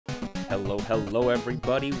Hello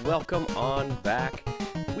everybody, welcome on back.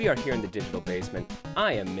 We are here in the digital basement.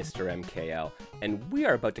 I am Mr.MKL, and we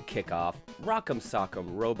are about to kick off Rock'em Sock'em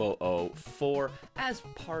Robo Oh 4 as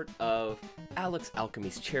part of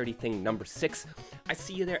AlexAlchemy's charity thing number 6. I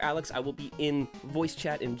see you there, Alex. I will be in voice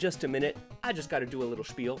chat in just a minute. I just gotta do a little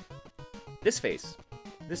spiel. This face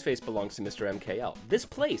belongs to Mr.MKL. This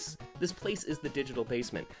place is the digital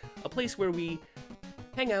basement. A place where we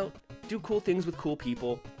hang out, do cool things with cool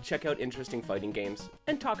people, check out interesting fighting games,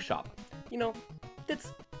 and talk shop. You know,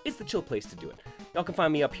 it's the chill place to do it. Y'all can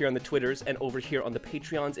find me up here on the Twitters and over here on the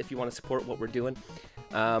Patreons if you want to support what we're doing.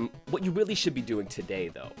 What you really should be doing today,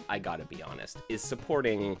 though, I gotta be honest, is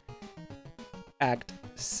supporting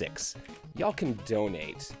ACT6. Y'all can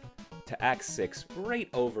donate to ACT6 right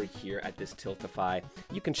over here at this Tiltify.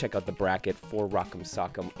 You can check out the bracket for Rock'em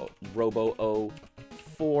Sock'em Robo Oh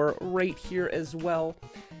 4 right here as well.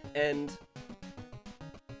 And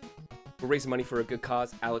we're raising money for a good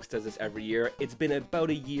cause. Alex does this every year. It's been about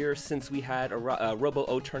a year since we had a Robo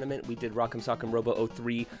Oh tournament. We did Rock'em Sock'em Robo Oh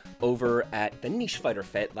 3 over at the Niche Fighter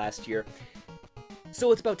Fete last year.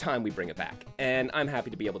 So it's about time we bring it back. And I'm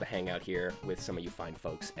happy to be able to hang out here with some of you fine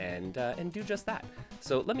folks and do just that.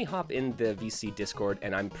 So let me hop in the VC Discord,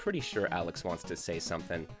 and I'm pretty sure Alex wants to say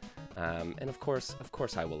something. And of course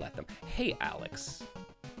I will let them. Hey, Alex.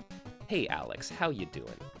 Hey, Alex, how you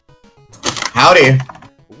doing? Howdy.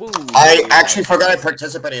 Woo, I actually forgot I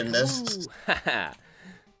participated in this.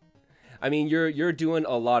 I mean, you're doing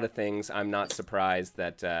a lot of things. I'm not surprised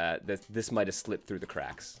that this might have slipped through the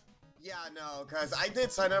cracks. Yeah, no, because I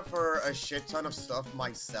did sign up for a shit ton of stuff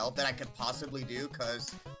myself that I could possibly do,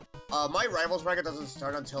 because my Rivals bracket doesn't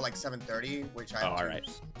start until like 7:30, which I have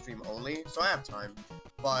to stream only, so I have time.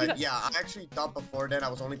 But yeah, I actually thought before then I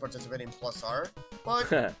was only participating in Plus R,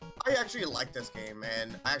 but I actually like this game,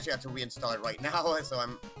 and I actually have to reinstall it right now, so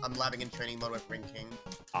I'm labbing in training mode with Ring King.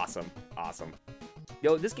 Awesome.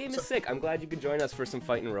 Yo, this game is sick. I'm glad you could join us for some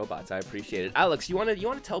fighting robots. I appreciate it. Alex, you wanna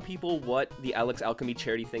tell people what the AlexAlchemy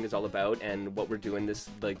charity thing is all about and what we're doing this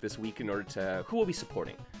week in order to who will be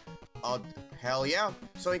supporting? Hell yeah.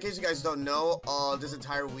 So in case you guys don't know, this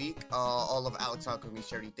entire week, all of AlexAlchemy's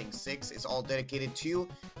charity thing 6 is all dedicated to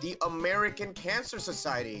the American Cancer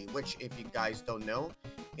Society, which, if you guys don't know,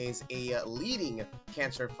 is a leading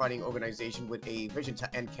cancer fighting organization with a vision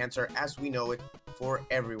to end cancer as we know it for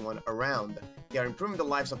everyone around. They are improving the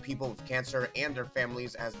lives of people with cancer and their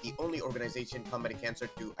families as the only organization combating cancer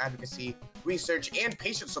through advocacy, research, and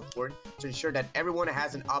patient support to ensure that everyone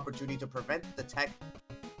has an opportunity to prevent, detect,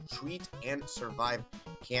 treat, and survive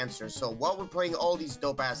cancer. So while we're playing all these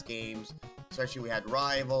dope-ass games, especially we had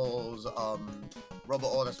Rivals, Robo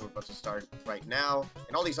Oh, that's what we're about to start right now,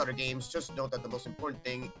 and all these other games, just note that the most important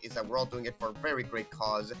thing is that we're all doing it for a very great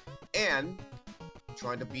cause, and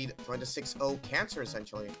trying to 6-0 cancer,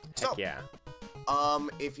 essentially. Heck yeah.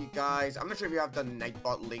 If you guys, I'm not sure if you have the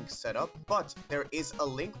Nightbot link set up, but there is a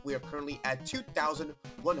link. We are currently at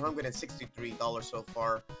 $2,163 so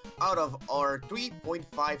far out of our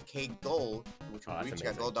 3.5K goal, which we reached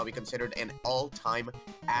that goal that we considered an all-time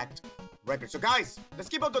ACT record. So guys, let's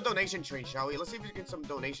keep up the donation train, shall we? Let's see if we can get some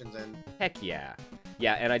donations in. Heck yeah.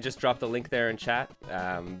 Yeah, and I just dropped the link there in chat.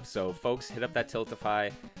 So folks, hit up that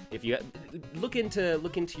Tiltify. If you look into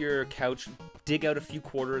your couch, dig out a few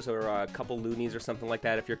quarters or a couple loonies or something like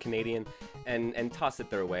that if you're Canadian, and toss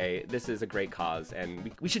it their way. This is a great cause,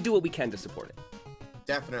 and we should do what we can to support it.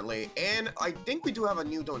 Definitely. And I think we do have a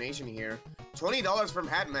new donation here. $20 from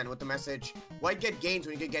Hatman with the message, why get gains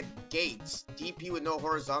when you can get gates? DP with no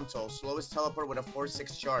horizontal, slowest teleport with a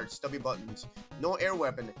 4-6 charge, stubby buttons, no air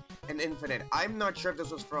weapon, and infinite. I'm not sure if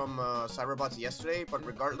this was from Cyberbots yesterday, but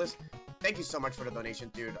regardless, thank you so much for the donation,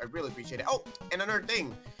 dude. I really appreciate it. Oh, and another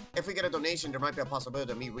thing, if we get a donation, there might be a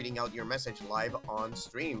possibility of me reading out your message live on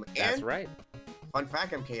stream. That's right. Fun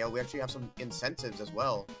fact, MKL, we actually have some incentives as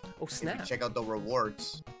well. Oh, snap. If you check out the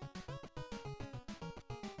rewards.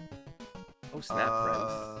 Oh, snap,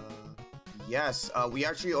 friends. Yes, we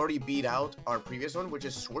actually already beat out our previous one, which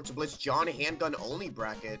is Schwartzblitz John Handgun Only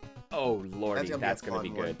bracket. Oh, lordy, that's gonna be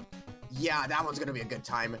good. Yeah, that one's gonna be a good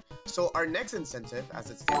time. So our next incentive, as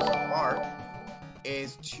it stands so far,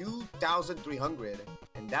 is 2,300,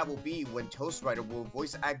 and that will be when Toast Rider will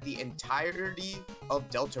voice act the entirety of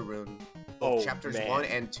Deltarune, both chapters 1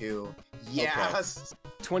 and 2. Yes.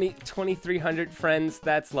 Okay. 2,300 friends.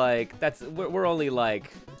 We're only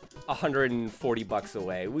like $140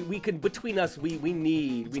 away. We can, between us, we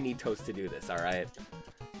need Toast to do this. All right.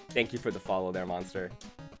 Thank you for the follow there, Monster.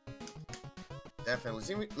 Definitely.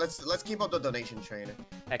 See, let's keep up the donation train.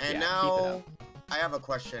 Heck and yeah, now I have a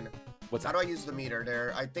question. What's How that? do I use the meter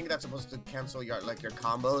there? I think that's supposed to cancel your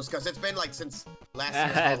combos, because it's been like since last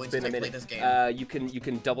year's Halloween It's been since a I played minute. this game. You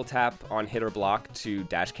can double tap on hit or block to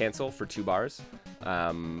dash cancel for 2 bars,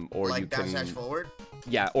 or Like you can dash forward.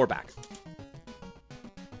 yeah, or back.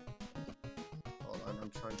 Hold on,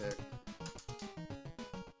 I'm trying to.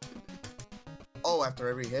 Oh, after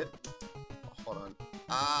every hit. Hold on.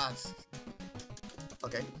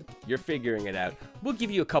 Okay. You're figuring it out. We'll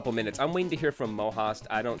give you a couple minutes. I'm waiting to hear from Mohast.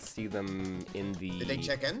 I don't see them in the... Did they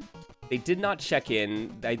check in? They did not check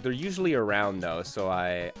in. They're usually around, though, so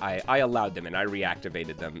I allowed them and I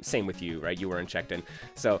reactivated them. Same with you, right? You weren't checked in.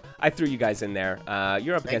 So I threw you guys in there.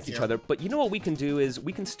 You're up against each other. But you know what we can do is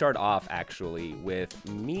we can start off, actually, with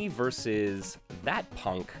me versus that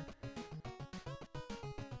punk.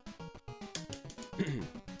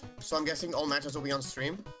 So I'm guessing all matches will be on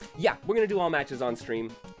stream? Yeah, we're going to do all matches on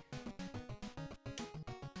stream.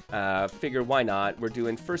 Figure why not? We're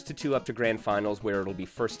doing first to 2 up to grand finals, where it'll be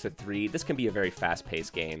first to 3. This can be a very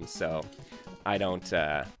fast-paced game, so I don't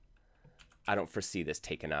foresee this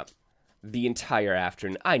taking up the entire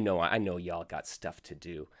afternoon. I know y'all got stuff to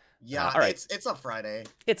do. Yeah, all right. It's a Friday.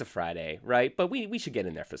 It's a Friday, right? But we should get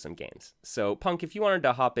in there for some games. So Punk, if you wanted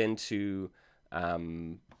to hop into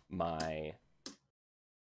my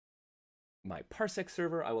Parsec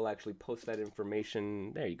server, I will actually post that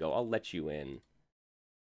information. There you go. I'll let you in.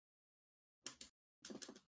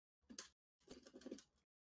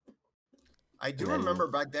 I do remember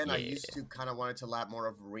back then I used to kind of wanted to lap more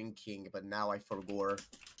of Ring King, but now I forgore.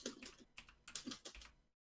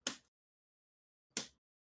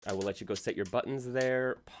 I will let you go set your buttons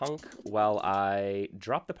there, Punk, while I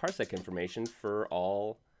drop the Parsec information for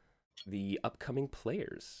all the upcoming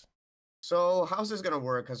players. So how's this gonna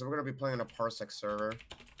work? Because we're gonna be playing on a Parsec server.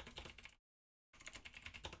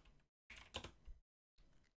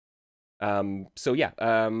 So yeah,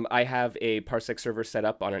 I have a Parsec server set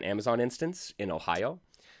up on an Amazon instance in Ohio.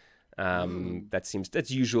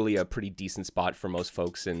 That's usually a pretty decent spot for most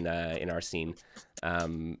folks in our scene.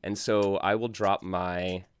 And so I will drop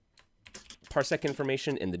my Parsec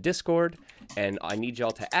information in the Discord, and I need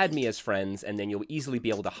y'all to add me as friends, and then you'll easily be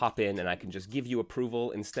able to hop in, and I can just give you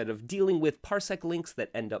approval instead of dealing with Parsec links that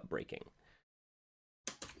end up breaking.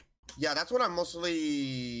 Yeah, that's what I'm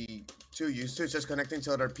mostly too used to, just connecting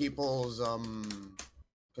to other people's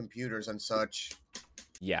computers and such.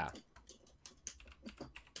 Yeah.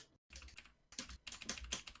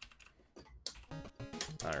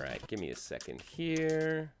 Alright, give me a second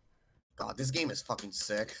here. God, this game is fucking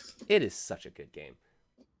sick. It is such a good game.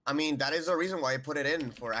 I mean, that is the reason why I put it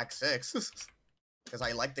in for ACT6. Because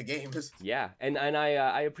I like the games. Yeah, and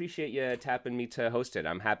I appreciate you tapping me to host it.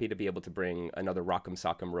 I'm happy to be able to bring another Rock'em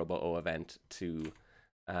Sock'em Robo Oh event to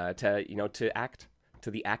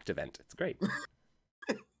the ACT event. It's great.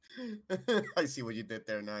 I see what you did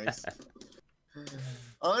there. Nice.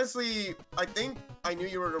 Honestly, I think I knew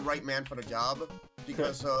you were the right man for the job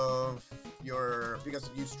because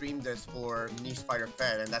you streamed this for Niche Fighter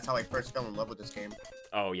Fed, and that's how I first fell in love with this game.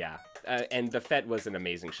 Oh yeah, and the Fed was an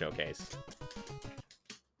amazing showcase.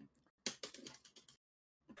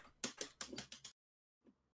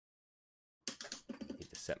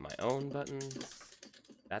 Need to set my own buttons.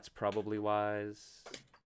 That's probably wise.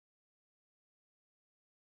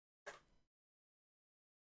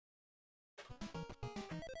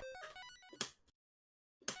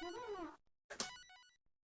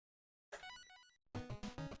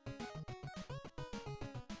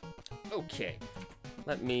 Okay,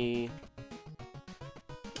 let me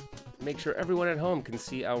make sure everyone at home can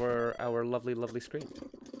see our lovely, lovely screen.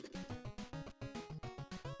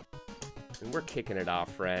 And we're kicking it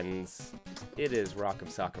off, friends. It is Rock'em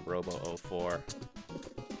Sock'em Robo 04.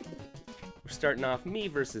 We're starting off me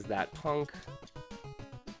versus that punk.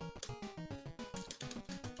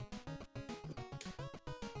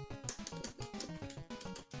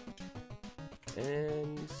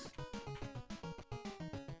 And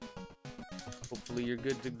hopefully you're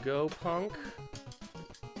good to go, punk.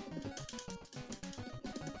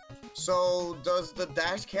 So, does the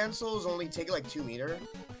dash cancels only take like 2 meters?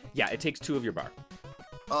 Yeah, it takes 2 of your bar.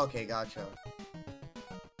 Okay, gotcha.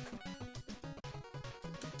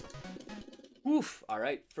 Oof! All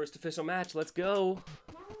right, first official match. Let's go.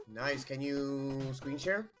 Nice. Can you screen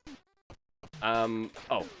share? Oh,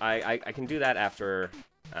 I can do that after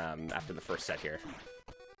the first set here.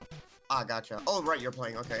 Ah, gotcha. Oh, right, you're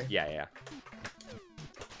playing. Okay. Yeah, yeah.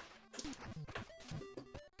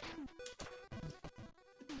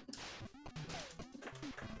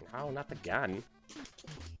 Oh, not the gun.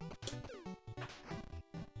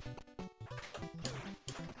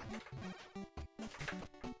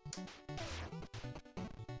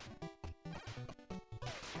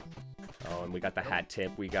 got the hat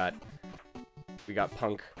tip. We got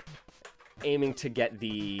Punk aiming to get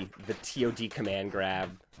the TOD command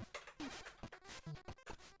grab.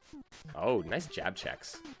 Oh, nice jab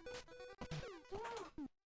checks.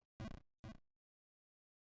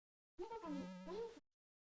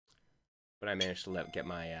 But I managed to get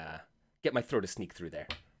my throw to sneak through there.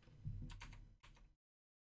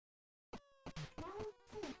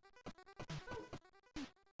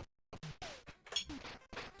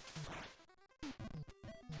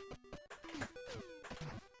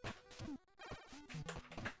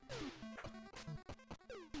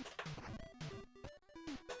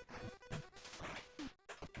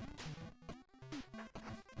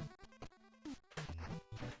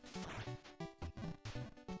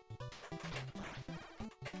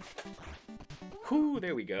 Whew,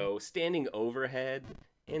 there we go. Standing overhead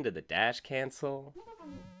into the dash cancel.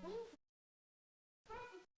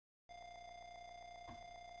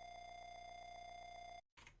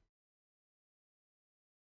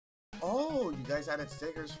 Oh, you guys added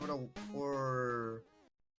stickers for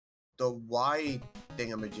the Y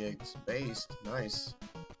thingamajigs based. Nice.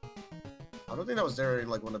 I don't think that was there in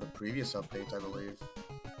like one of the previous updates, I believe.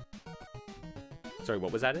 Sorry,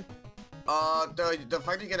 what was added? The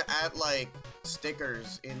fact you're gonna add like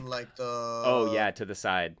stickers in like the... Oh yeah, to the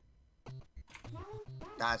side.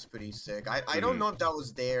 That's pretty sick. I don't know if that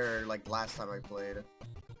was there like last time I played.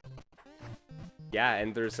 Yeah,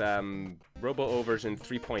 and there's Robo Oh version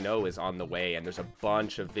 3.0 is on the way, and there's a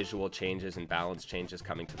bunch of visual changes and balance changes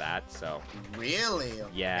coming to that. So really,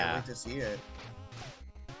 yeah, can't wait to see it.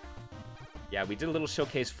 Yeah, we did a little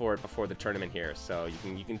showcase for it before the tournament here, so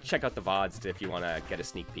you can check out the VODs if you want to get a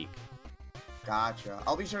sneak peek. Gotcha.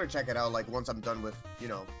 I'll be sure to check it out like once I'm done with, you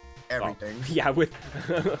know, everything. Oh, yeah, with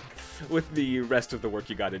with the rest of the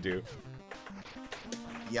work you got to do.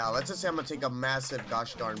 Yeah, let's just say I'm gonna take a massive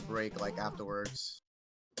gosh darn break like afterwards.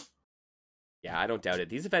 Yeah, I don't doubt it.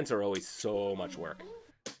 These events are always so much work.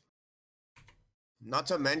 Not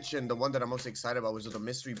to mention the one that I'm most excited about was the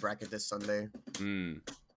mystery bracket this Sunday.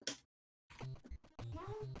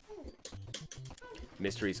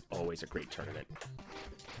 Mystery's always a great tournament.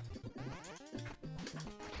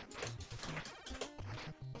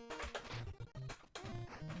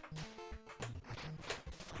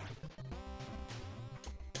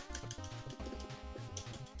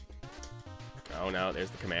 Oh no, there's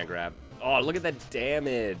the command grab. Oh, look at that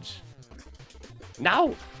damage.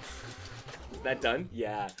 No! Is that done?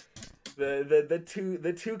 Yeah.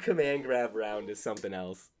 The two command grab round is something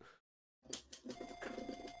else.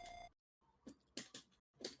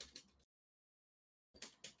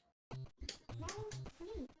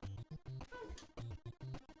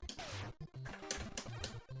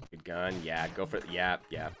 Good gun. Yeah, go for it. Yeah,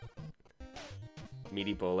 yeah.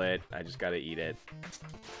 Meaty bullet. I just gotta eat it.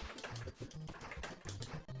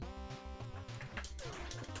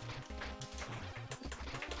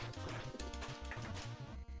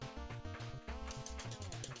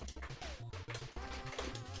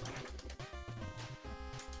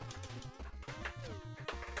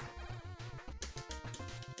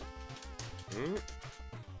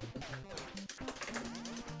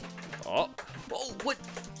 Oh, oh, what?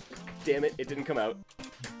 Damn it, it didn't come out.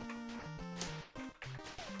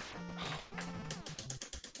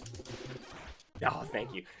 Oh,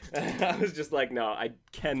 thank you. I was just like, no, I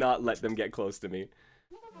cannot let them get close to me.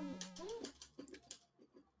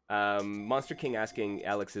 Monster King asking,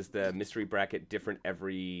 Alex, is the mystery bracket different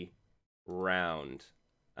every round?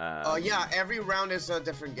 Yeah, every round is a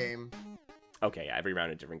different game. Okay, yeah, every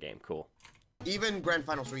round a different game. Cool. Even Grand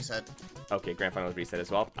Finals reset. Okay, Grand Finals reset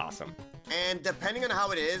as well. Awesome. And depending on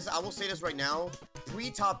how it is, I will say this right now,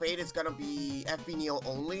 pre-top 8 is gonna be FB Neo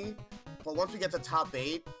only. But once we get to top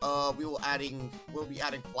 8, we'll be adding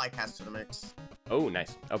Flycast to the mix. Oh,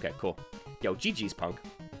 nice. Okay, cool. Yo, GG's, Punk.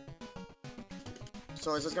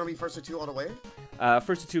 So is this gonna be first to 2 all the way?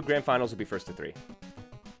 First to 2, Grand Finals will be first to 3.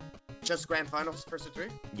 Just Grand Finals, first to 3?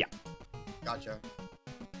 Yeah. Gotcha.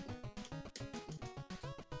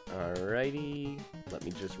 Alrighty, let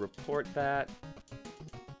me just report that.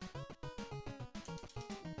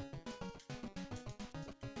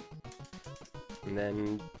 And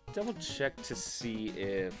then double check to see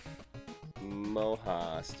if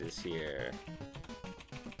Mohast is here.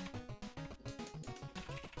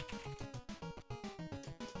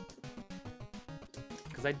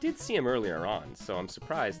 Because I did see him earlier on, so I'm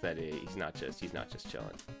surprised that he's not just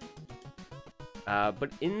chilling.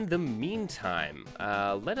 But in the meantime,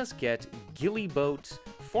 let us get Gillyboat,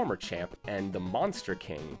 former champ, and the Monster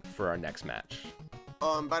King for our next match.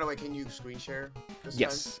 By the way, can you screen share this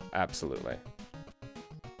Yes, time? Absolutely.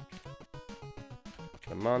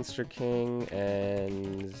 The Monster King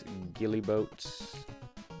and Gillyboat.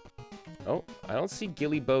 Oh, I don't see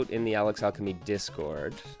Gillyboat in the AlexAlchemy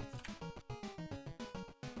Discord.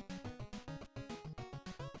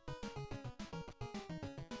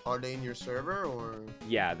 Are they in your server or?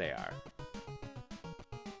 Yeah, they are.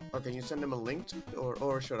 Or can you send them a link to,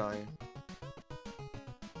 or should I?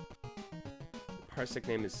 Parsec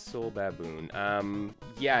name is Soul Baboon.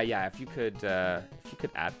 Yeah. If you could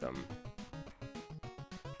add them.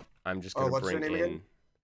 I'm just gonna what's your bring name in again?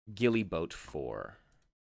 Gillyboat 4.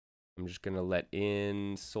 I'm just gonna let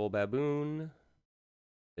in Soul Baboon.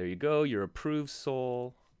 There you go. You're approved,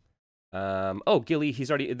 Soul. Oh, Gilly,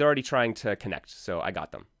 they're already trying to connect, so I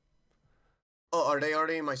got them. Oh, are they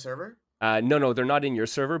already in my server? No, they're not in your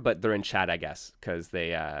server, but they're in chat, I guess, because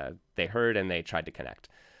they heard and they tried to connect.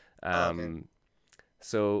 Okay.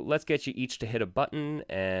 So let's get you each to hit a button,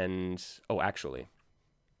 and actually,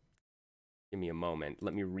 give me a moment.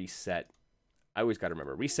 Let me reset. I always got to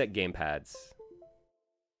remember, reset gamepads.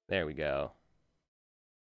 There we go.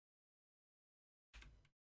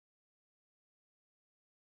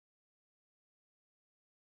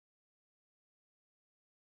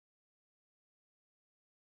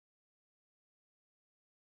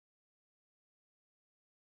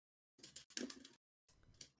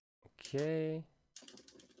 Okay.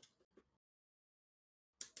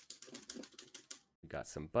 We got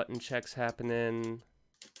some button checks happening.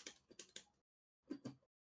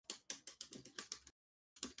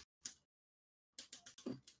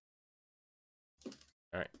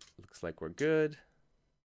 All right, looks like we're good.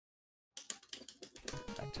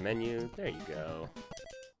 Back to menu. There you go.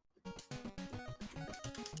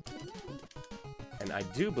 And I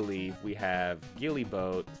do believe we have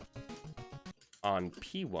Gillyboat on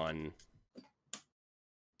P1.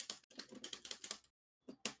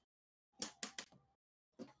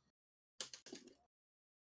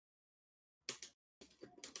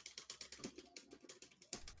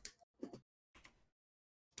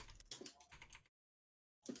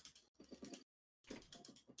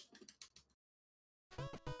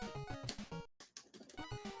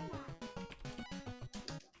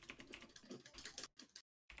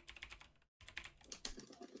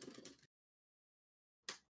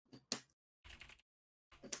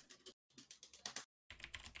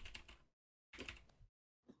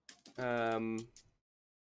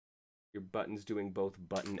 Your button's doing both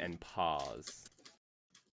button and pause.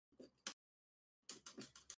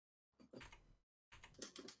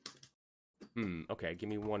 Okay, give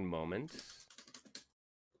me one moment.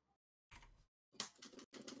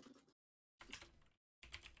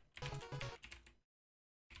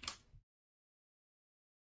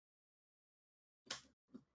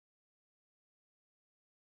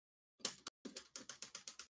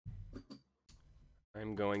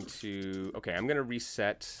 I'm going to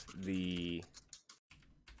reset the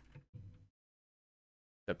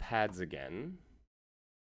pads again.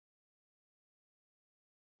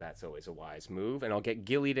 That's always a wise move. And I'll get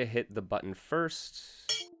Gilly to hit the button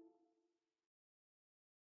first.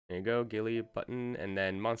 There you go, Gilly button, and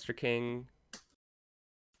then Monster King.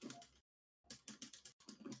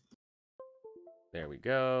 There we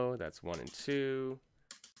go. That's 1 and 2.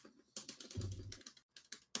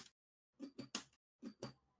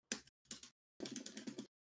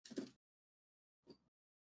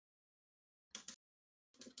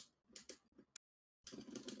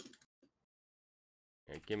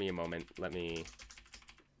 Give me a moment. Let me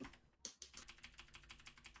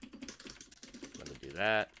do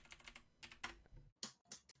that.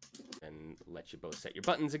 And let you both set your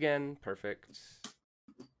buttons again. Perfect.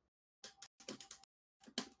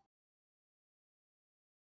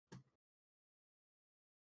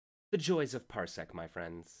 The joys of Parsec, my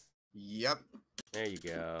friends. Yep. There you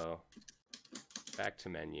go. Back to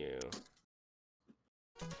menu.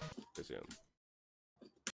 Resume.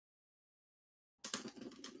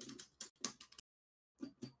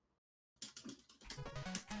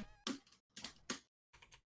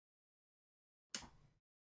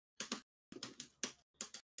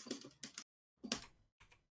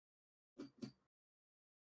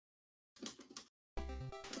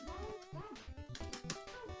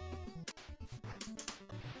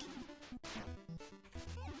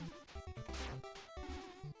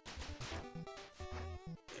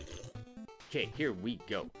 Okay, here we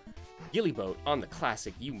go. Gillyboat on the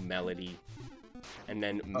classic U Melody. And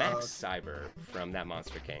then Max Cyber from that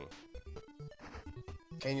Monster King.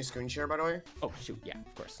 Can you screen share, by the way? Oh, shoot, yeah,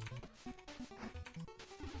 of course.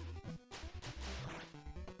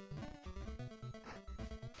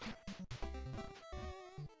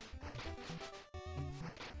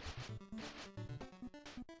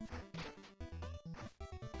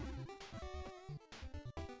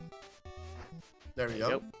 There we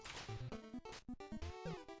go.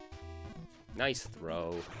 Nice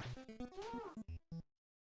throw.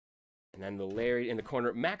 And then the Larry in the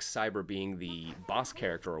corner, Max Cyber being the boss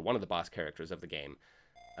character, or one of the boss characters of the game.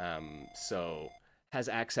 So has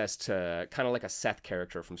access to, kind of like a Seth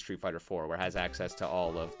character from Street Fighter 4, where it has access to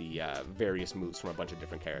all of the various moves from a bunch of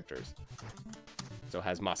different characters. So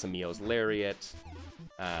has Masamio's Lariat,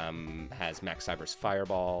 has Max Cyber's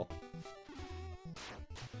Fireball.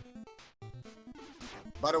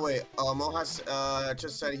 By the way, Mo has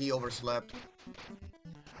just said he overslept.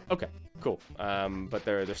 Okay, cool. But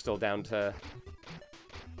they're still down to...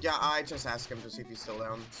 Yeah, I just asked him to see if he's still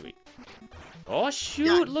down. Sweet. Oh,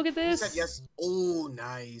 shoot! Yeah, look at this! He said yes. Oh,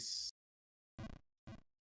 nice.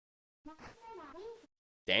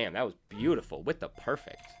 Damn, that was beautiful. With the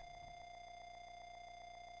perfect.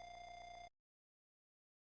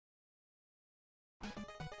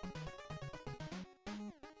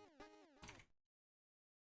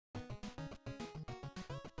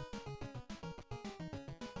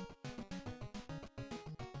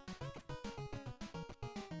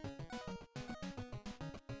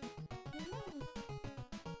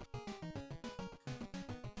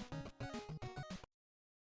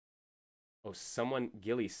 Oh,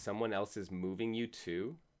 Gilly, someone else is moving you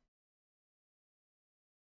too?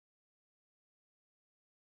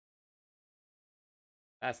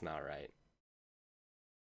 That's not right.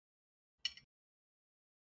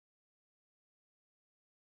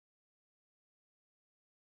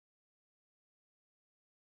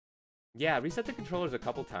 Yeah, reset the controllers a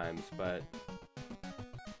couple times, but...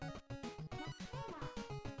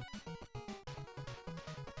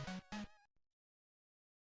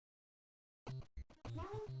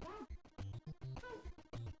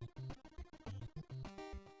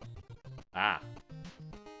 Ah.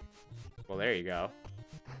 Well, there you go.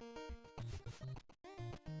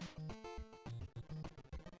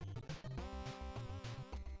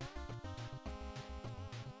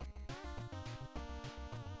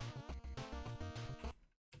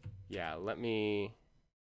 Yeah, let me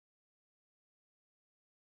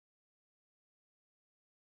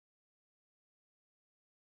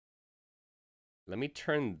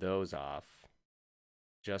turn those off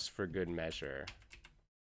just for good measure.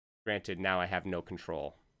 Granted, now I have no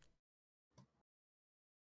control.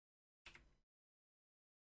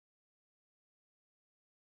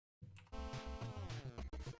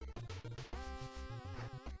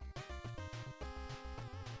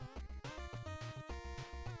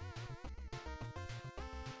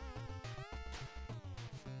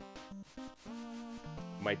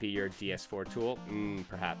 Might be your DS4 tool?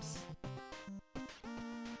 Perhaps.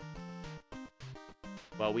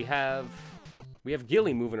 Well, we have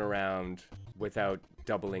Gilly moving around without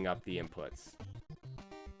doubling up the inputs.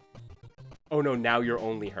 Oh no, now you're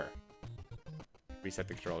only her. Reset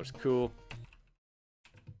the controllers. Cool.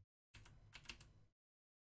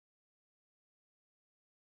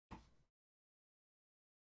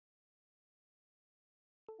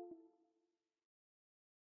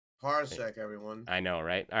 Parsec, everyone. I know,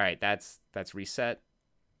 right? All right, that's reset.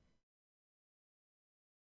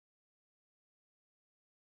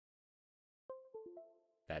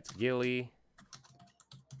 That's Gilly.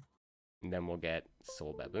 And then we'll get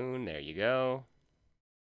Soul Baboon. There you go.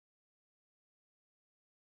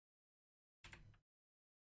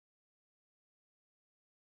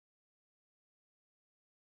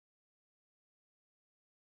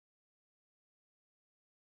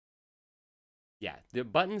 Yeah, the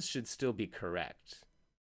buttons should still be correct.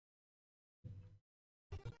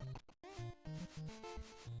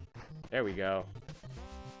 There we go.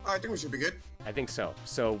 I think we should be good. I think so.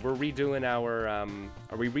 So we're redoing our,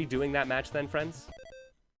 are we redoing that match then, friends?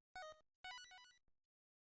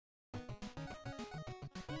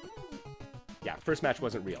 Yeah, first match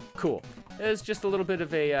wasn't real. Cool. It was just a little bit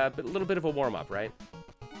of a warm-up, right?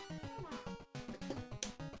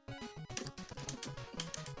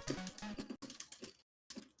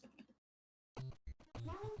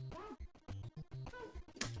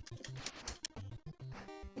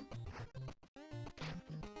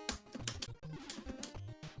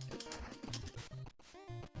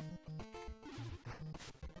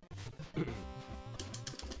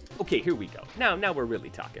 Okay, here we go. Now we're really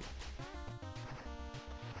talking.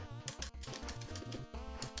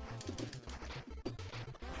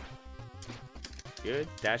 Good.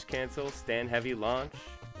 Dash cancel, stand heavy launch.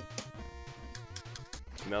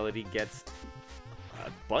 Melody gets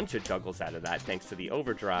a bunch of juggles out of that thanks to the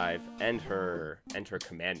overdrive and her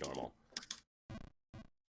command normal.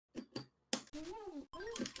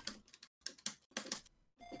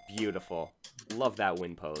 Beautiful. Love that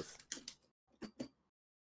win pose.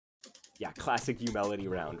 Yeah, classic U-Melody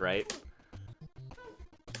round, right?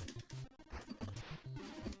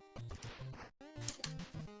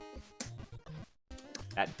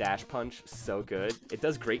 That dash punch, so good. It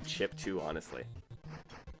does great chip too, honestly.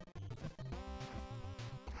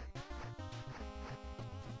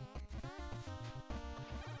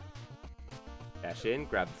 Dash in,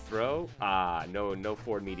 grab the throw. Ah, no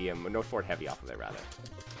forward medium, no forward heavy off of it, rather.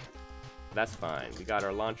 That's fine. We got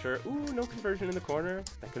our launcher. Ooh, no conversion in the corner.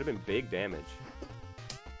 That could have been big damage.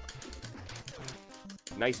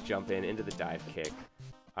 Nice jump in into the dive kick.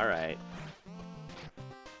 All right.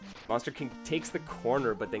 Monster King takes the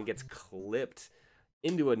corner, but then gets clipped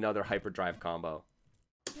into another hyperdrive combo.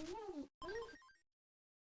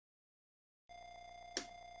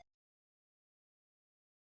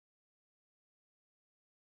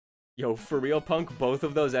 Yo, for real, Punk, both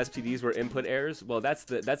of those SPDs were input errors? Well, that's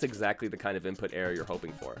exactly the kind of input error you're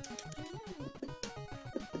hoping for.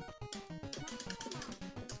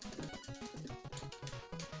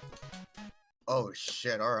 Oh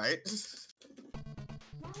shit, alright.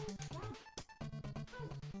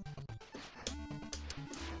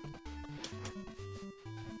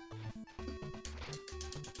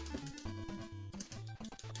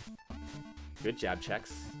 Good jab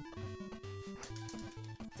checks.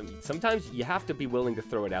 Sometimes you have to be willing to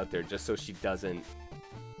throw it out there just so she doesn't...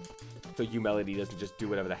 So U-Melody doesn't just do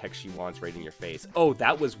whatever the heck she wants right in your face. Oh,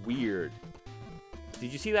 that was weird.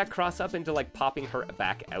 Did you see that cross up into, like, popping her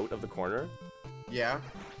back out of the corner? Yeah.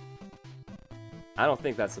 I don't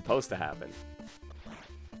think that's supposed to happen.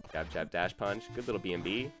 Jab, jab, dash punch. Good little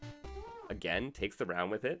B&B. Again, takes the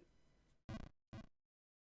round with it.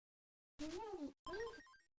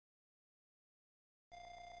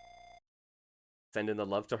 Sending the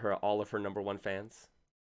love to her, all of her #1 fans.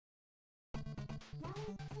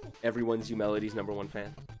 Everyone's U-Melody's #1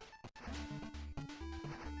 fan.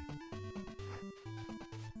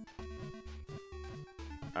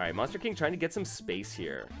 Alright, Monster King trying to get some space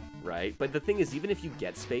here, right? But the thing is, even if you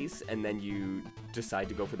get space and then you decide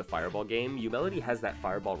to go for the fireball game, U-Melody has that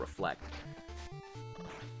fireball reflect.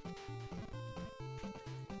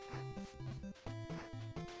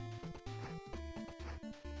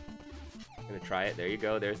 Gonna try it. There you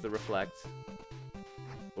go. There's the reflect.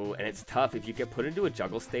 Oh, and it's tough. If you get put into a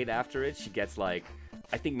juggle state after it, she gets, like,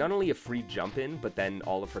 I think not only a free jump in, but then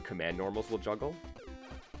all of her command normals will juggle.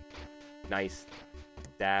 Nice.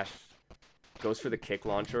 Dash. Goes for the kick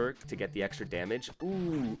launcher to get the extra damage.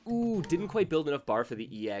 Ooh, didn't quite build enough bar for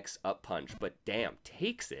the EX up punch, but damn,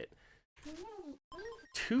 takes it.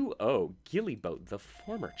 2-0, Gillyboat, the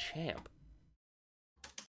former champ.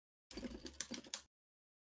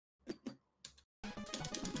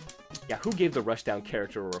 Yeah, who gave the rushdown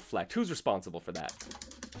character a reflect? Who's responsible for that?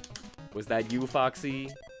 Was that you, Foxy?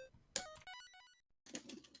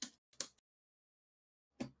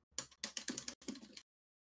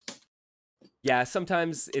 Yeah,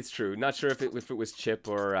 sometimes it's true. Not sure if it was chip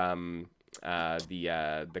or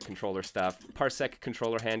the controller stuff. Parsec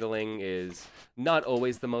controller handling is not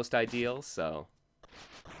always the most ideal, so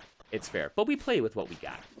it's fair. But we play with what we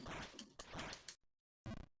got.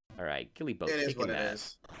 All right, Gillyboat taking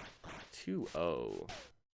that. 2-0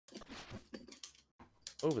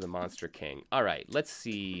 over the Monster King. All right, let's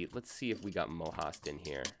see if we got Mohast in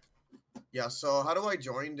here. Yeah, so how do I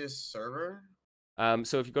join this server?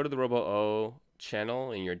 So if you go to the Robo Oh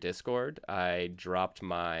channel in your Discord, I dropped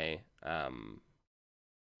my my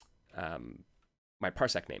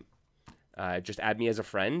Parsec name. Just add me as a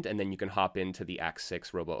friend, and then you can hop into the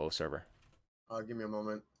ACT6 Robo Oh server. Give me a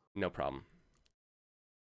moment. No problem.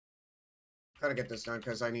 Gotta get this done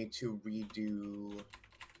because I need to redo.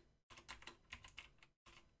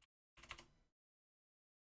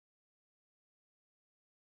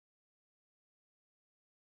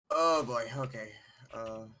 Oh boy. Okay.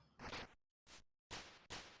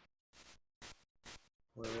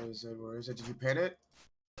 Where is it? Where is it? Did you pin it?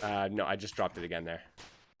 No, I just dropped it again there.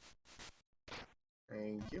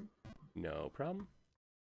 Thank you. No problem.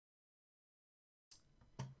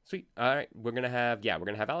 Sweet. All right, we're gonna have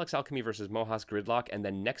AlexAlchemy versus Mohas Gridlock, and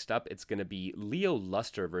then next up it's gonna be Leo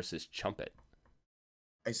Luster versus Chumpet.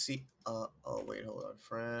 I see. Oh wait, hold on.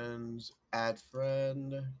 Friends, add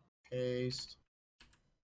friend, paste.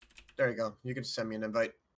 There you go. You can send me an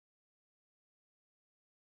invite.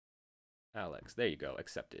 Alex, there you go.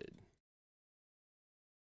 Accepted.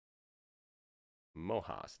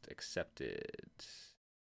 Mohast accepted.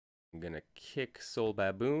 I'm gonna kick Soul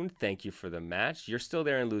Baboon. Thank you for the match. You're still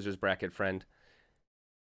there in loser's bracket, friend.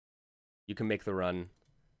 You can make the run.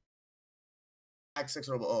 ACT6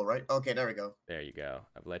 Robo Oh, right? Okay, there we go. There you go.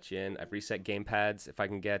 I've let you in. I've reset gamepads. If I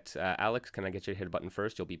can get Alex, can I get you to hit a button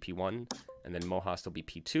first? You'll be P1, and then Mohast will be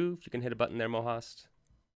P2. If you can hit a button there, Mohast.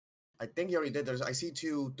 I think you already did. I see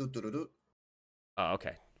two. Oh,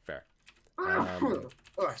 okay, fair. Oh,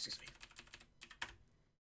 excuse me.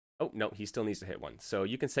 Oh no, he still needs to hit one. So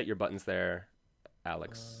you can set your buttons there,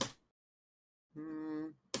 Alex.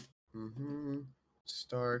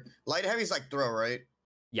 Start. Light heavy is like throw, right?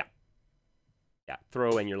 Yeah. Yeah,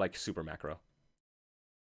 throw and you're like super macro.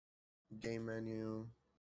 Game menu.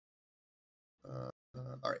 All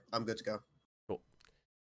right, I'm good to go. Cool.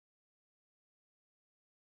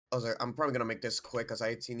 Oh, sorry, I'm probably gonna make this quick because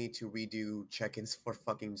I need to redo check-ins for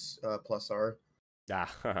fucking plus R.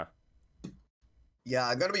 Ah, Yeah,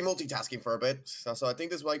 I'm gonna be multitasking for a bit, so I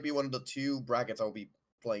think this might be one of the 2 brackets I'll be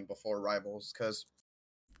playing before Rivals, because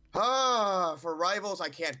for Rivals I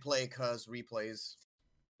can't play because replays.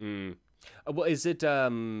 Well, is it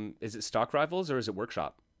stock Rivals or is it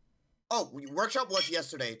Workshop? Oh, Workshop was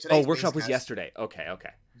yesterday. Today's Workshop was Basecast. yesterday. Okay.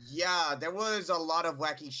 Yeah, there was a lot of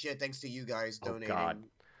wacky shit thanks to you guys donating. Oh God.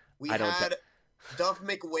 We had Duff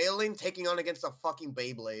McWhaling taking on against a fucking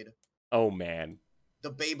Beyblade. Oh man.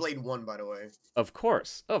 The Beyblade won, by the way. Of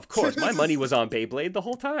course. My money was on Beyblade the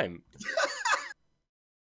whole time.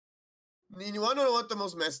 You want to know what the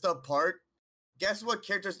most messed up part? Guess what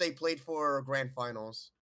characters they played for Grand Finals?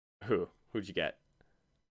 Who'd you get?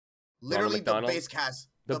 Literally the base cast.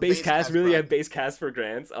 The base cast really had base cast for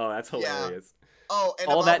Grands? Oh, that's hilarious. Yeah. Oh, and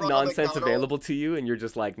all that Ronald nonsense McDonald, available to you, and you're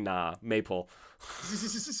just like, nah, Maple.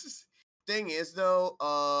 Thing is though,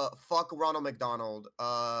 fuck Ronald McDonald.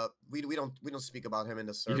 We don't speak about him in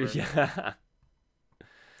the server. Yeah.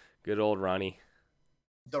 Good old Ronnie.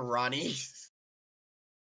 The Ronnie.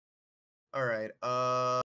 All right.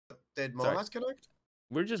 Did Mohas connect?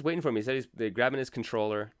 We're just waiting for him. He said they're grabbing his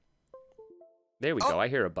controller. There we go. I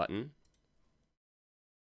hear a button.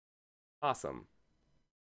 Awesome.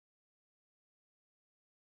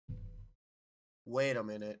 Wait a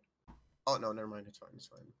minute. Oh no, never mind. It's fine. It's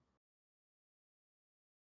fine.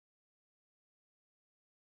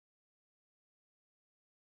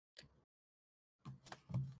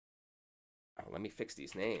 Oh, let me fix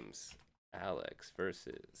these names. Alex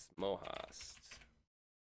versus Mohast.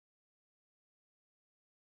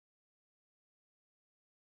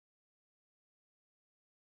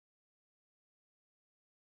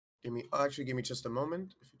 Give me just a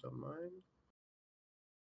moment, if you don't mind.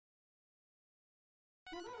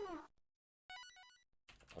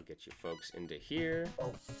 I'll get you folks into here.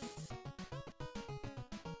 Oh.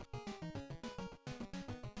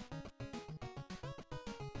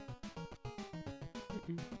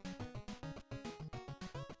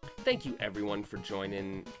 Thank you everyone for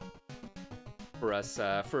joining for us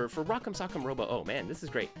for Rock'em Sock'em Robo. Oh man, this is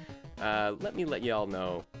great. Let me let y'all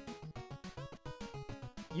know.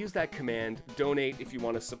 Use that command. Donate if you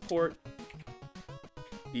want to support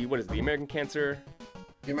the the American Cancer.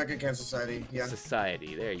 The American Cancer Society. Yeah.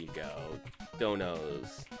 Society. There you go.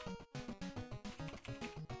 Donos.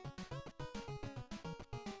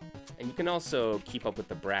 And you can also keep up with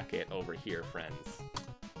the bracket over here, friends.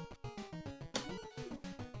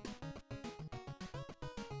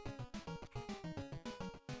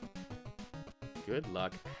 Good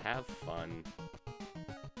luck. Have fun.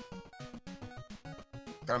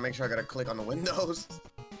 Gotta make sure I gotta click on the windows.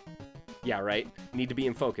 Yeah, right? Need to be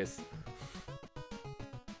in focus.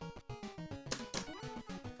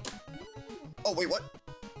 Oh, wait, what?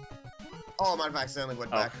 Oh, I might have accidentally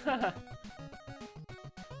went back.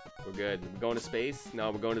 We're good. We're going to space?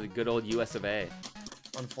 No, we're going to the good old US of A.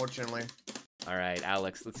 Unfortunately. All right,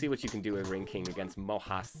 Alex, let's see what you can do with Ring King against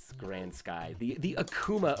Mohast's Grand Sky, the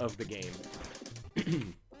Akuma of the game.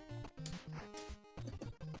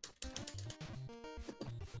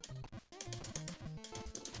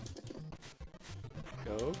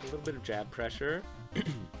 Go, a little bit of jab pressure.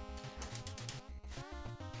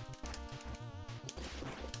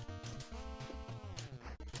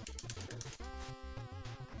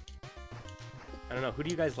 I don't know, who do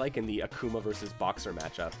you guys like in the Akuma versus Boxer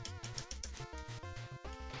matchup?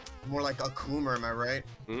 More like Akuma, am I right?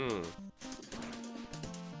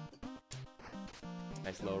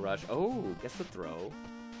 Nice low rush. Oh, gets the throw.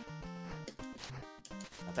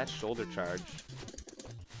 Got that shoulder charge.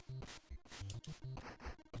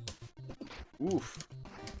 Oof.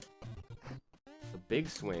 The big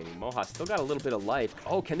swing. Mohas still got a little bit of life.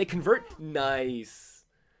 Oh, can they convert? Nice.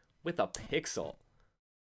 With a pixel.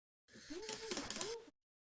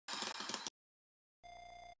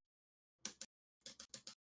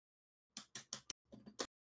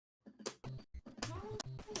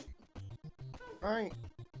 Alright.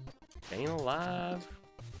 Staying alive.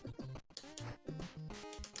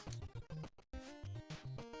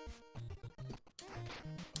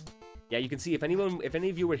 Yeah, you can see if any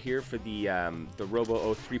of you were here for the Robo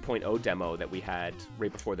Oh 3.0 demo that we had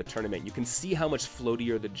right before the tournament, you can see how much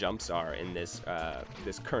floatier the jumps are in this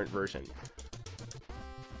this current version.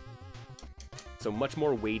 So much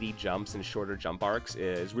more weighty jumps and shorter jump arcs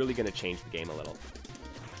is really going to change the game a little.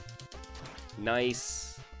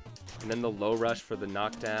 Nice. And then the low rush for the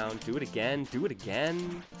knockdown. Do it again. Do it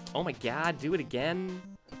again. Oh my god, do it again.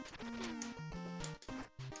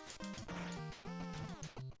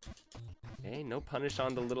 Okay, no punish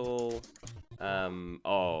on the little,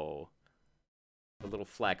 oh, the little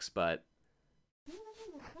flex, but...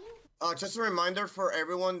 Just a reminder for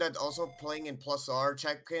everyone that also playing in Plus R,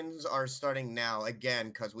 check-ins are starting now, again,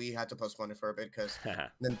 because we had to postpone it for a bit, because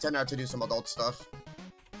Nintendo had to do some adult stuff.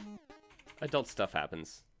 Adult stuff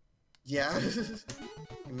happens. Yeah.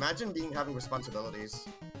 Imagine having responsibilities.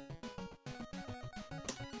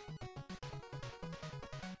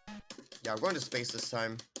 Yeah, we're going to space this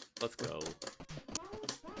time. Let's go.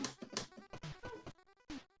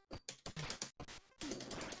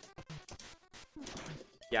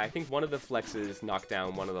 Yeah, I think one of the flexes knock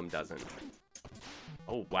down, one of them doesn't.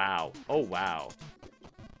 Oh, wow. Oh, wow.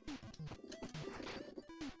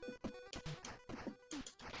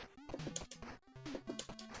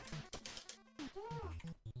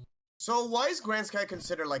 So why is Grand Sky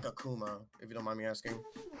considered like a Kuma, if you don't mind me asking?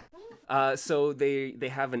 So they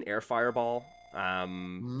have an air fireball.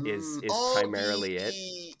 Is primarily it.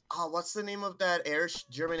 Oh, what's the name of that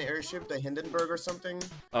German airship, the Hindenburg or something?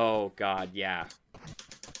 Oh god, yeah.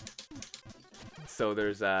 So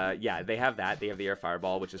there's yeah, they have that. They have the air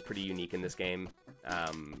fireball, which is pretty unique in this game.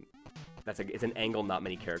 It's an angle not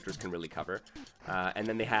many characters can really cover. And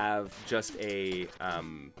then they have just a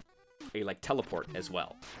like teleport as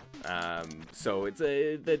well. So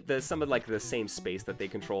it's some of like the same space that they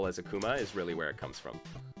control as Akuma is really where it comes from.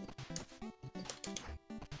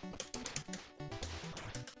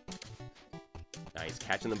 Nice,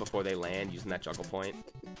 catching them before they land, using that juggle point.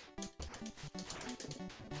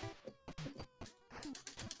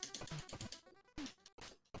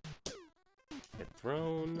 Get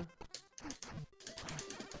thrown.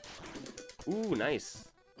 Ooh, nice.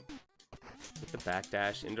 With the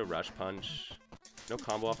backdash into rush punch. No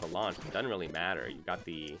combo off the launch, but it doesn't really matter. You got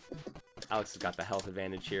the... Alex has got the health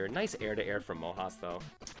advantage here. Nice air-to-air from Mohas, though.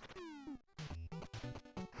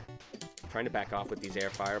 Trying to back off with these air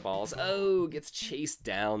fireballs. Oh, gets chased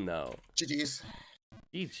down, though. GG's.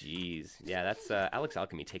 GG's. Yeah, that's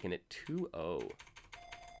AlexAlchemy taking it 2-0.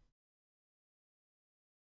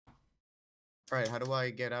 Alright, how do I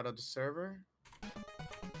get out of the server?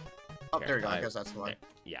 Oh, there we go. I guess that's why.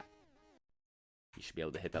 Yeah. You should be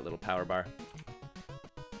able to hit that little power bar.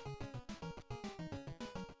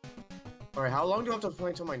 Alright, how long do I have to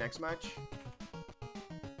play until my next match?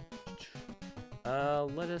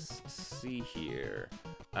 Let us see here.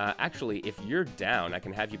 Actually, if you're down, I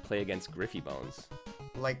can have you play against Griffy Bones.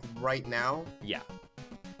 Like, right now? Yeah.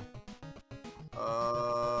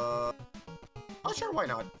 Oh, sure, why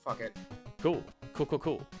not? Fuck it. Cool. Cool, cool,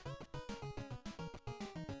 cool.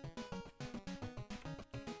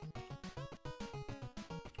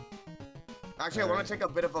 Actually, I want to take a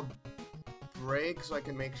bit of a break so I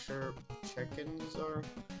can make sure check-ins are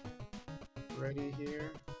ready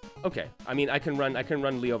here. Okay. I mean, I can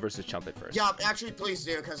run Leo versus Chumpet first. Yeah, actually, please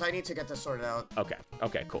do, because I need to get this sorted out. Okay.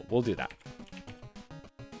 Okay, cool. We'll do that.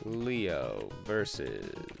 Leo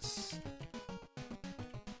versus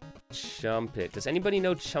Chumpet. Does anybody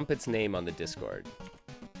know Chumpet's name on the Discord?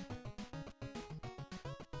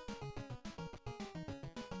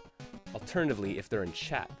 Alternatively, if they're in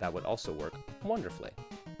chat, that would also work wonderfully.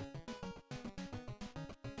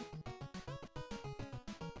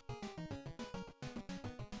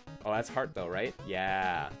 Oh, that's heart though, right?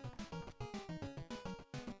 Yeah.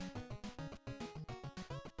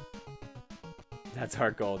 That's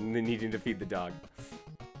heart gold, and then needing to feed the dog.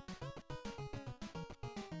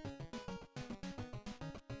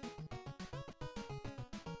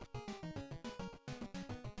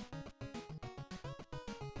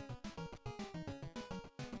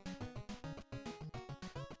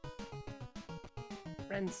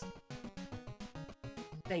 Friends,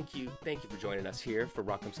 thank you for joining us here for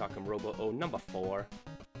Rock'em Sock'em Robo Oh number 4.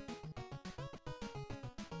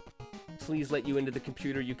 Please let you into the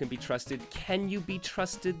computer. You can be trusted. Can you be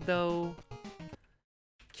trusted though?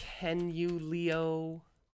 Can you, Leo?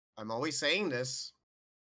 I'm always saying this.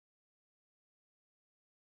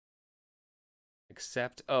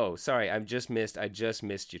 Except, oh, sorry, I just missed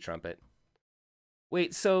you, Trumpet.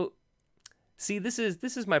 Wait, so See, this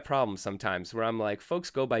is my problem sometimes, where I'm like,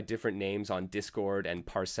 folks go by different names on Discord and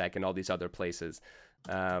Parsec and all these other places.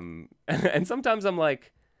 And sometimes I'm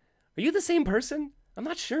like, are you the same person? I'm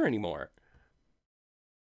not sure anymore.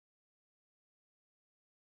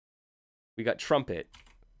 We got Trumpet,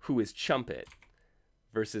 who is Chumpet,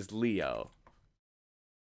 versus Leo.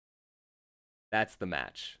 That's the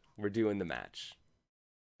match. We're doing the match.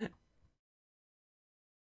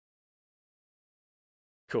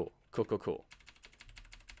 Cool. Cool, cool, cool.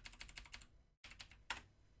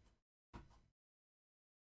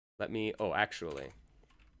 Let me, oh, actually.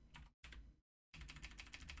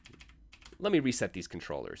 Let me reset these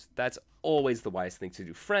controllers. That's always the wise thing to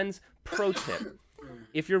do. Friends, pro tip.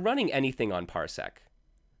 If you're running anything on Parsec,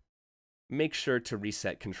 make sure to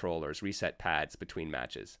reset controllers, reset pads between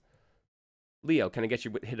matches. Leo, can I get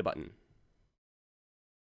you to hit a button?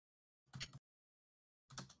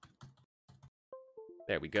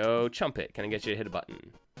 There we go. Chumpet, can I get you to hit a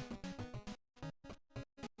button?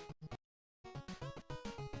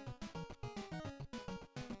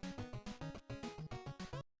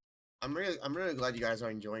 I'm really glad you guys are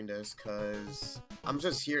enjoying this, because I'm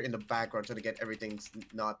just here in the background trying to get everything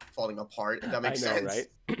not falling apart, if that makes sense.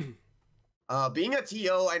 Right? Being a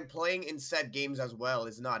TO and playing in set games as well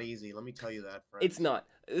is not easy. Let me tell you that, friends. It's not.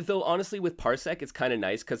 Though, honestly, with Parsec, it's kind of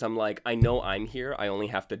nice, because I'm like, I know I'm here. I only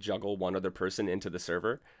have to juggle one other person into the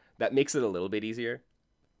server. That makes it a little bit easier.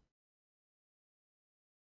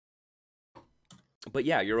 But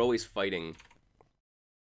yeah, you're always fighting,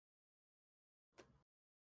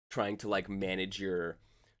 trying to like manage your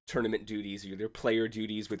tournament duties, your player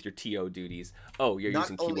duties with your TO duties. Oh, you're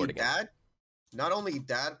using keyboard again. Not only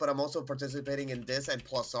that, but I'm also participating in this and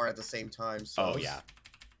Plus R at the same time. So. Oh yeah.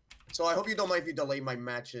 So I hope you don't mind if you delay my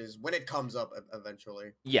matches when it comes up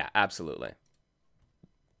eventually. Yeah, absolutely.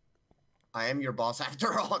 I am your boss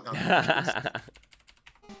after all. No,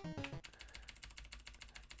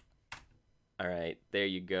 all right, there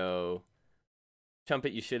you go.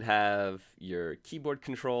 Chumpet, you should have your keyboard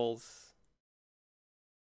controls.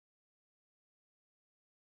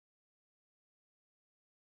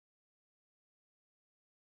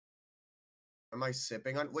 Am I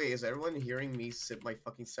sipping on? Wait, is everyone hearing me sip my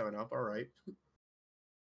fucking 7-Up? All right.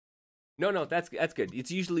 No, that's good. It's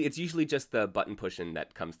usually just the button pushing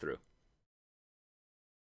that comes through.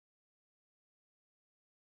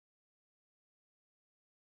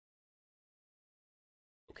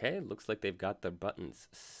 Okay, looks like they've got the buttons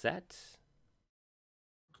set.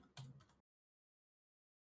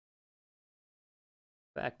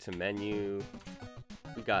 Back to menu.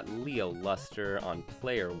 We got Leo Luster on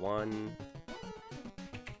player 1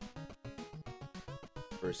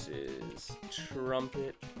 versus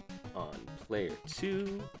Trumpet on player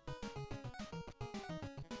 2.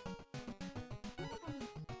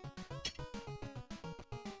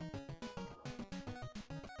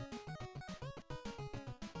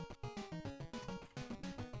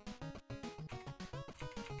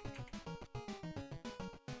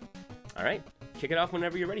 All right, kick it off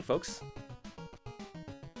whenever you're ready, folks.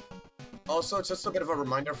 Also, just a bit of a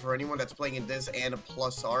reminder for anyone that's playing in this and a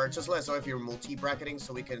Plus R, just let us know if you're multi-bracketing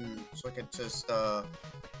so I can just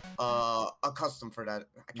accustom for that.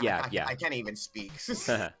 I can't even speak.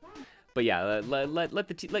 But yeah,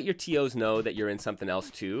 let your TOs know that you're in something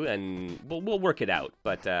else too, and we'll work it out.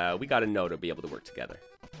 But we got to know to be able to work together.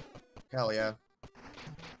 Hell yeah!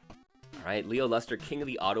 All right, Leo Luster, king of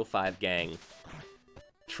the Auto 5 gang.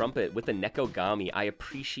 Trumpet with the Nekogami. I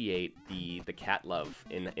appreciate the cat love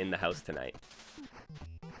in the house tonight.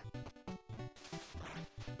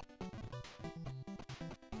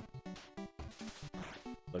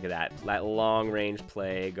 Look at that long range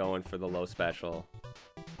play going for the low special.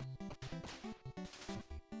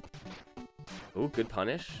 Ooh, good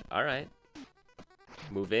punish. All right.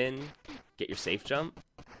 Move in, get your safe jump.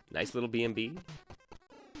 Nice little B&B.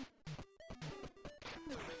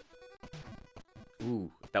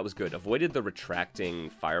 Ooh, that was good. Avoided the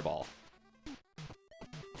retracting fireball.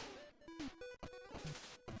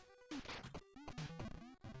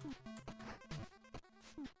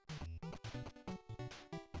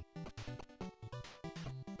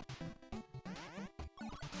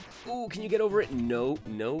 Ooh, can you get over it? No.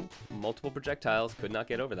 Multiple projectiles. Could not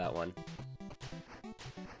get over that one.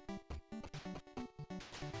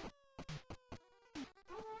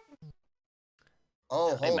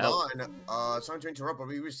 Oh, hold on. Sorry to interrupt, but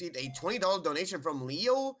we received a $20 donation from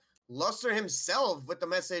Leo Luster himself with the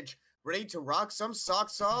message, ready to rock some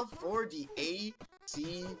socks off for the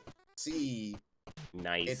ACC.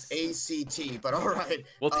 Nice. It's ACT, but all right.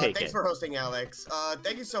 We'll take thanks it. for hosting, Alex.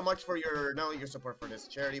 Thank you so much for not only your support for this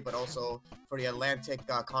charity, but also for the Atlantic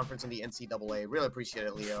Conference in the NCAA. Really appreciate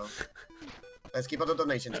it, Leo. Let's keep up the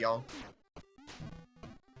donations, y'all.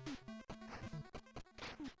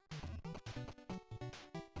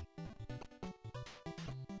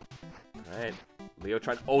 All right. Leo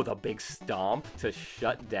trying. Oh, the big stomp to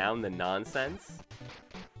shut down the nonsense.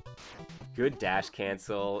 Good dash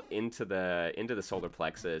cancel into the solar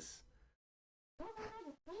plexus.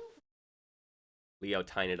 Leo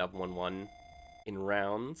tying it up 1-1 in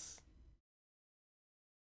rounds.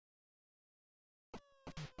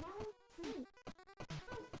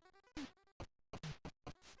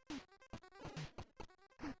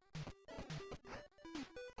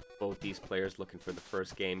 Both these players looking for the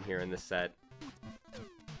first game here in the set.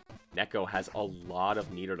 Neko has a lot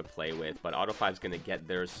of meter to play with, but Auto 5's going to get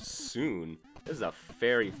theirs soon. This is a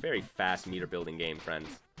very, very fast meter building game, friends.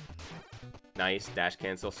 Nice dash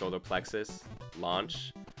cancel, solar plexus,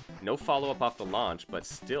 launch. No follow-up off the launch, but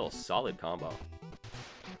still solid combo.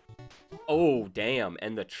 Oh, damn.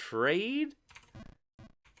 And the trade?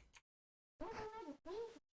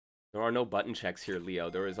 There are no button checks here, Leo.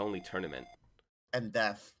 There is only tournament. And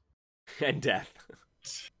death. And death.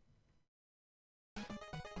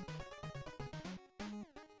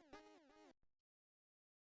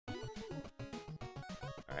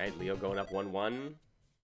 Alright, Leo going up 1-1.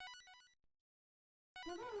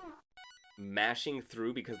 Mashing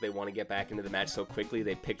through because they want to get back into the match so quickly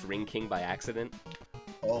they picked Ring King by accident.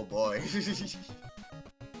 Oh boy.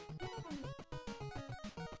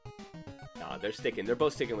 Nah, they're sticking. They're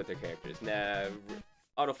both sticking with their characters. Nah,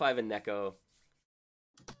 Auto 5 and Neko.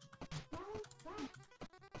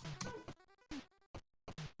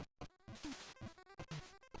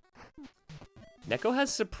 Neko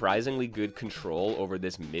has surprisingly good control over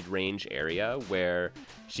this mid-range area where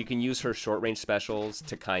she can use her short-range specials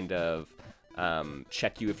to kind of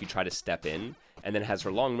check you if you try to step in, and then has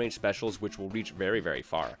her long-range specials which will reach very, very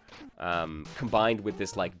far, combined with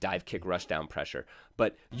this like dive kick rushdown pressure.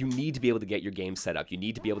 But you need to be able to get your game set up. You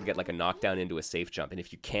need to be able to get like a knockdown into a safe jump, and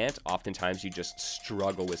if you can't, oftentimes you just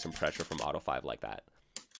struggle with some pressure from Auto 5 like that.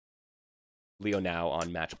 Leo now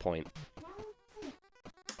on match point.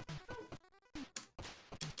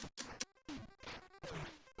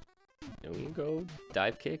 There we go.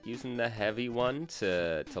 Dive kick using the heavy one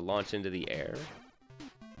to launch into the air.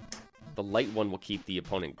 The light one will keep the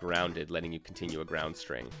opponent grounded, letting you continue a ground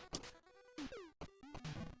string.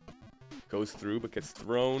 Goes through but gets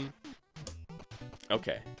thrown.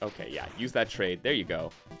 Okay, yeah. Use that trade. There you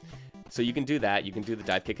go. So you can do that. You can do the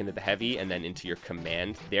dive kick into the heavy and then into your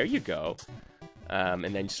command. There you go.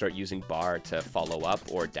 And then start using bar to follow up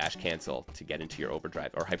or dash cancel to get into your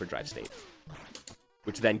overdrive or hyperdrive state,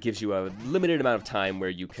 which then gives you a limited amount of time where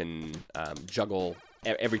you can juggle.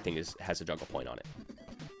 Everything has a juggle point on it.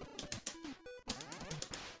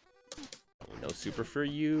 No super for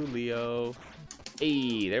you, Leo.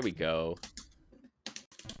 Hey, there we go.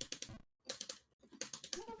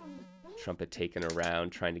 Trumpet taken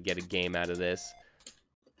around, trying to get a game out of this.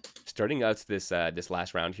 Starting out this this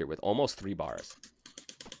last round here with almost 3 bars.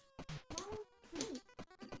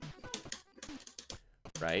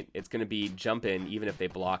 Right? It's going to be jump in, even if they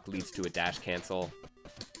block, leads to a dash cancel.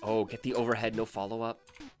 Oh, get the overhead, no follow-up.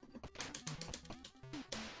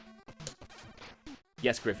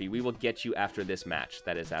 Yes, Griffey, we will get you after this match.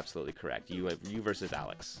 That is absolutely correct. You versus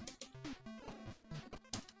Alex.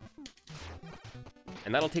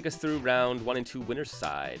 And that'll take us through round 1 and 2 winner's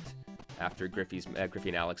side after Griffey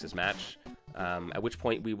and Alex's match. At which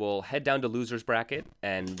point we will head down to losers bracket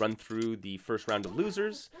and run through the first round of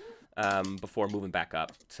losers before moving back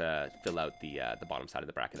up to fill out the bottom side of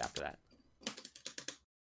the bracket after that.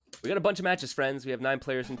 We got a bunch of matches, friends. We have 9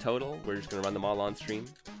 players in total. We're just going to run them all on stream.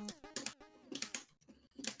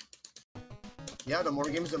 Yeah, the more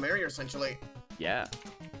games the merrier, essentially. Yeah.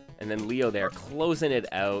 And then Leo there closing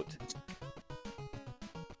it out.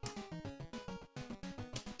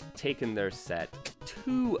 Taking their set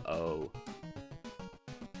 2-0.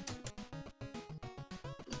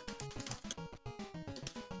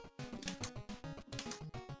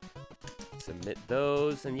 Submit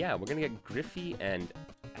those. And yeah, we're going to get Griffey and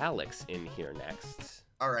Alex in here next.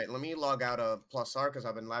 All right, let me log out of Plus R because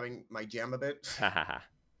I've been labbing my jam a bit. Hahaha.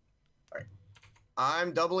 All right.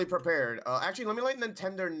 I'm doubly prepared. Actually, let me let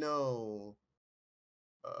Nintendo know.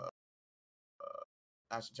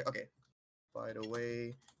 Okay. By the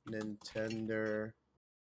way, Nintendo,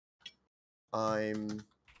 I'm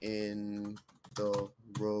in the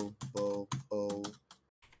Robo Oh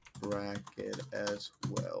bracket as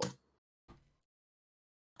well.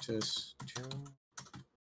 Just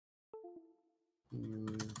You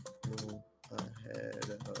go ahead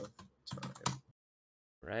of time.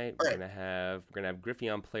 Right, we're gonna have Griffey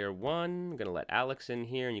on player 1. I'm gonna let Alex in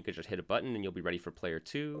here, and you can just hit a button, and you'll be ready for player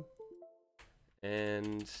 2.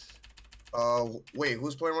 And wait,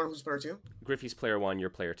 who's player 1? Who's player 2? Griffey's player 1. You're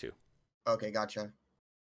player 2. Okay, gotcha.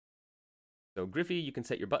 So Griffey, you can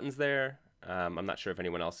set your buttons there. I'm not sure if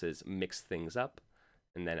anyone else has mixed things up.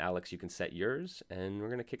 And then Alex, you can set yours, and we're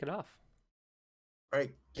gonna kick it off. All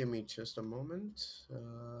right, give me just a moment.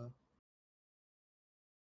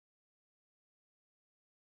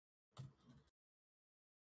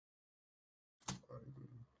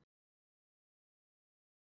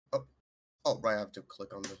 Oh, right, I have to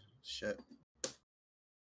click on the shit.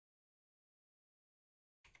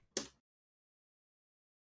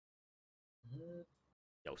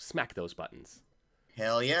 Yo, smack those buttons.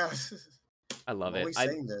 Hell yeah. I love it.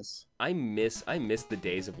 I miss the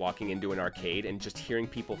days of walking into an arcade and just hearing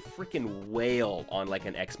people freaking wail on like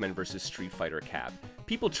an X-Men versus Street Fighter cap.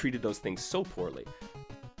 People treated those things so poorly.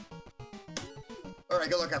 All right,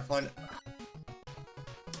 good luck, have fun.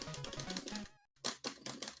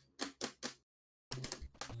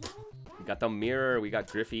 We got the mirror. We got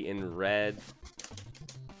Griffey in red.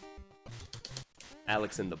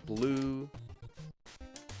 Alex in the blue.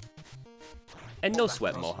 And no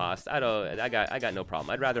sweat, Mohast. I got no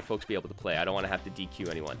problem. I'd rather folks be able to play. I don't want to have to DQ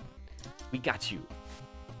anyone. We got you.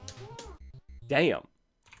 Damn.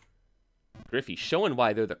 Griffey showing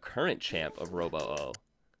why they're the current champ of Robo Oh.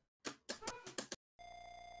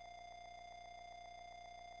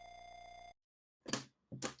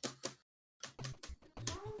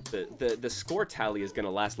 The score tally is going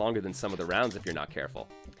to last longer than some of the rounds if you're not careful.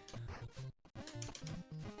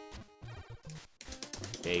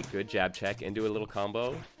 A good jab check into a little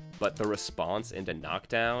combo, but the response into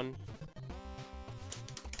knockdown.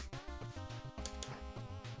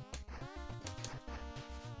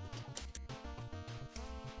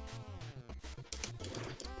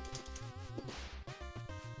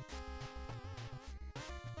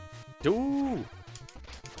 Ooh!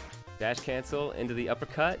 Dash cancel into the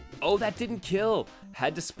uppercut. Oh, that didn't kill.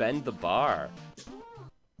 Had to spend the bar.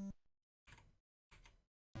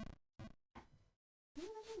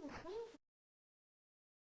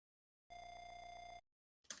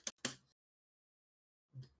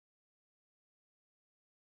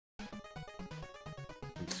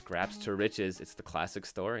 From scraps to riches, it's the classic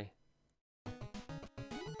story.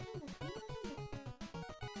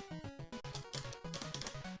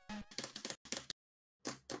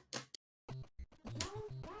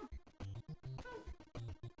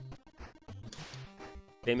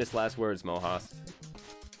 Famous last words, Mohas.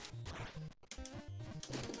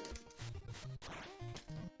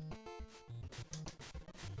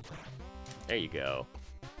 There you go.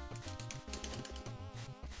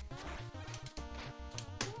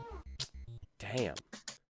 Damn.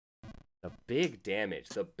 The big damage,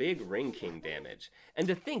 the big Ring King damage. And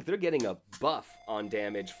to think they're getting a buff on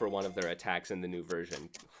damage for one of their attacks in the new version.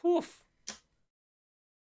 Woof.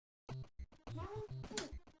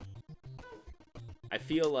 I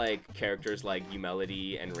feel like characters like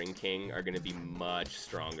Umelody and Ring King are going to be much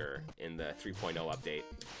stronger in the 3.0 update.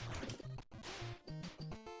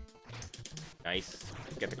 Nice.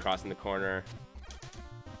 Get the cross in the corner.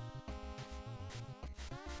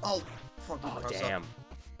 Oh, fucking oh damn.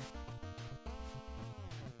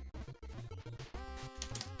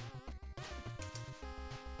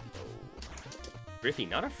 Griffey,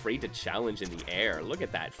 not afraid to challenge in the air. Look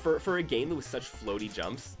at that. For a game with such floaty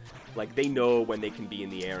jumps, like, they know when they can be in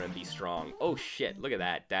the air and be strong. Oh, shit. Look at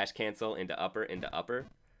that. Dash cancel into upper, into upper.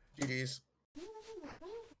 GG's.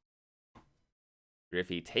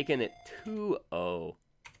 Griffey taking it 2-0.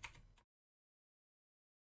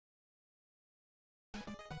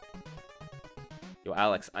 Yo,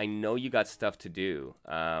 Alex, I know you got stuff to do.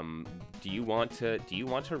 Do you want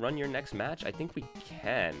to run your next match? I think we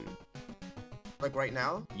can. Like right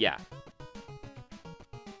now? Yeah.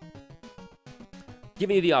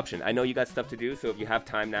 Giving you the option. I know you got stuff to do, so if you have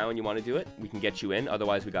time now and you want to do it, we can get you in.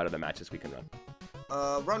 Otherwise, we got other matches we can run.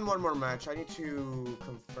 Run one more match. I need to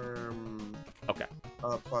confirm. Okay.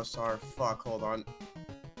 Plus R. Fuck, hold on.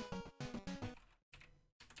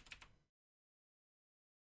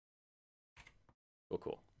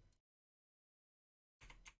 Cool.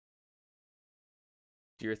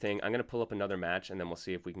 Do your thing. I'm gonna pull up another match, and then we'll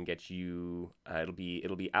see if we can get you. It'll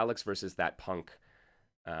be Alex versus that punk.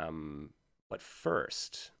 But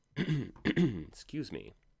first, excuse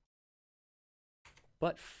me.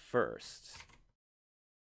 But first,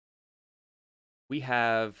 We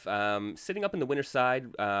have, sitting up in the winner's side,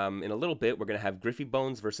 in a little bit, we're going to have Griffy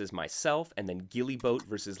Bones versus myself, and then Gilly Boat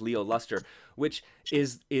versus Leo Luster, which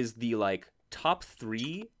is the, like, top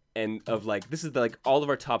 3, and of, like, this is, like, all of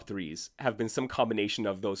our top 3s have been some combination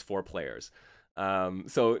of those 4 players.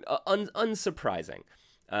 So, unsurprising.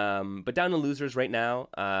 But down to losers right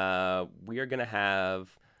now, we are going to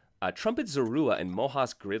have Trumpet Zorua and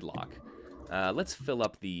Mohas Gridlock. Let's fill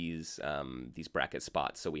up these bracket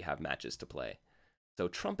spots so we have matches to play. So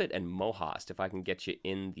Trumpet and Mohast, if I can get you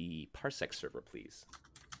in the Parsec server, please.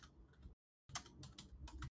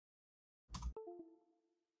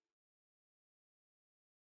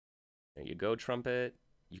 There you go, Trumpet.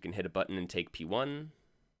 You can hit a button and take P1.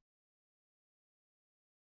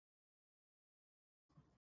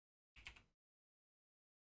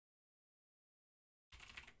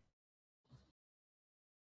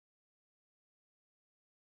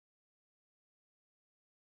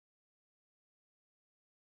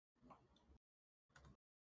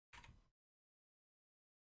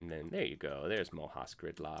 And then there you go. There's Mohas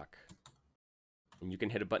Gridlock. And you can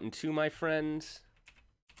hit a button too, my friend.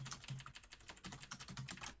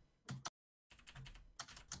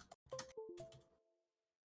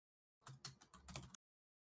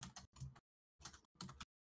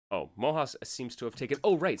 Oh, Mohas seems to have taken...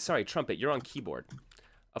 Oh, right. Sorry, Trumpet. You're on keyboard.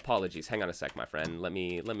 Apologies. Hang on a sec, my friend. Let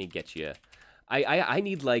me get you... I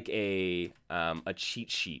need, like, a cheat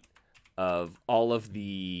sheet of all of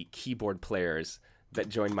the keyboard players that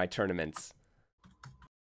join my tournaments,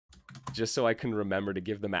 just so I can remember to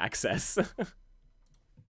give them access.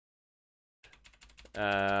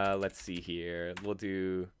 Let's see here. We'll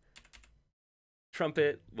do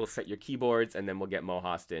Trumpet, we'll set your keyboards, and then we'll get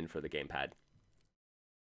Mohast in for the gamepad.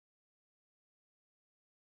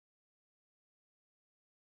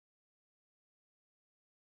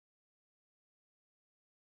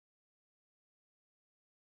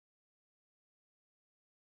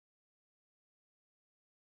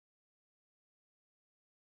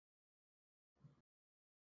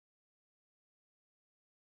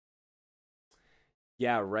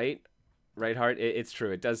 Yeah, right, Heart. It's true.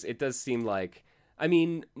 It does seem like. I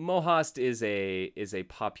mean, Mohast is a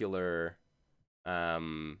popular,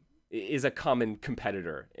 is a common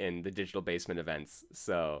competitor in the Digital Basement events.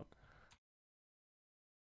 So.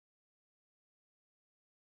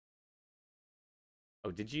 Oh,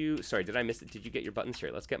 did you? Sorry, did I miss it? Did you get your buttons here?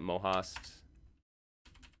 Let's get Mohast.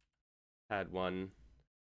 Pad 1.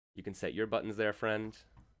 You can set your buttons there, friend.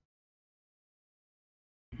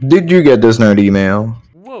 Did you get this nerd email?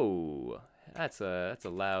 Whoa, that's a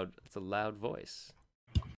loud voice.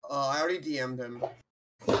 I already DM'd him.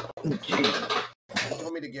 He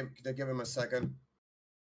told me to give him a second.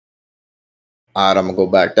 Alright, I'm gonna go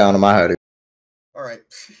back down to my head. All right.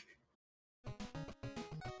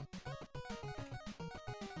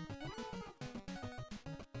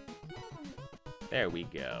 There we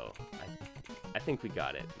go. I think we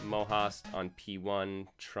got it. Mohast on P1,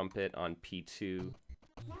 Trumpet on P2.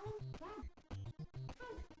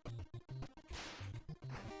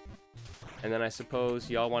 And then I suppose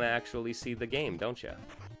y'all want to actually see the game, don't you?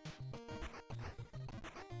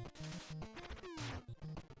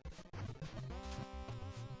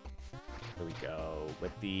 Here we go.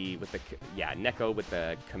 With the yeah, Neko with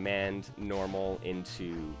the command normal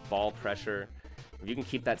into ball pressure. If you can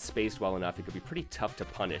keep that spaced well enough, it could be pretty tough to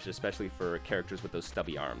punish, especially for characters with those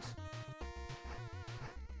stubby arms.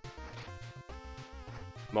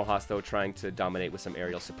 Mohas, though, trying to dominate with some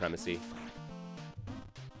aerial supremacy.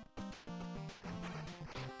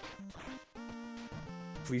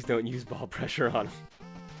 Please don't use ball pressure on him.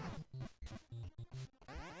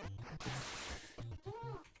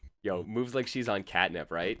 Yo, moves like she's on catnip,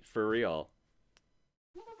 right? For real.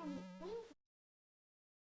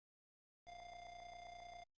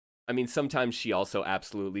 I mean, sometimes she also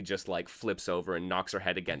absolutely just, like, flips over and knocks her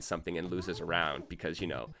head against something and loses a round because, you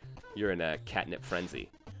know, you're in a catnip frenzy.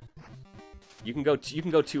 You can go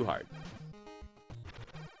too hard.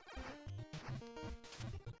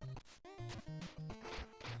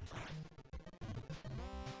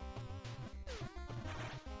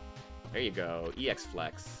 There you go. EX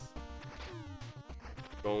flex.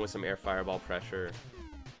 Going with some air fireball pressure.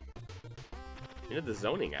 Into the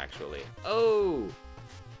zoning, actually. Oh!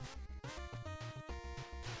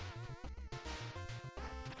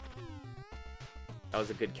 That was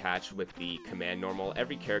a good catch with the command normal.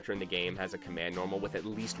 Every character in the game has a command normal with at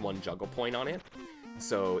least one juggle point on it.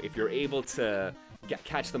 So if you're able to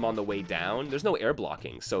catch them on the way down, there's no air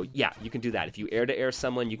blocking. So yeah, you can do that. If you air-to-air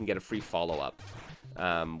someone, you can get a free follow-up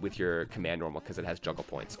with your command normal because it has juggle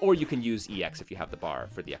points. Or you can use EX if you have the bar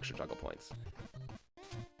for the extra juggle points.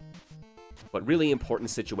 but really important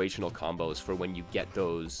situational combos for when you get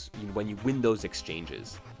those, when you win those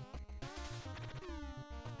exchanges.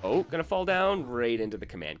 Oh, gonna fall down right into the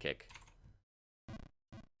command kick.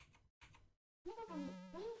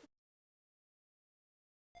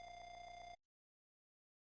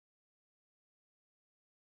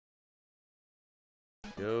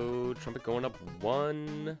 Go, Trumpet going up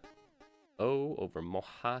 1-0 over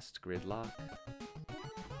Mohast Gridlock.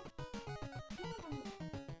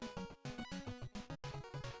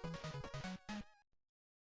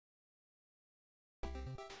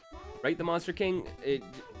 Right, the Monster King,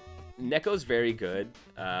 Neko's very good.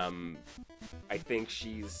 I think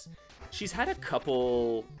she's had a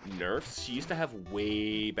couple nerfs. She used to have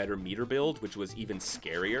way better meter build, which was even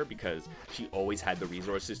scarier because she always had the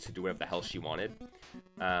resources to do whatever the hell she wanted.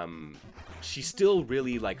 She still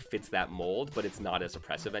really like fits that mold, but it's not as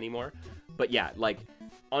oppressive anymore. But yeah, like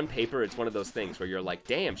on paper, it's one of those things where you're like,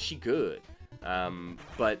 damn, she good.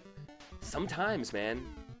 But sometimes, man,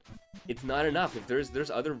 it's not enough. If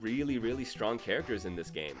there's other really, really strong characters in this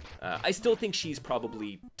game. I still think she's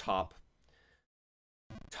probably top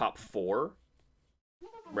 4,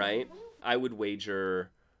 right? I would wager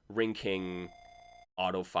Ring King,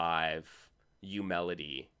 Auto 5, U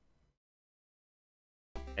Melody,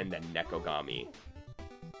 and then Nekogami.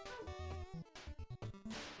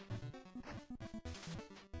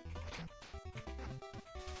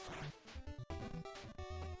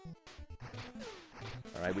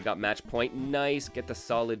 All right, we got match point. Nice. Get the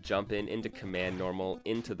solid jump in into command normal,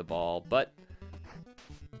 into the ball. But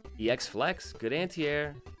EX flex, good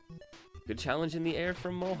anti-air. Good challenge in the air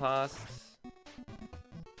from Mohast.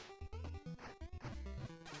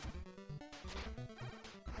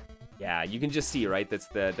 Yeah, you can just see, right? That's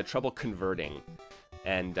the trouble converting.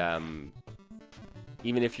 And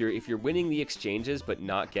even if you're winning the exchanges but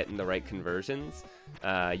not getting the right conversions,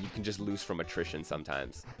 you can just lose from attrition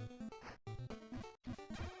sometimes.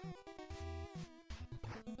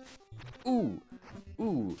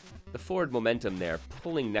 Ooh, the forward momentum there,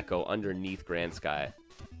 pulling Neko underneath Grand Sky.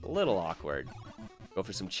 A little awkward. Go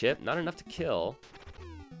for some chip, not enough to kill,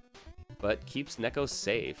 but keeps Neko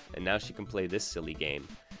safe, and now she can play this silly game.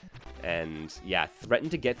 And yeah, threaten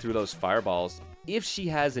to get through those fireballs if she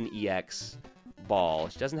has an EX ball.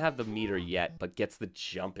 She doesn't have the meter yet, but gets the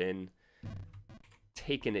jump in.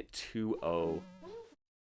 Taking it 2-0.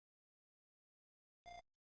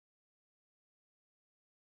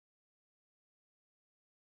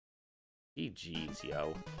 GG's,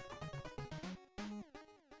 yo.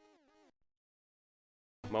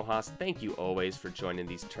 Mohast, thank you always for joining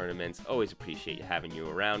these tournaments. Always appreciate having you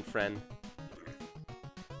around, friend.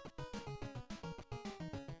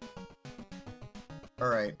 All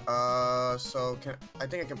right. So I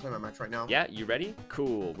think I can play my match right now. Yeah, you ready?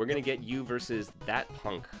 Cool. We're gonna get you versus that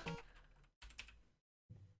punk.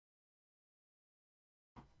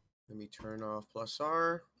 Let me turn off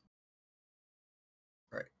 +R.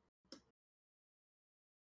 All right.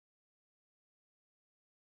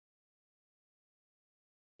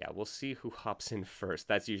 Yeah, we'll see who hops in first.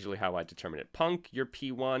 That's usually how I determine it. Punk, you're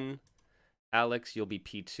P1. Alex, you'll be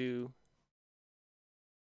P2.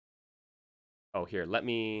 Oh, here, let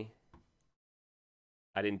me...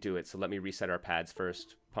 I didn't do it, so let me reset our pads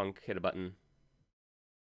first. Punk, hit a button.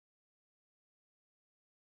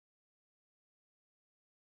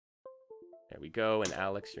 There we go, and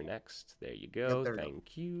Alex, you're next. There you go, Yep,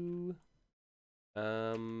 thank you.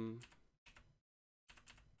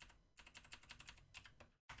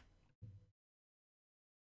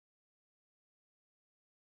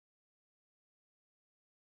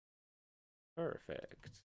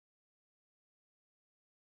 Perfect.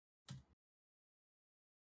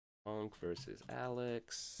 Punk versus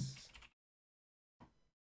Alex.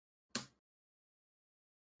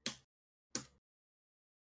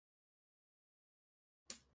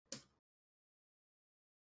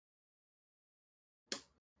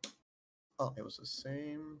 Oh, it was the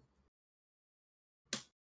same.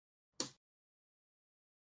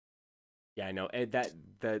 Yeah, I know. And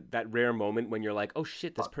that rare moment when you're like, oh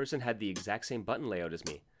shit, this person had the exact same button layout as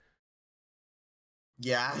me.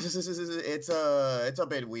 Yeah, it's a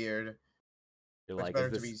bit weird. You're It's like, better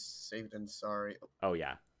is to be this... safe than sorry. Oh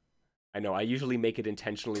yeah. I know. I usually make it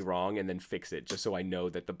intentionally wrong and then fix it just so I know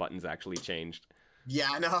that the button's actually changed.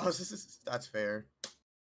 Yeah, no, that's fair.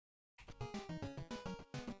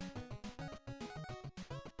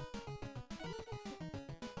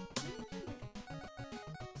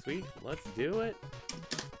 Sweet, let's do it.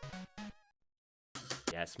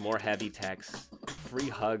 Yes, more heavy techs. Free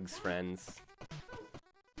hugs, friends.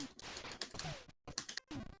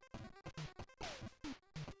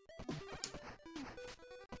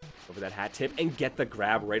 over that hat tip and get the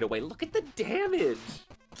grab right away. Look at the damage!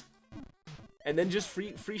 And then just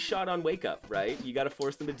free shot on wake up, right? You gotta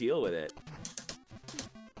force them to deal with it.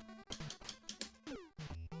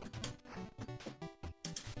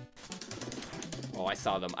 Oh, I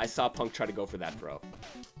saw them. I saw Punk try to go for that throw.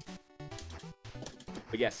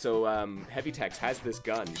 But yeah, so Heavy Tex has this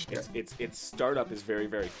gun. Its startup is very,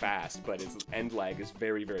 very fast, but its end lag is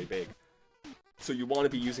very, very big. So you want to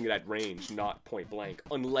be using it at range, not point blank,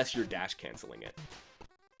 unless you're dash canceling it.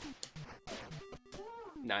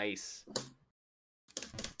 Nice.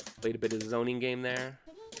 Played a bit of the zoning game there.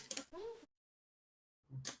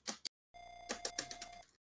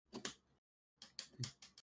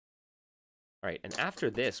 Alright, and after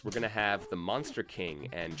this, we're going to have the Monster King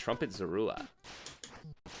and Trumpet Zorua.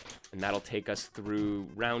 And that'll take us through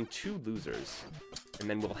round 2 losers. And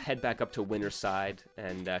then we'll head back up to winner's side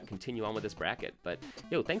and continue on with this bracket. But,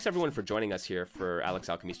 yo, thanks everyone for joining us here for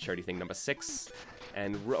AlexAlchemy's Charity Thing number 6.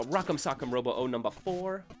 And Rock'em Sock'em Robo Oh number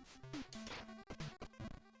 4.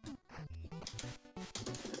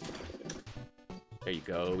 There you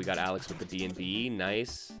go. We got Alex with the D&B.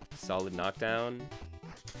 Nice. Solid knockdown.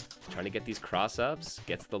 Trying to get these cross-ups.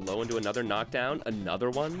 Gets the low into another knockdown. Another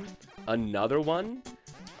one. Another one.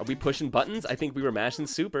 Are we pushing buttons? I think we were mashing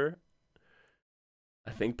super.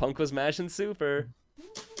 I think Punk was mashing super.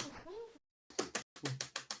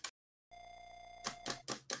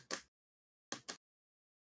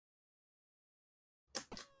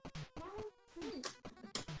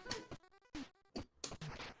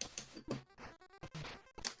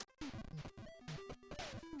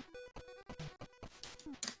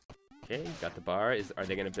 Okay, got the bar. Are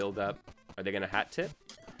they gonna build up? Are they gonna hat tip?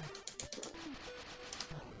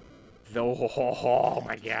 Oh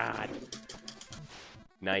my god.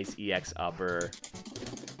 Nice EX upper.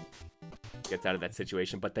 Gets out of that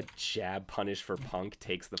situation, but the jab punish for Punk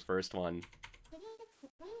takes the first one.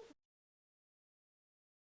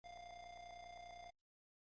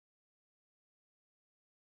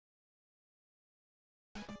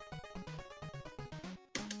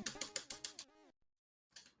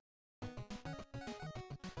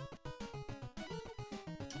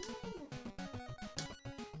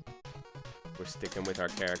 We're sticking with our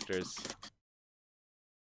characters.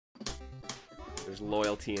 There's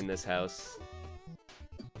loyalty in this house.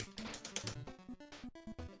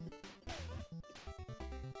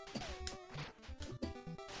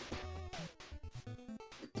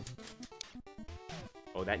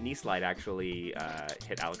 Oh, that knee slide actually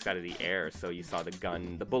hit Alex out of the air, so you saw the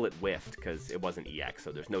gun, the bullet whiffed because it wasn't EX,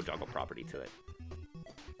 so there's no juggle property to it.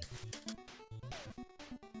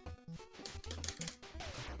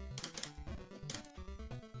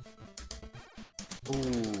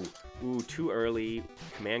 Ooh, too early.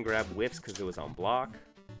 Command grab whiffs because it was on block.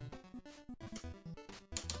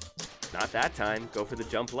 Not that time. Go for the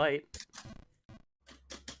jump light.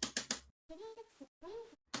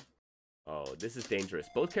 Oh, this is dangerous.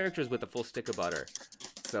 Both characters with a full stick of butter.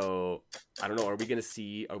 So, I don't know, are we gonna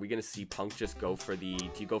see Punk just go for the,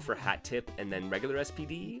 do you go for hat tip and then regular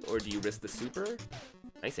SPD, or do you risk the super?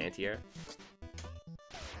 Nice anti-air.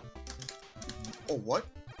 Oh, what?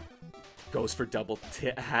 Goes for double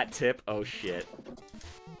hat tip. Oh shit.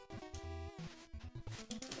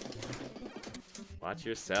 Watch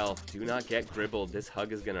yourself. Do not get gribbled. This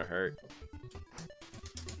hug is gonna hurt.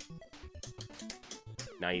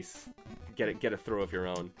 Nice. Get a throw of your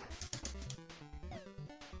own.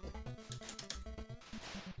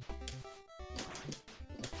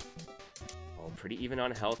 Oh, pretty even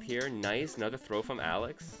on health here. Nice. Another throw from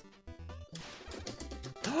Alex.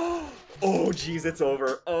 Oh, jeez, it's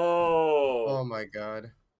over. Oh. Oh my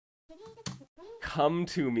god. Come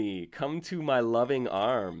to me. Come to my loving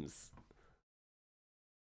arms.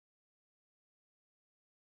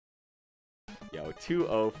 Yo,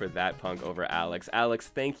 2-0 for that Punk over Alex. Alex,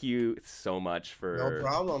 thank you so much for no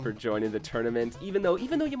problem for joining the tournament. Even though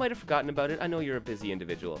you might have forgotten about it, I know you're a busy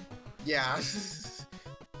individual. Yeah.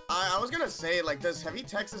 I was gonna say, like, does Heavy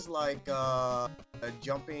Texas like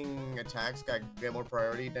jumping attacks get more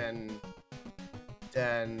priority than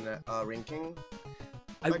Ring King?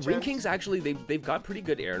 Ring King's actually they've got pretty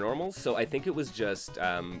good air normals, so I think it was just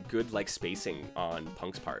good like spacing on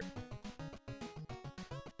Punk's part.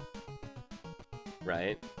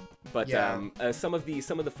 Right? But yeah. some of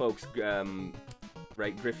the folks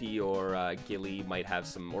right, Griffey or Gilly might have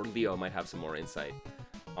some, or Leo might have some more insight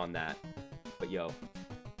on that. But yo,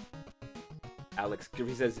 Alex,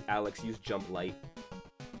 Griffey says, Alex, use jump light.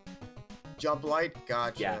 Jump light?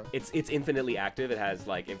 Gotcha. Yeah, it's infinitely active. It has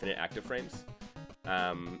like infinite active frames.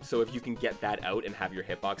 So if you can get that out and have your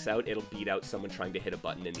hitbox out, it'll beat out someone trying to hit a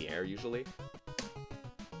button in the air usually.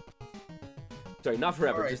 Sorry, not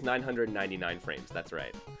forever, Right. just 999 frames. That's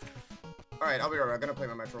right. All right, I'll be right back. I'm gonna play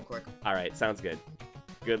my match real quick. All right, sounds good.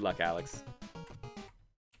 Good luck, Alex.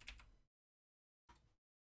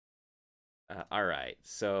 All right,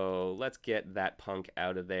 so let's get that punk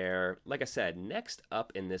out of there. Like I said, next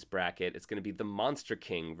up in this bracket, it's going to be the Monster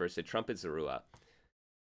King versus Trumpet Zorua.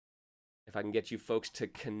 If I can get you folks to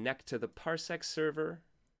connect to the Parsec server.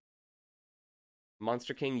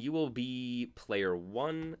 Monster King, you will be player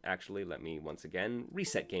 1. Actually, let me once again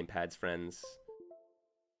reset gamepads, friends.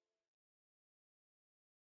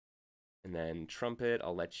 And then Trumpet,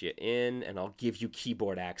 I'll let you in, and I'll give you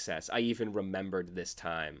keyboard access. I even remembered this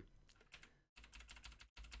time.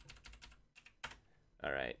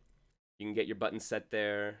 All right. You can get your button set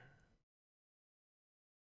there.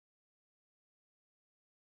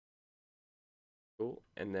 Cool.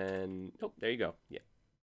 And then, oh, there you go. Yeah.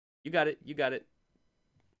 You got it. You got it.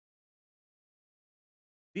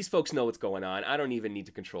 These folks know what's going on. I don't even need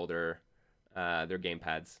to control their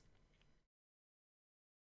gamepads.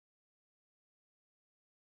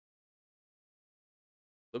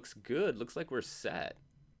 Looks good. Looks like we're set.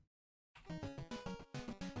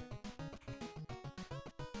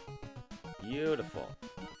 Beautiful.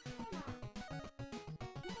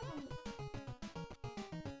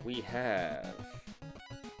 We have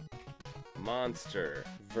Monster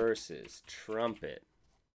versus Trumpet.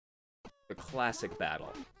 The classic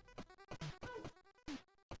battle.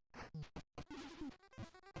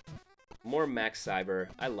 More Max Cyber.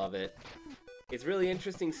 I love it. It's really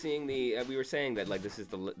interesting seeing the. We were saying that like this is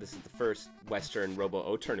the first Western Robo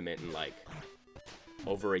O tournament in like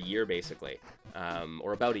over a year basically,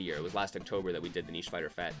 or about a year. It was last October that we did the Niche Fighter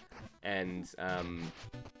Fete, and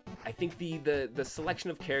I think the selection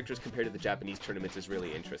of characters compared to the Japanese tournaments is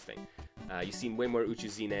really interesting. You see way more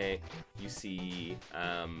Uchizine. You see,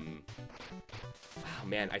 oh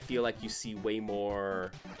man, I feel like you see way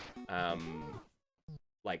more,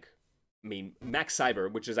 like. I mean, Max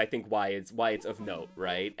Cyber, which is I think why it's of note,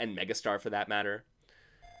 right? And Megastar for that matter.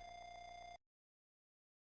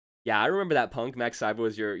 Yeah, I remember that punk. Max Cyber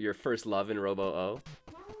was your first love in Robo O.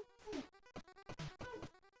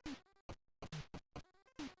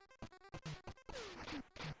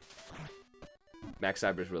 Max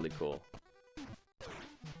Cyber is really cool.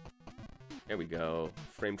 There we go.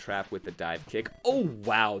 Frame trap with the dive kick. Oh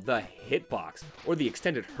wow, the hitbox or the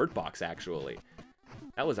extended hurt box actually.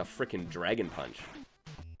 That was a freaking dragon punch.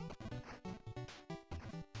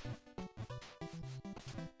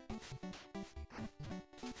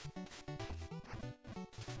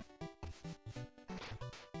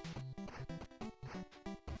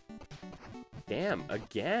 Damn,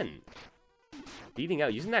 again. Beating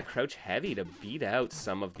out, using that crouch heavy to beat out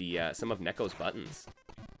some of Neko's buttons.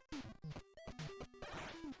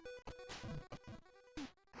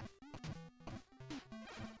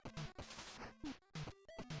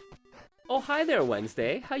 Oh, hi there,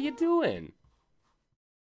 Wednesday. How you doing?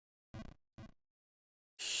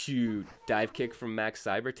 Shoot. Dive kick from Max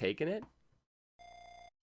Cyber, taking it?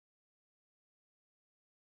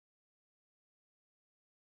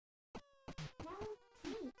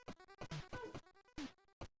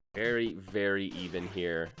 Very, very even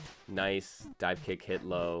here. Nice. Dive kick hit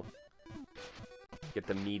low. Get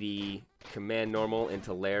the meaty command normal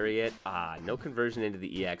into lariat. Ah, no conversion into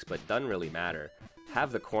the EX, but doesn't really matter.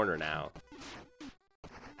 Have the corner now.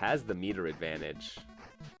 Has the meter advantage.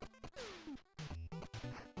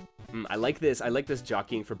 I like this. I like this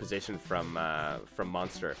jockeying for position from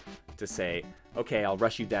Monster to say, okay, I'll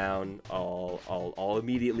rush you down. I'll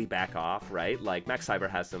immediately back off, right? Like Max Cyber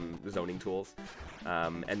has some zoning tools,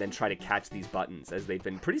 and then try to catch these buttons, as they've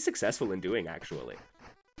been pretty successful in doing actually.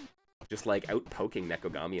 Just like out poking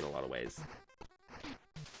Nekogami in a lot of ways.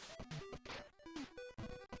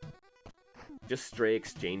 Just stray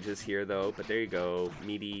exchanges here, though. But there you go.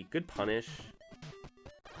 Meaty. Good punish.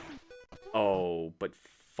 Oh, but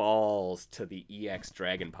falls to the EX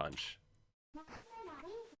Dragon Punch.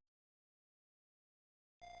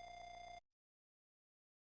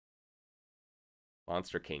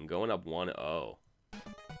 Monster King going up 1-0.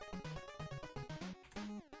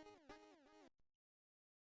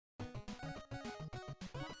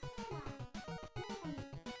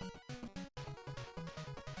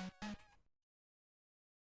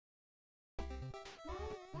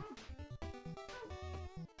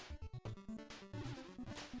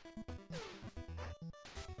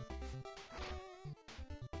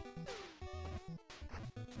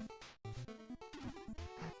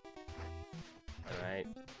 Alright,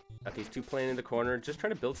 got these two playing in the corner, just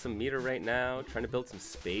trying to build some meter right now, trying to build some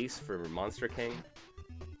space for Monster King.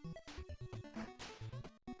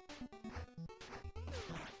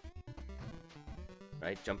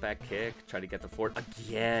 Right, jump back kick, try to get the forward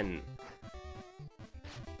again.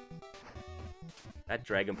 That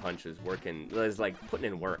Dragon Punch is working, is like putting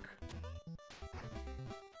in work.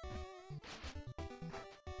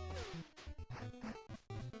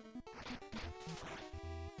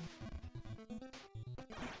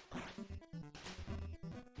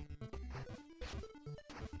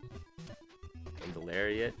 And the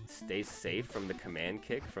Lariat stays safe from the command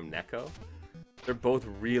kick from Neko. They're both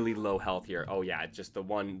really low health here. Oh yeah, just the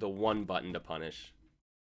one button to punish.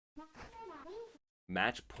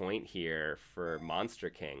 Match point here for Monster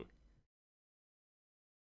King.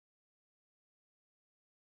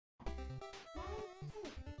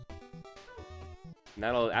 And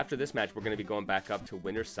after this match, we're going to be going back up to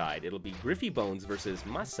winner's side. It'll be Griffy Bones versus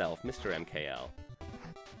myself, Mr.MKL.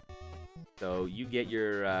 So you get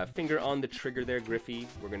your finger on the trigger there, Griffy.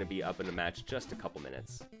 We're going to be up in a match just a couple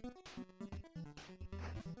minutes.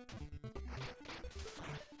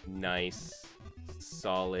 Nice,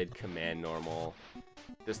 solid command normal.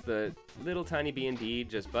 Just the little tiny B&B,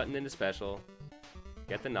 just button into special.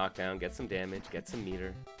 Get the knockdown, get some damage, get some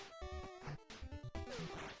meter.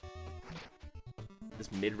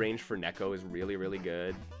 This mid-range for Neko is really, really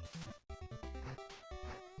good.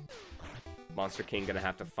 Monster King gonna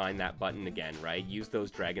have to find that button again, right? Use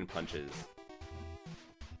those Dragon Punches.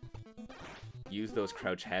 Use those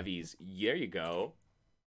crouch heavies. There you go.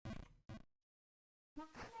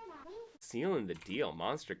 Sealing the deal.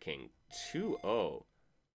 Monster King 2-0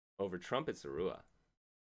 over Trumpet Sarua.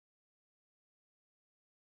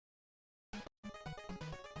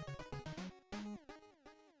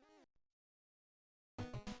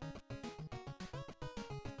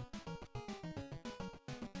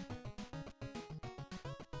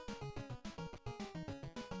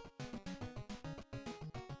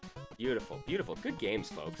 Beautiful, beautiful. Good games,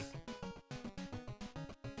 folks.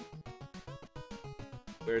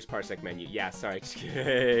 Where's Parsec menu? Yeah, sorry.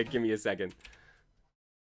 Give me a second.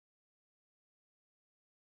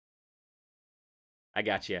 I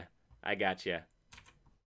got you. I got you.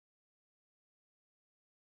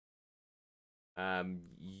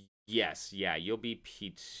 Yes, yeah, you'll be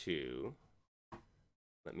P2.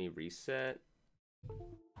 Let me reset.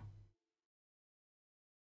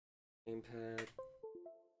 Gamepad.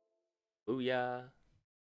 Booyah.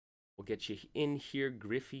 We'll get you in here,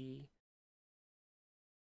 Griffy.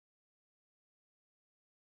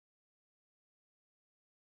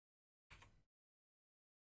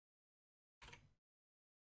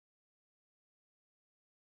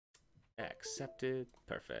 Accepted.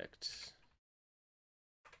 Perfect.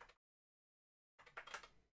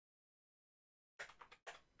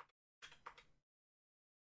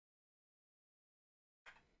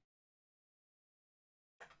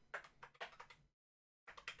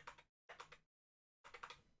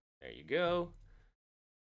 There you go.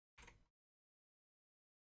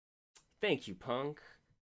 Thank you, Punk.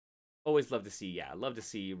 Always love to see, yeah, love to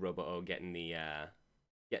see Robo Oh getting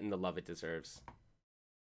the love it deserves.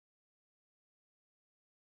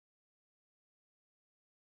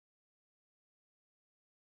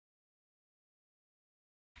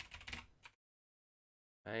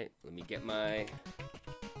 Alright, let me get my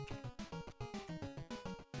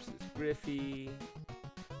versus Griffy.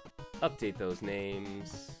 Update those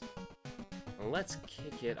names. And let's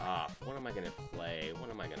kick it off. What am I gonna play?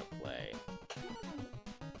 What am I gonna play?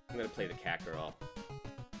 I'm gonna play the Cat Girl.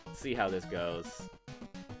 See how this goes.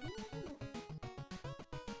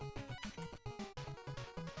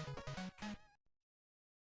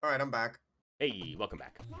 Alright, I'm back. Hey, welcome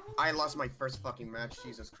back. I lost my first fucking match,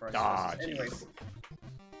 Jesus Christ. Ah, anyways.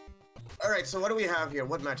 Alright, so what do we have here?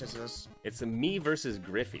 What match is this? It's a me versus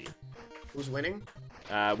Griffy. Who's winning?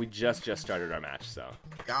 We just started our match, so.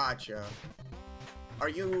 Gotcha. Are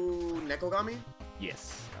you Nekogami?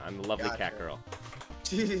 Yes, I'm the lovely Gotcha. Cat Girl.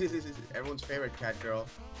 Everyone's favorite Cat Girl.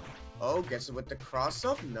 Oh, gets it with the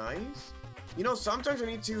cross-up. Nice. You know, sometimes I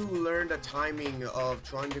need to learn the timing of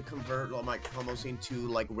trying to convert all my combos into,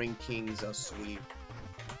 like, Ring King's sweep.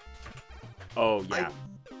 Oh, yeah.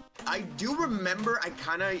 I do remember I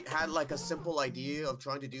kind of had, like, a simple idea of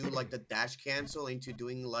trying to do, like, the dash cancel into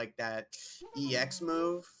doing, like, that EX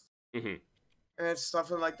move. Mm-hmm. And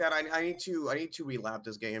stuff like that. I need to relap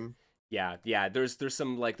this game. Yeah, yeah. There's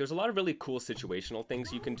some, like, there's a lot of really cool situational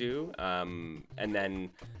things you can do. And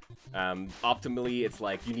then optimally, it's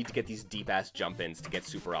like you need to get these deep-ass jump-ins to get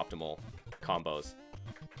super optimal combos.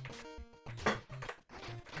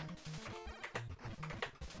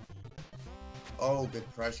 Oh, good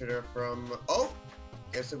pressure there from... Oh!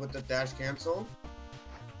 Guess it with the dash cancel.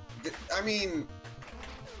 I mean...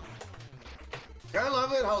 I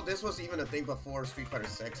love it how this was even a thing before Street Fighter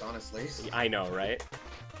 6, honestly. I know, right?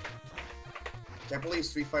 Can't believe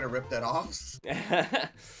Street Fighter ripped that off.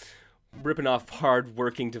 Ripping off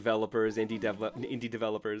hard-working developers, indie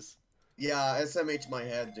developers. Yeah, SMH my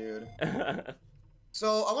head, dude.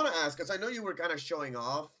 So I want to ask, because I know you were kind of showing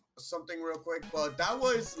off something real quick, but that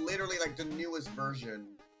was literally like the newest version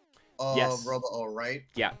of Yes. Robo Oh, right?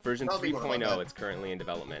 Yeah, version Tell me more about 3.0. that. It's currently in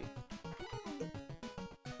development.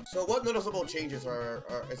 So what noticeable changes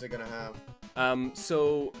is it gonna have?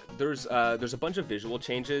 So there's a bunch of visual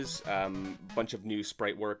changes, bunch of new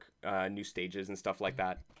sprite work, new stages and stuff like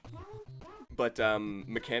that. But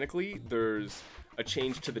mechanically, there's a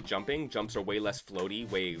change to the jumping. Jumps are way less floaty,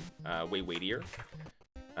 way weightier.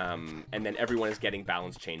 And then everyone is getting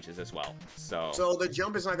balance changes as well. So the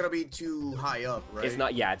jump is not gonna be too high up, right? it's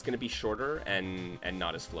not. Yeah, it's gonna be shorter and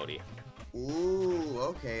not as floaty. Ooh,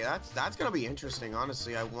 okay, that's gonna be interesting.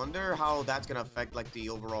 Honestly, I wonder how that's gonna affect like the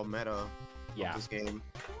overall meta of this game.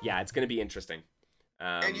 Yeah, it's gonna be interesting.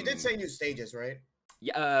 And you did say new stages, right?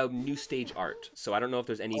 Yeah, new stage art. So I don't know if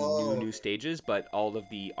there's any new stages, but all of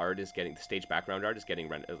the art is getting the stage background art is getting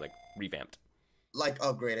like revamped. Like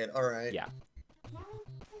upgraded. All right. Yeah.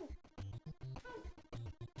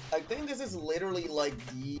 I think this is literally like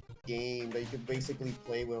the game that you could basically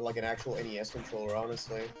play with like an actual NES controller,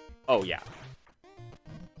 honestly. Oh yeah.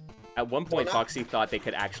 At one point, Foxy thought they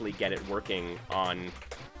could actually get it working on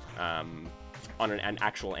an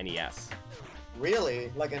actual NES.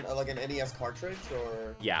 Really? Like an NES cartridge,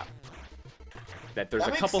 or? Yeah. That there's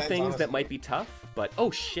a couple things that might be tough, but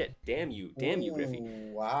oh shit! Damn you, Griffey.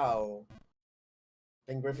 Wow.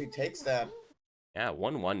 And Griffey takes that. Yeah,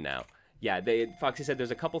 1-1 now. Yeah, Foxy said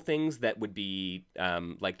there's a couple things that would be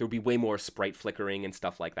like there would be way more sprite flickering and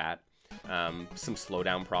stuff like that. Some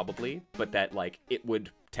slowdown probably, but that like it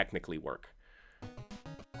would technically work.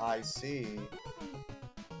 I see.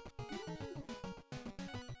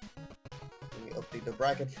 Let me update the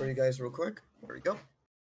bracket for you guys real quick. There we go.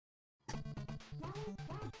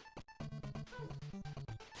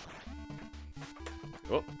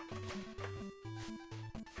 Oh.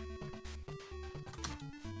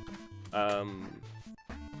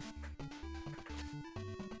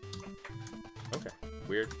 Okay.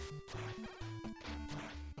 Weird.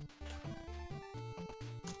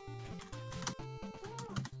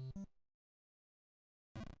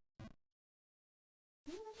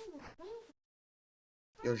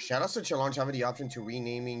 Yo, shout out to Challenge having the option to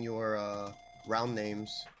renaming your round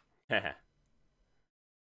names. Yeah,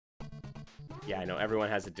 I know everyone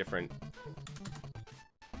has a different.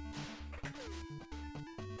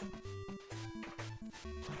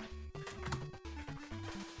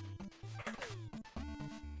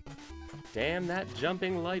 Damn that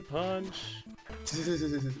jumping light punch.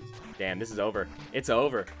 Damn, this is over. It's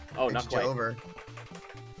over. Oh, not quite. Over.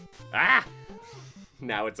 Ah!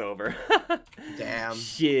 Now it's over. Damn.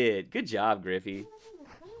 Shit. Good job, Griffey.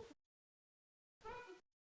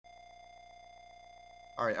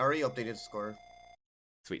 Alright, I already updated the score.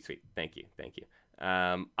 Sweet, sweet. Thank you. Thank you.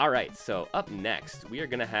 Alright, so up next, we are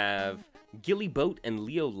going to have Gilly Boat and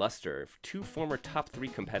Leo Luster, two former top 3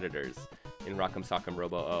 competitors in Rock'em Sock'em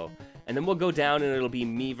Robo O. And then we'll go down and it'll be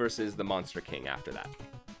me versus the Monster King after that.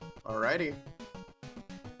 Alrighty.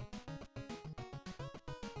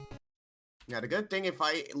 Yeah, the good thing, if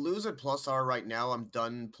I lose a plus R right now, I'm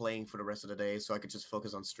done playing for the rest of the day, so I could just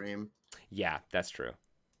focus on stream. Yeah, that's true.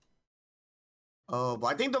 Oh, but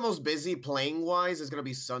I think the most busy playing-wise is going to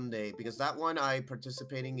be Sunday, because that one I'm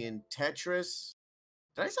participating in Tetris.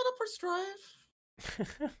 Did I sign up for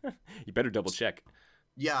Strive? You better double check.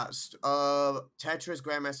 Yeah, Tetris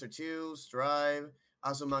Grandmaster 2, Strive,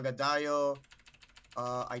 Azumanga Daioh.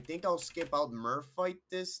 I think I'll skip out Murphight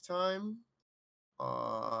this time.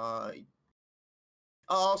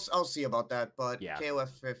 I'll see about that, but yeah. KOF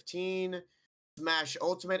 15, Smash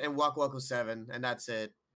Ultimate, and Waku Waku 7, and that's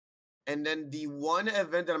it. And then the one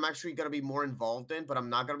event that I'm actually going to be more involved in, but I'm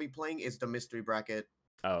not going to be playing, is the mystery bracket.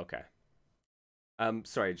 Oh, okay.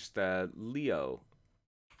 Sorry, just Leo.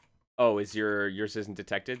 Oh, yours isn't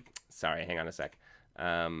detected? Sorry, hang on a sec.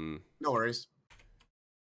 No worries.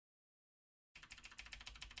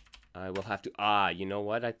 I will have to. You know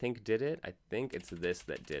what I think did it? I think it's this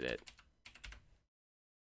that did it.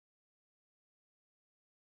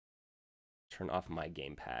 Turn off my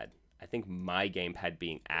gamepad. I think my gamepad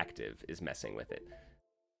being active is messing with it.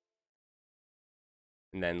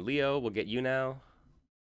 And then Leo, we'll get you now.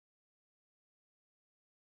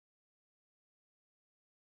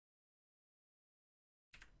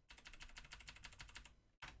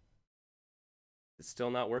 It's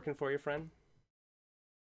still not working for you, friend?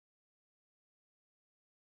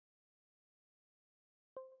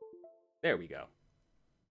 There we go.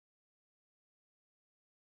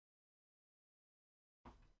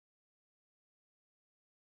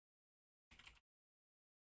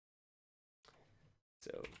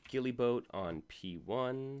 So Ghillie Boat on P1,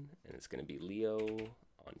 and it's going to be Leo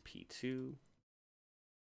on P2.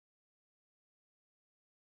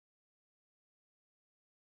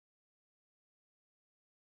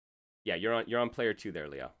 Yeah, you're on player 2 there,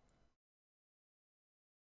 Leo.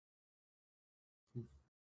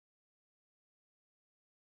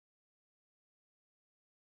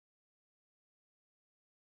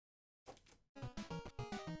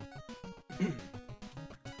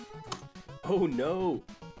 Oh no!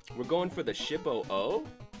 We're going for the Shippo O?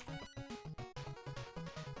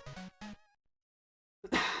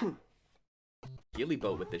 Ghillie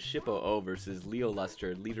Boat with the Shippo O versus Leo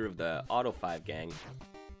Luster, leader of the Auto 5 gang.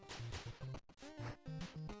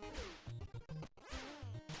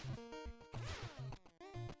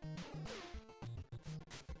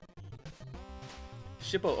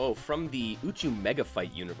 Shippo O from the Uchu Mega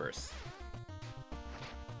Fight universe,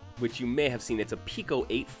 which you may have seen. It's a Pico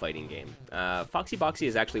 8 fighting game. FoxyBoxy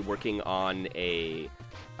is actually working on a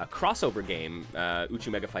crossover game,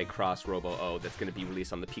 Uchu Mega Fight Cross Robo O, that's going to be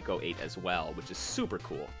released on the Pico 8 as well, which is super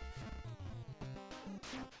cool.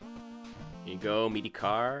 Here you go, meaty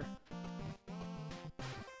car.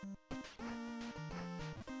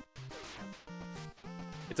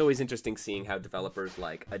 It's always interesting seeing how developers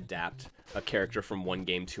like adapt a character from one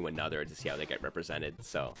game to another to see how they get represented.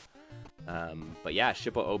 So, but yeah,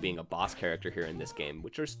 Shippo O being a boss character here in this game,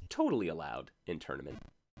 which is totally allowed in tournament.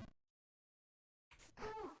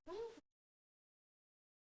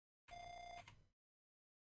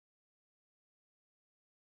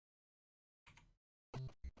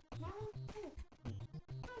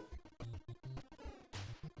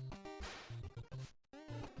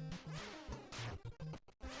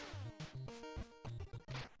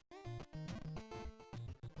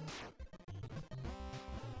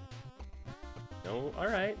 No, all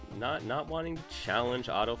right, not wanting to challenge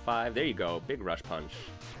Auto 5. There you go, big rush punch.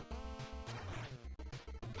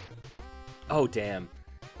 Oh damn,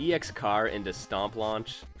 EX car into stomp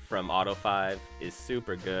launch from Auto 5 is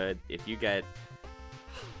super good. If you get,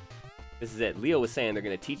 this is it. Leo was saying they're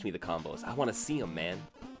gonna teach me the combos. I want to see them, man.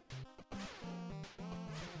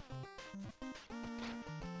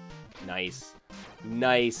 Nice,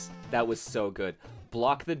 nice. That was so good.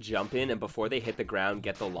 Block the jump in, and before they hit the ground,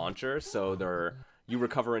 get the launcher, so you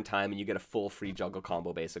recover in time and you get a full free juggle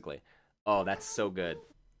combo, basically. Oh, that's so good.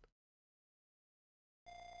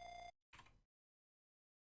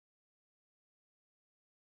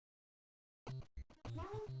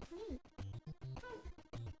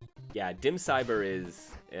 Yeah, Dim Cyber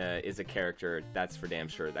is a character, that's for damn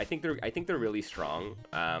sure. I think they're really strong.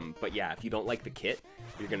 But yeah, if you don't like the kit,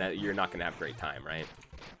 you're not gonna have a great time, right?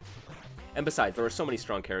 And besides, there are so many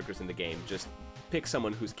strong characters in the game. Just pick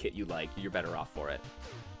someone whose kit you like. You're better off for it.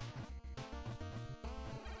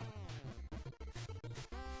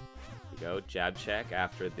 There you go, jab check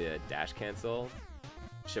after the dash cancel.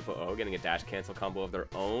 Shippo O getting a dash cancel combo of their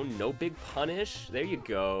own. No big punish. There you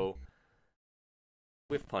go.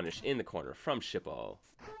 Whiff punish in the corner from Shippo O.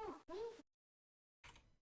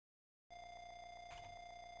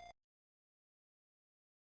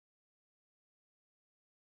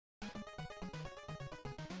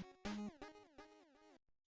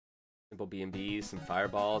 Simple B&Bs, some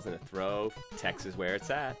fireballs, and a throw. Tex is where it's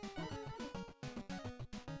at.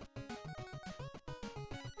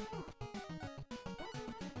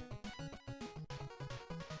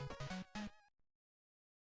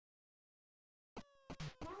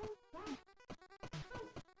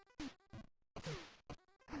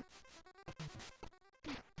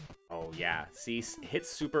 Oh yeah, see, hits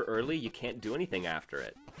super early, you can't do anything after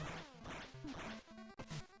it.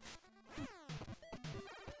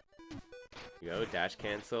 Go, dash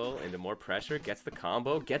cancel into more pressure, gets the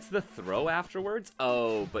combo, gets the throw afterwards.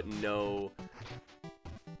 Oh, but no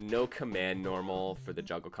command normal for the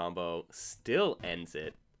juggle combo. Still ends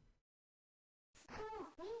it.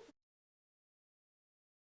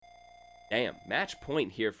 Damn, match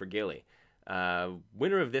point here for Ghillie.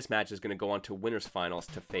 Winner of this match is going to go on to winners finals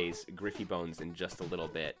to face Griffy Bones in just a little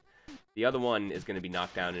bit. The other one is going to be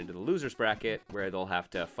knocked down into the losers bracket, where they'll have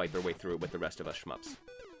to fight their way through it with the rest of us shmups.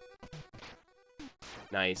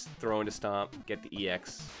 Nice. Throw into stomp. Get the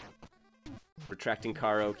EX. Retracting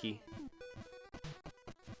karaoke.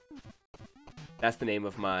 That's the name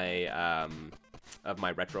of my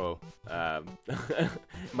retro,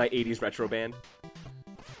 my 80s retro band.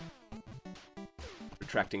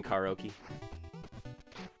 Retracting karaoke.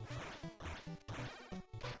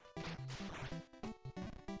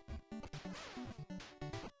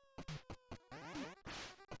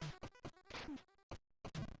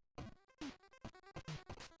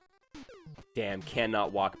 Damn,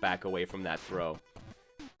 cannot walk back away from that throw.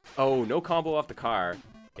 Oh, no combo off the car.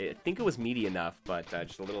 I think it was meaty enough, but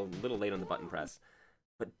just a little late on the button press.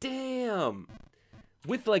 But damn!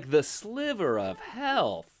 With, like, the sliver of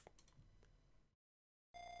health.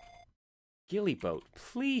 Ghillie boat,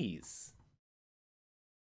 please.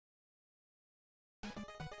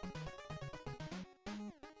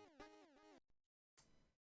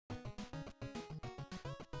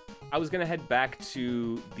 I was gonna head back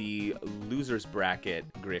to the losers bracket,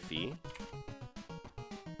 Griffey.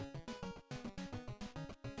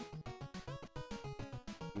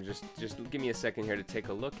 Just give me a second here to take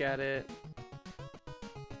a look at it.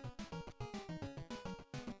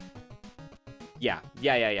 Yeah.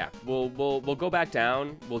 We'll go back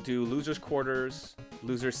down. We'll do losers quarters,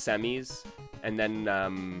 losers semis, and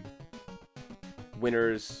then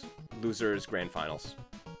winners, losers grand finals.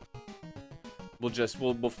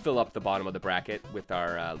 We'll fill up the bottom of the bracket with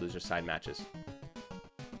our loser side matches.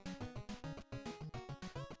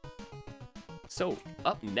 So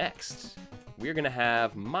up next, we're gonna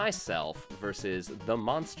have myself versus the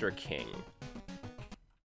Monster King.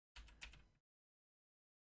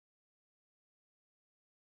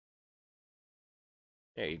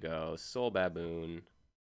 There you go, Soul Baboon.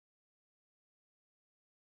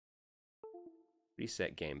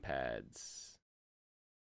 Reset gamepads.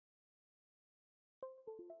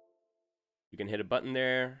 You can hit a button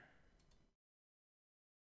there.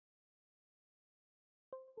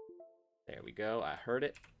 There we go. I heard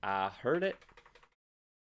it. I heard it.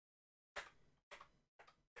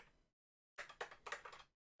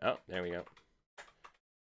 Oh, there we go.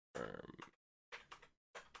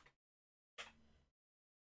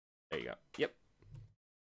 There you go. Yep.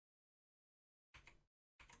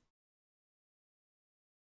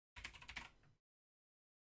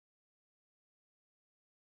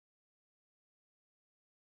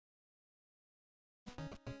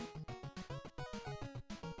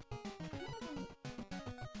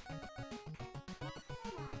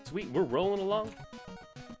 Sweet, we're rolling along.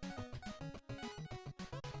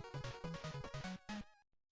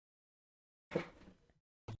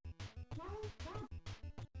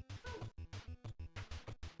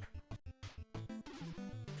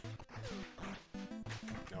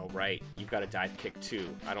 Oh, right. You've got a dive kick too.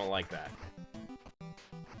 I don't like that.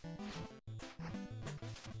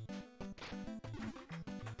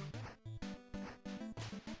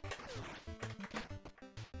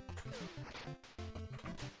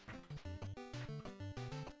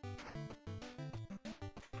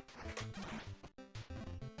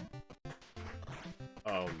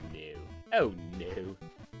 Oh no. Oh no.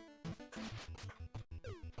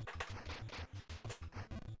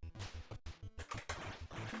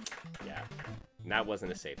 Yeah, that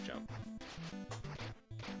wasn't a safe jump.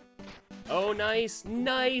 Oh, nice.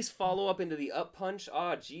 Nice follow up into the up punch.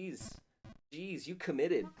 Ah, jeez. Jeez, you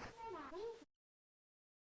committed.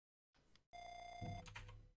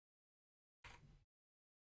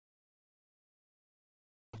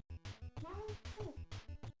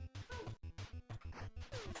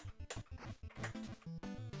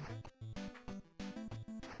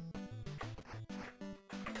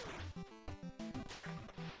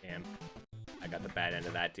 Damn. I got the bad end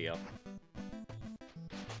of that deal.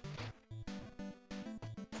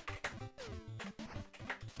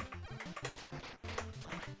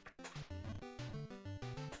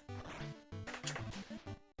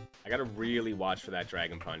 I gotta really watch for that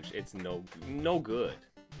dragon punch. It's no good.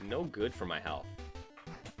 No good for my health.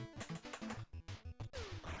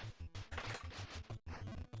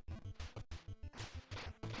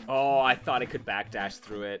 Oh, I thought I could backdash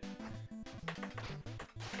through it.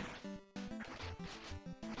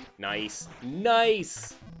 Nice.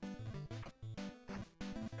 Nice!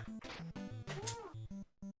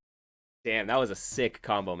 Damn, that was a sick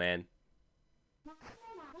combo, man.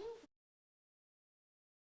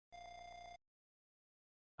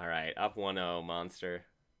 Alright, up 1-0, Monster.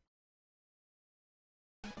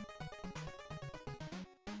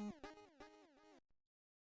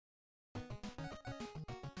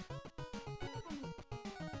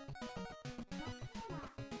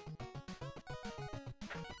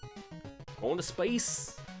 Going to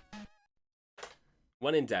space.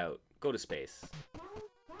 When in doubt, go to space.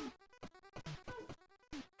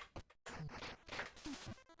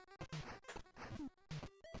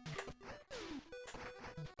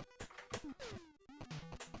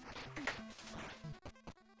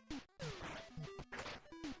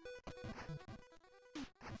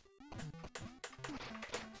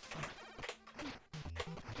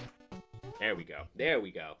 There we go. There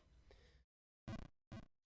we go.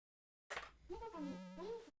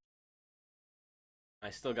 I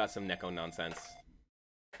still got some Neko nonsense.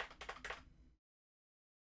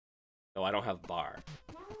 Oh, I don't have bar.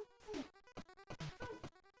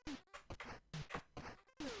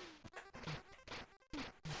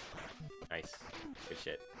 Nice. Good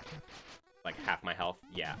shit. Like half my health?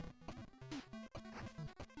 Yeah.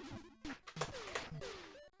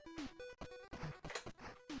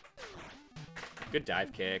 Good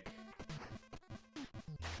dive kick.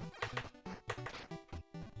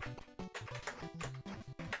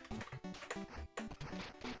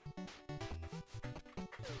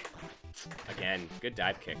 Again, good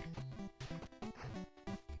dive kick.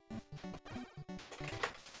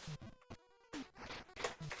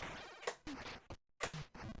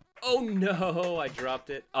 Oh no, I dropped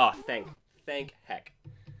it. Oh, thank heck.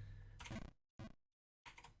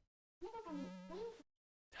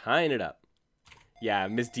 Tying it up. Yeah,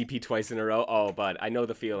 missed DP twice in a row. Oh, bud, I know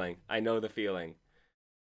the feeling. I know the feeling.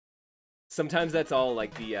 Sometimes that's all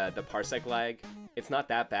like the parsec lag. It's not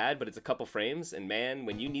that bad, but it's a couple frames, and man,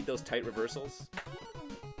 when you need those tight reversals.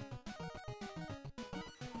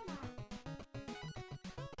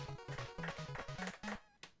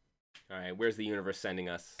 Alright, where's the universe sending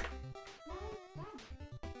us?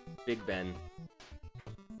 Big Ben.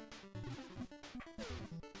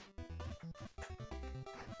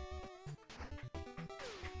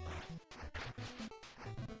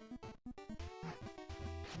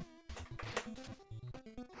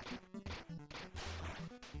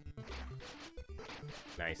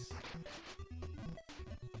 Nice.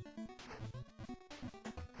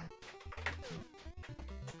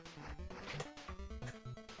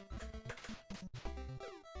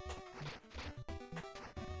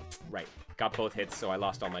 Right. Got both hits, so I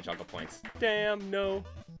lost all my juggle points. Damn, no.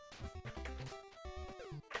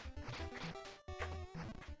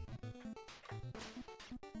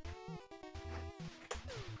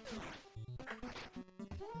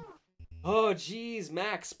 Oh, jeez,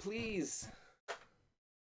 Max, please.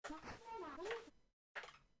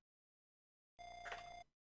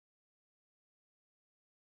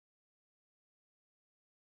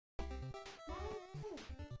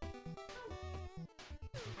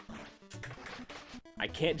 I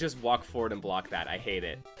can't just walk forward and block that. I hate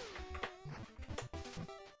it.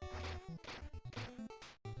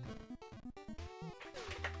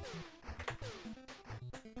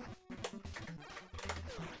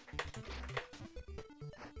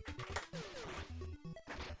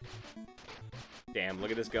 Damn, look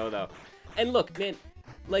at this go, though. And look, man,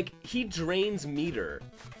 like, he drains meter.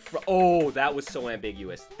 Oh, that was so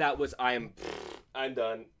ambiguous. That was, I'm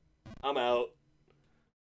done. I'm out.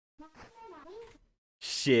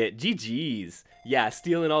 Shit, GG's. Yeah,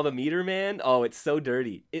 stealing all the meter, man. Oh, it's so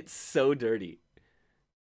dirty. It's so dirty.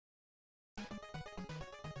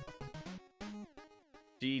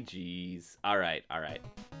 GG's. Alright, alright.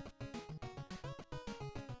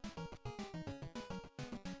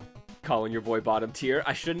 Calling your boy bottom tier.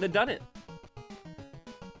 I shouldn't have done it.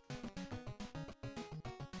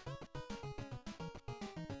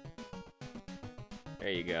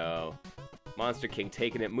 There you go. Monster King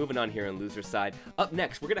taking it, moving on here on loser side. Up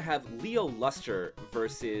next, we're going to have Leo Luster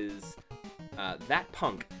versus that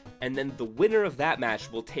punk, and then the winner of that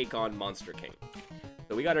match will take on Monster King.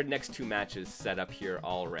 So we got our next two matches set up here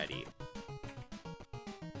already.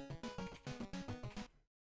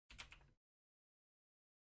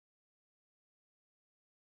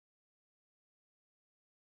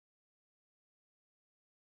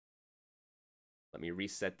 Let me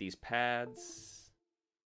reset these pads.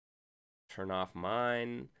 Turn off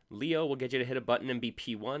mine. Leo will get you to hit a button and be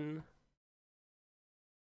P1.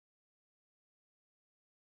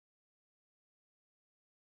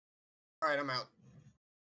 Alright, I'm out.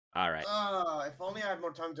 Alright. If only I had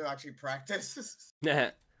more time to actually practice.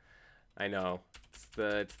 I know.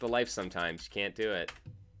 It's the life sometimes. You can't do it.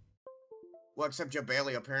 Well, except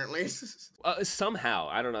Jabali, apparently. Somehow.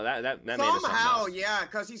 I don't know. That made us somehow, yeah,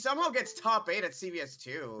 because he somehow gets top 8 at CVS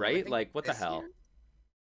too. Right? Like, what the hell?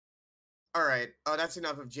 Alright, that's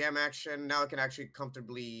enough of jam action. Now I can actually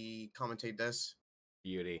comfortably commentate this.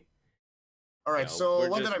 Beauty. Alright, so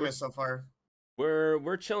what did I miss so far?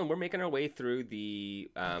 We're chilling. We're making our way through the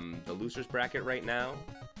losers bracket right now.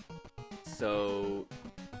 So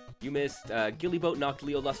you missed Gillyboat knocked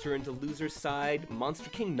Leo Luster into loser's side. Monster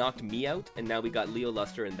King knocked me out, and now we got Leo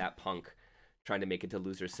Luster and that punk trying to make it to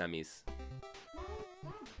loser semis.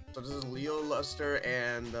 So this is Leo Luster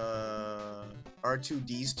and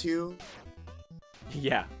R2D's 2.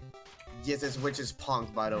 Yeah. Yes, which is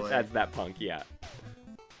punk, by the way. That's that punk, yeah.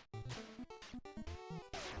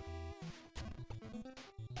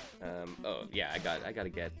 Oh yeah, I gotta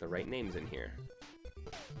get the right names in here.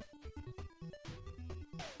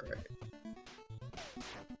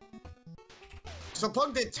 So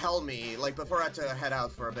Punk did tell me, like, before I had to head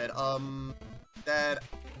out for a bit, that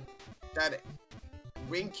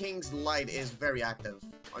Wing King's light is very active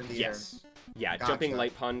on the air. Yes. Yeah, Gotcha. jumping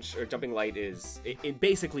light punch, or jumping light is it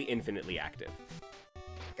basically infinitely active.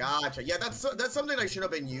 Gotcha. Yeah, that's something I should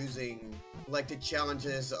have been using, like, to challenge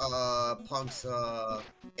his, Punk's,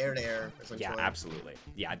 air-to-air, essentially. Yeah, absolutely.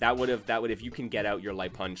 Yeah, that would if you can get out your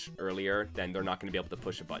light punch earlier, then they're not going to be able to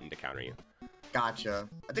push a button to counter you. Gotcha.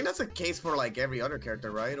 I think that's the case for, like, every other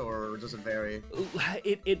character, right? Or does it vary?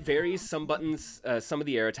 It varies. Some buttons, some of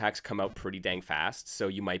the air attacks come out pretty dang fast, so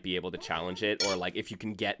you might be able to challenge it, or, like, if you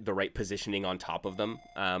can get the right positioning on top of them.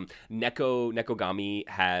 Nekogami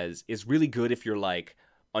is really good if you're, like,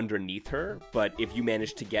 underneath her, but if you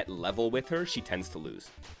manage to get level with her, she tends to lose.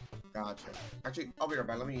 Gotcha. Actually, I'll be right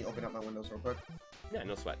back. Let me open up my windows real quick. Yeah,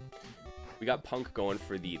 no sweat. We got Punk going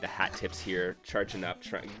for the hat tips here, charging up,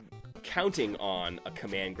 counting on a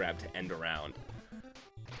command grab to end a round.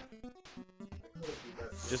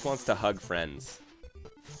 Just wants to hug friends.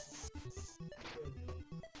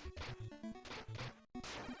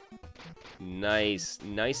 Nice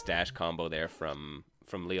dash combo there from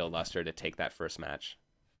Leo Luster to take that first match.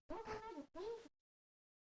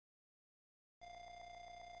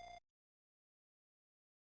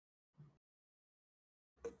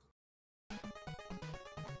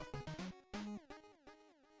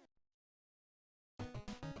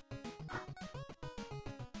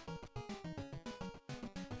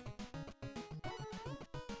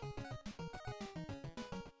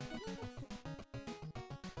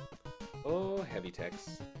 Oh, heavy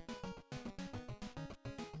techs.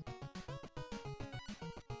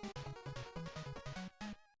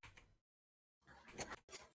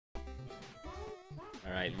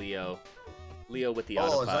 All right, Leo. Leo with the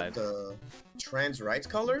auto 5. Is that the trans rights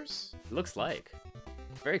colors? Looks like.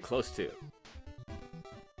 Very close to.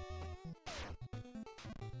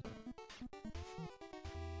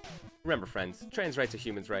 Remember, friends, trans rights are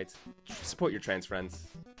humans' rights. Support your trans friends.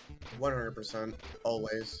 100%.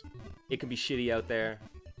 Always. It can be shitty out there.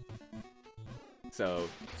 So,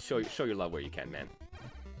 show your love where you can, man.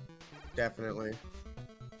 Definitely.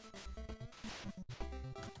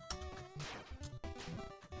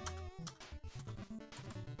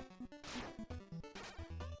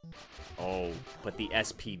 Oh, but the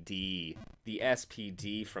SPD. The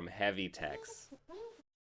SPD from Heavy Techs.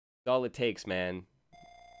 That's all it takes, man.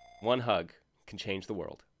 One hug can change the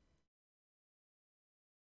world.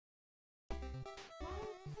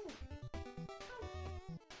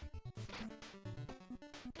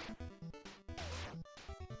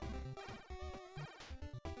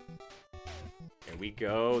 There we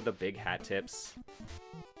go, the big hat tips.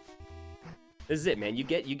 This is it, man. You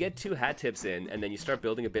get 2 hat tips in, and then you start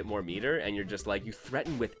building a bit more meter, and you're just like, you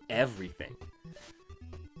threaten with everything.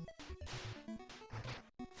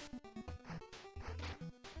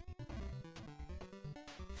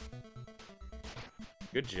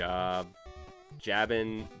 Good job.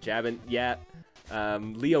 Jabbing, yeah.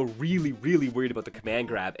 Leo really worried about the command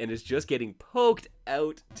grab, and is just getting poked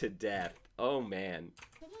out to death. Oh, man.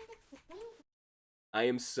 I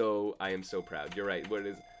am so proud. You're right. What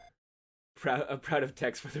is... proud of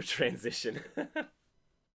Tex for their transition.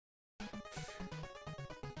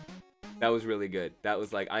 That was really good. That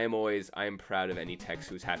was like, I am proud of any Tex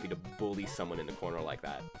who's happy to bully someone in the corner like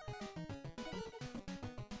that.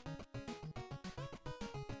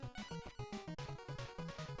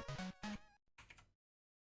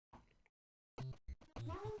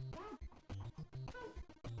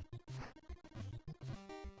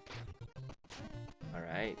 All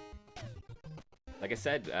right. Like I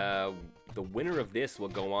said, the winner of this will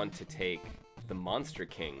go on to take the Monster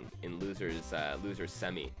King in losers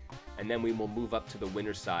semi, and then we will move up to the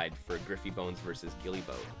winner's side for Griffy Bones versus Gilly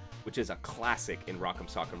Boat, which is a classic in Rock'em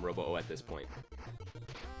Sock'em Robo O at this point.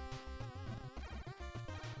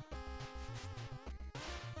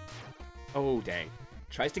 Oh dang!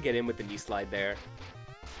 Tries to get in with the knee slide there.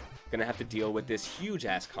 Gonna have to deal with this huge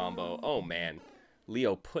ass combo. Oh man,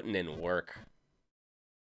 Leo putting in work.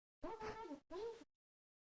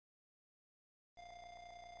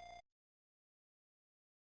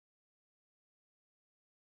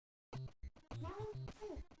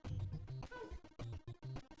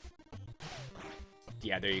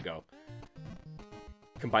 Yeah, there you go.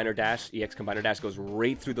 Combiner dash, EX combiner dash goes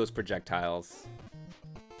right through those projectiles.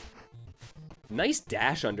 Nice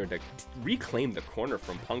dash under to reclaim the corner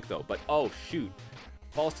from Punk though, but oh shoot.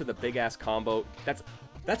 Falls to the big ass combo.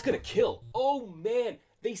 That's gonna kill. Oh man,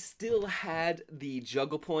 they still had the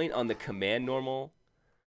juggle point on the command normal.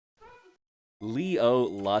 Leo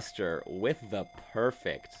Luster with the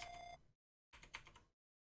perfect.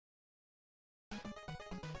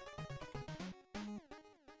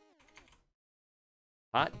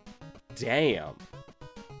 Hot damn.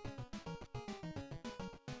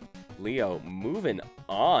 Leo, moving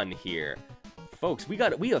on here. Folks,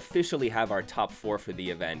 we officially have our top 4 for the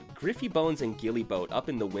event. Griffy Bones and Gilly Boat up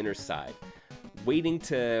in the winner's side. Waiting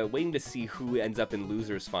to see who ends up in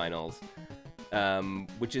losers finals.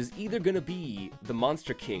 Which is either gonna be the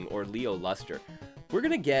Monster King or Leo Luster.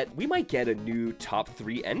 We might get a new top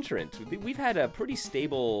 3 entrant. We've had a pretty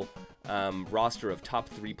stable roster of top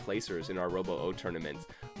 3 placers in our Robo O tournaments.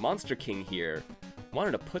 Monster King here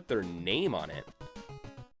wanted to put their name on it.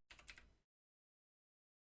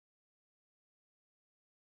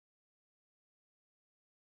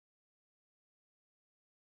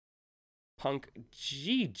 Punk,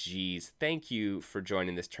 GG's. Thank you for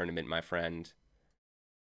joining this tournament, my friend.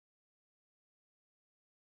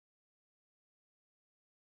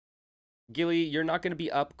 Gilly, you're not going to be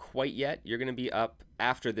up quite yet. You're going to be up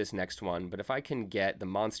after this next one. But if I can get the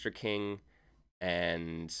Monster King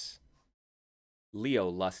and Leo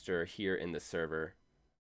Luster here in the server.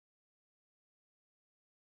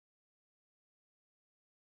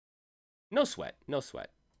 No sweat. No sweat.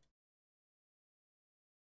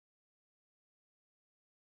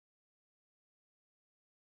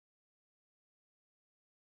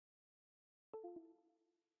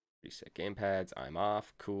 Reset gamepads. I'm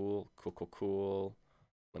off. Cool. Cool, cool, cool.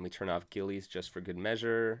 Let me turn off Gillies just for good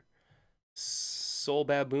measure. Soul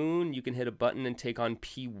Baboon, you can hit a button and take on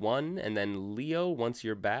P1. And then Leo, once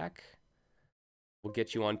you're back, we'll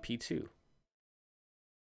get you on P2.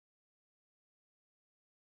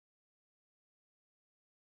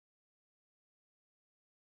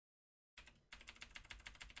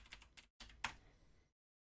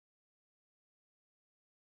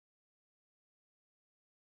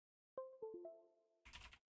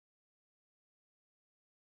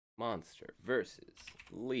 Monster versus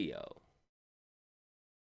Leo.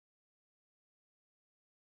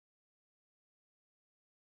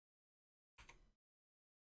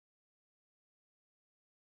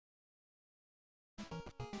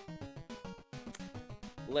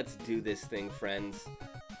 Let's do this thing, friends.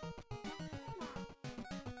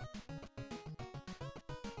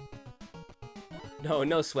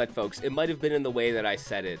 No sweat, folks. It might have been in the way that I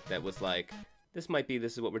said it that was like, this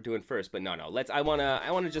is what we're doing first, but no. I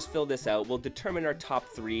wanna just fill this out. We'll determine our top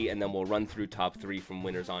 3 and then we'll run through top 3 from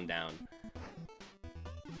winners on down.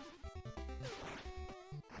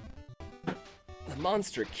 The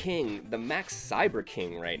Monster King, the Max Cyber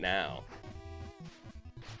King right now.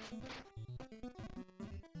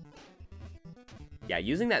 Yeah,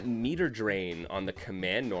 using that meter drain on the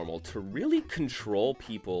command normal to really control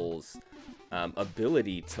people's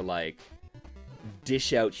ability to like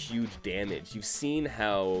dish out huge damage. You've seen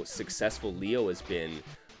how successful Leo has been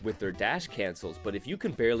with their dash cancels, but if you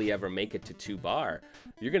can barely ever make it to 2 bar,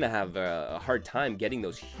 you're gonna have a hard time getting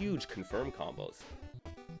those huge confirm combos.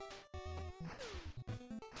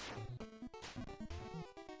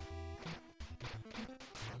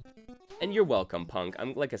 And you're welcome, Punk.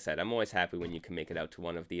 Like I said, I'm always happy when you can make it out to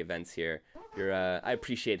one of the events here. I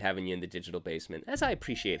appreciate having you in the digital basement, as I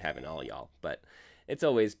appreciate having all y'all. But it's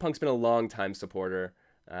always, Punk's been a long time supporter.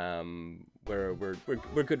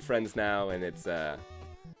 We're good friends now, and it's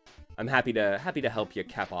I'm happy to help you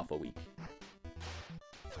cap off a week.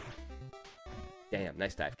 Damn,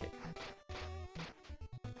 nice dive kick.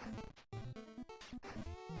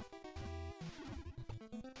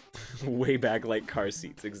 Way back like car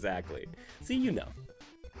seats, exactly. See, you know.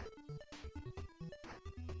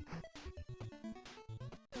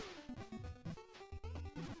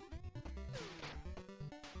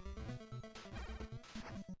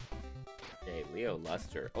 Okay, Leo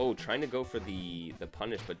Luster. Oh, trying to go for the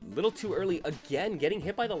punish, but a little too early again, getting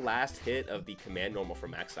hit by the last hit of the command normal for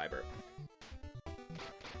Max Cyber.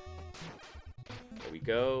 There we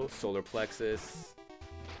go, solar plexus.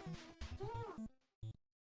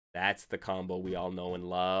 That's the combo we all know and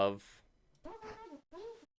love.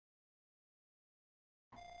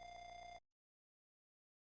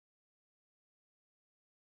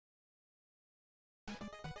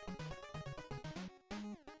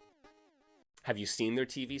 Have you seen their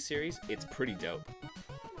TV series? It's pretty dope.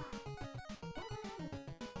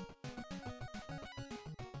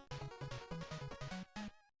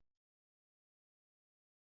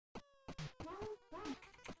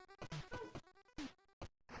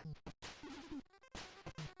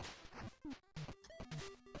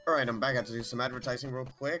 Alright, I'm back. I have to do some advertising real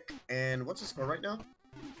quick. And what's the score right now?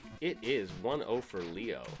 It is 1-0 for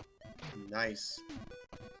Leo. Nice.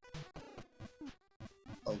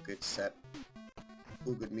 Oh, good set.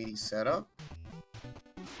 Oh, good meaty setup.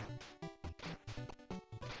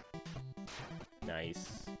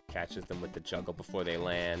 Nice. Catches them with the juggle before they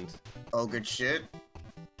land. Oh, good shit.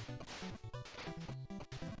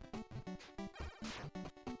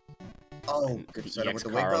 Oh, good The setup EX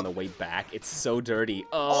with the wake car on up. the way back. It's so dirty.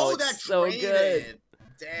 Oh, it's that's so good.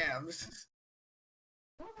 Damn.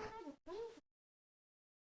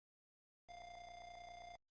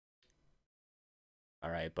 All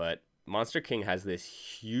right, but Monster King has this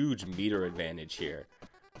huge meter advantage here.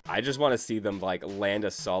 I just want to see them like land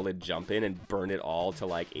a solid jump in and burn it all to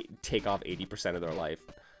like take off 80% of their life.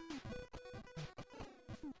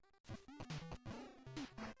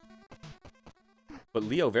 But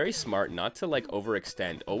Leo, very smart not to like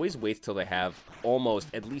overextend. Always waits till they have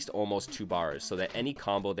at least almost 2 bars so that any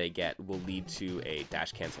combo they get will lead to a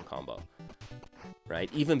dash cancel combo. Right?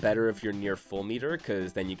 Even better if you're near full meter,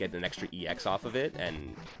 because then you get an extra EX off of it,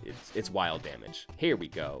 and it's wild damage. Here we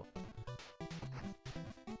go.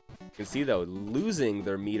 You can see though, losing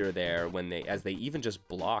their meter there as they even just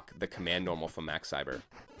block the command normal from Max Cyber.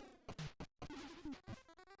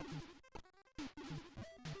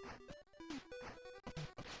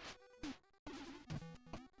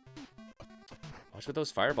 Watch with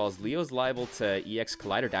those fireballs. Leo's liable to EX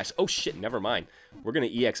Collider Dash. Oh shit, never mind. We're gonna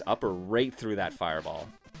EX upper right through that fireball.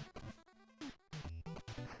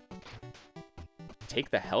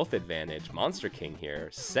 Take the health advantage. Monster King here,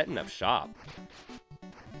 setting up shop.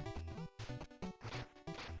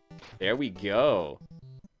 There we go.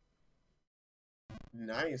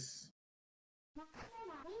 Nice.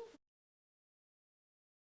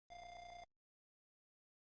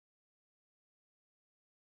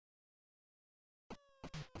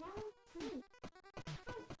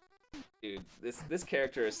 Dude, this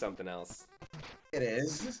character is something else. It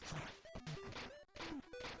is.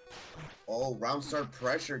 Oh, round start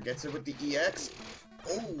pressure gets it with the EX.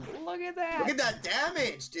 Oh, Look at that! look at that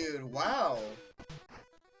damage, dude. Wow.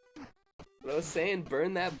 What I was saying,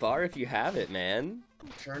 burn that bar if you have it, man.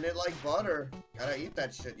 Churn it like butter. Gotta eat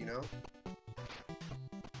that shit, you know?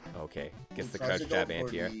 Okay, gets the Tries crouch to go jab for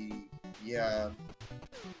anti-air. Yeah.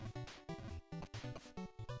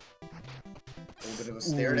 A little bit of a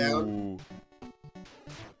stare down.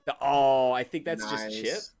 Oh, I think that's Nice. just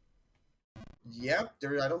chip. Yep,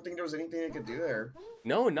 I don't think there was anything they could do there.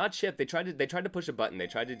 No, not chip. They tried to push a button. They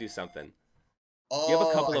tried to do something. Oh, You have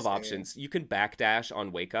a couple I of see. options. You can backdash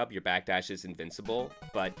on wake up. Your backdash is invincible,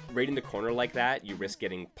 but right in the corner like that, you risk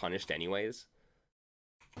getting punished anyways.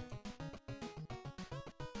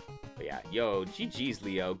 But yeah, yo, GG's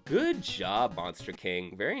Leo. Good job, Monster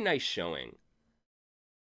King. Very nice showing.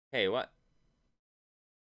 Hey, what?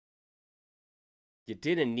 You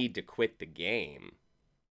didn't need to quit the game.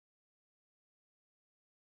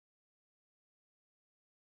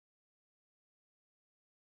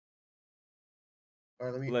 All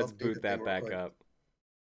right, let me Let's update boot the that thing real back quick. up.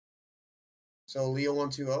 So Leo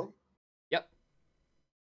 120. Yep.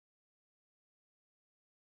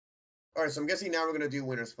 All right, so I'm guessing now we're gonna do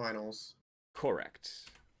winners finals. Correct.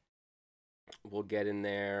 We'll get in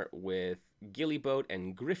there with Gillyboat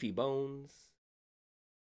and Griffy Bones.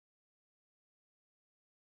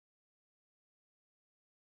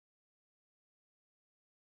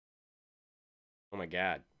 Oh my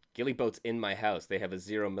god. Gillyboat's in my house. They have a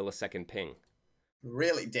 0 millisecond ping.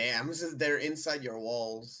 Really? Damn, they're inside your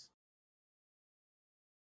walls.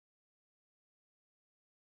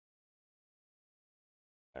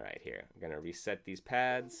 Alright, here. I'm going to reset these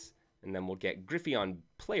pads, and then we'll get Griffy on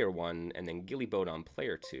player 1, and then Gillyboat on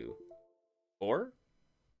player 2. Or,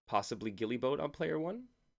 possibly Gillyboat on player 1?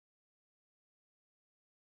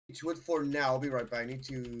 To it for now. I'll be right back. I need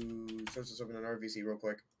to search this open on RVC real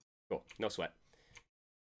quick. Cool. No sweat.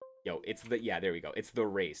 Yo, it's the, yeah, there we go. It's the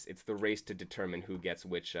race. It's the race to determine who gets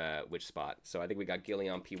which spot. So I think we got Gilly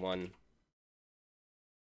on P1, and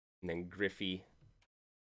then Griffy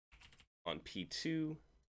on P2.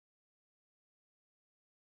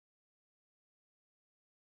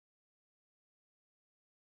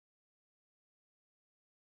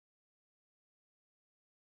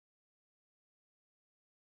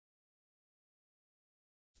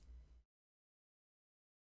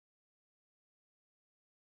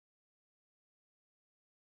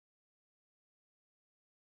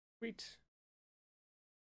 Sweet.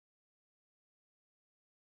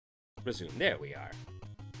 Resume. There we are.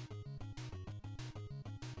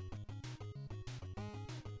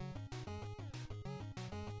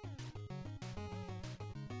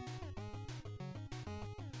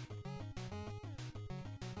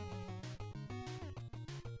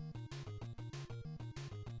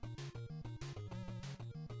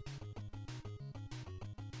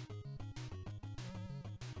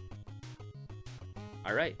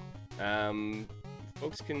 All right.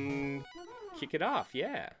 Folks can kick it off,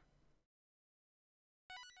 yeah.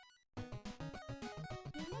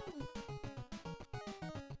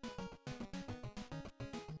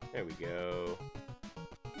 There we go.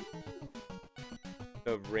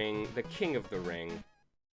 The ring, the king of the ring.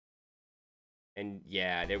 And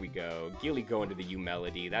yeah, there we go. Gilly going to the U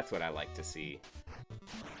melody. That's what I like to see.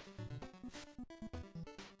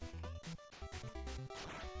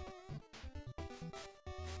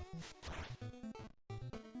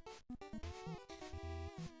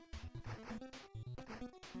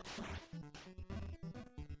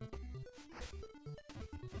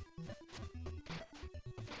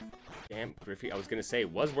 Damn, Griffey, I was gonna say,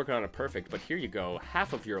 was working on a perfect, but here you go.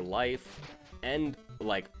 Half of your life, and,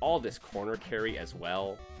 like, all this corner carry as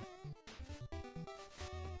well.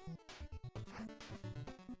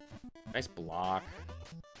 Nice block.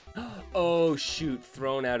 Oh, shoot,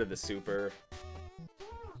 thrown out of the super.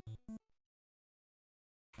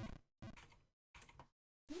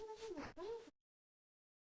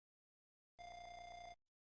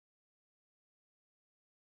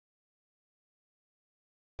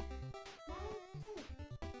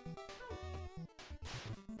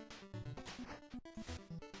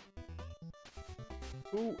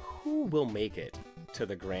 Who will make it to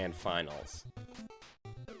the grand finals?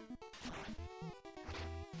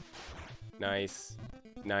 Nice.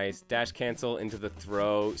 Nice. Dash cancel into the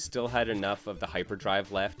throw. Still had enough of the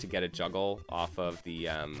hyperdrive left to get a juggle off of the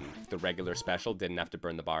regular special. Didn't have to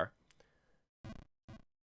burn the bar.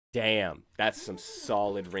 Damn. That's some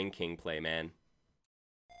solid Ring King play, man.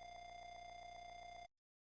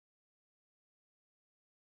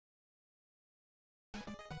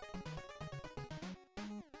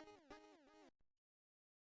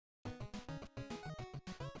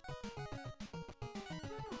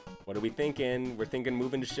 What are we thinking? We're thinking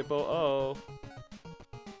moving to ship Oh.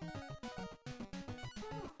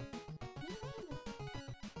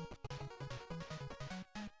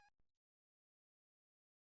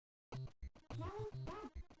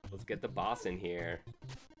 Let's get the boss in here.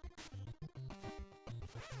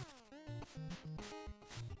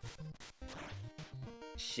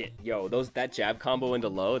 Shit, yo, that jab combo into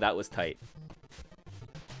low, that was tight.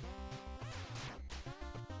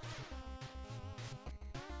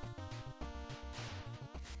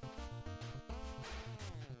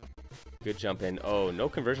 Good jump in. Oh, no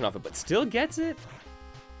conversion off it, but still gets it.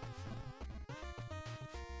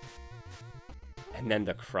 And then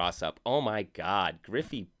the cross up. Oh my god.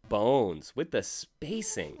 Griffey Bones with the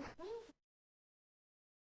spacing.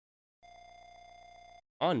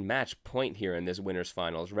 On match point here in this winner's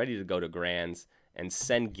finals. Ready to go to grands and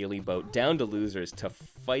send Gilly Boat down to losers to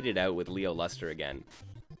fight it out with Leo Luster again.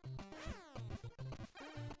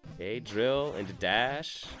 Okay, drill into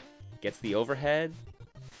dash. Gets the overhead.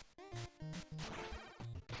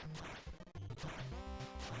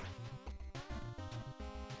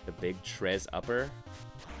 The big Trez upper.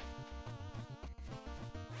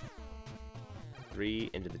 3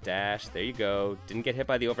 into the dash. There you go. Didn't get hit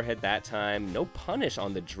by the overhead that time. No punish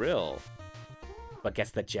on the drill. But gets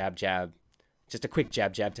the jab jab. Just a quick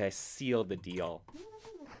jab jab to seal the deal.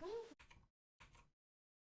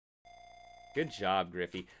 Good job,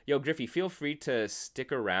 Griffey. Yo, Griffey, feel free to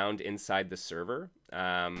stick around inside the server.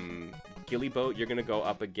 Gilly Boat, you're going to go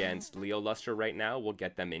up against Leo Luster right now. We'll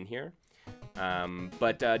get them in here.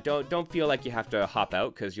 But don't feel like you have to hop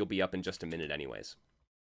out because you'll be up in just a minute anyways.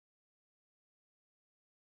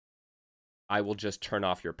 I will just turn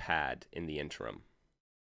off your pad in the interim.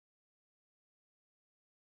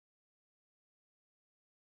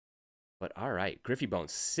 But all right, Griffey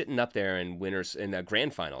Bones sitting up there in the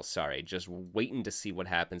grand finals, sorry, just waiting to see what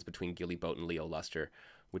happens between Gilly Boat and Leo Luster,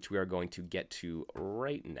 which we are going to get to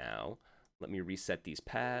right now. Let me reset these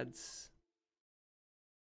pads.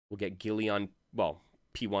 We'll get Gilly on, well,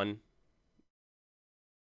 P1,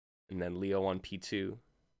 and then Leo on P2.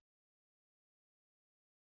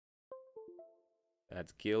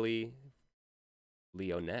 That's Gilly.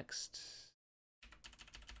 Leo next.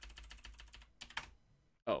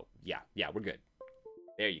 Oh, yeah, we're good.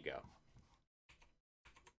 There you go.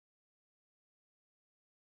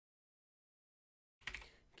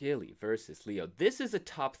 Gilly versus Leo. This is a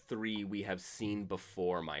top 3 we have seen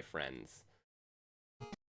before, my friends.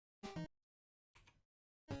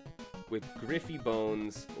 With Griffey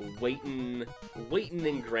Bones waiting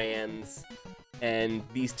in grands, and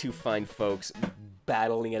these two fine folks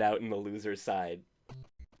battling it out in the loser side.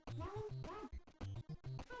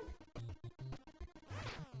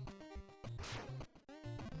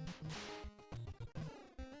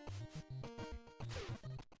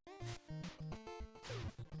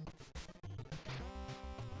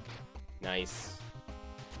 Nice.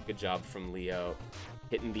 Good job from Leo.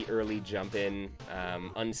 Hitting the early jump in,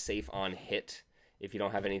 unsafe on hit if you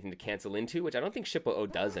don't have anything to cancel into, which I don't think Shippo O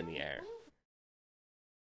does in the air.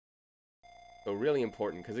 So really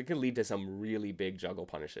important, because it could lead to some really big juggle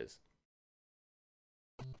punishes.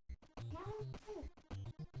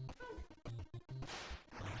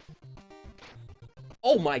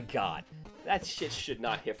 Oh my god! That shit should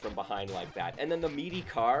not hit from behind like that. And then the meaty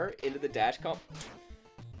car into the dash comp.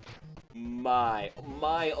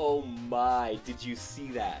 Oh my, did you see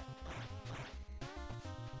that?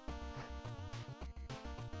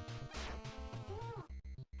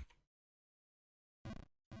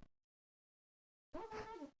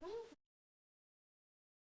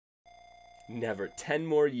 Never. 10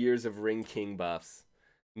 more years of Ring King buffs.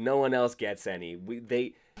 No one else gets any.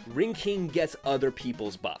 Ring King gets other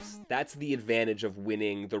people's buffs. That's the advantage of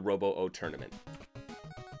winning the Robo Oh tournament.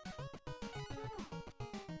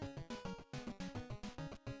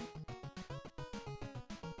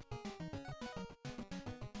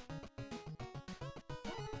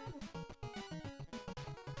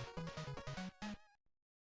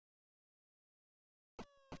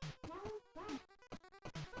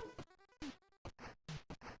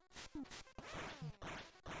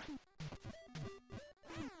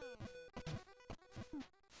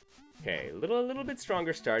 Okay, a little bit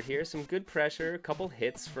stronger start here. Some good pressure, a couple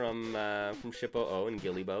hits from Shippo O and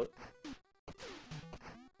Gillyboat.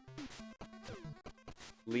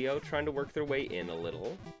 Leo trying to work their way in a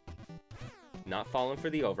little. Not falling for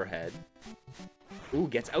the overhead. Ooh,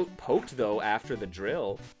 gets out poked though after the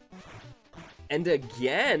drill. And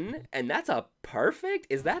again, and that's a perfect.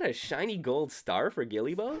 Is that a shiny gold star for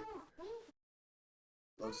Gillyboat?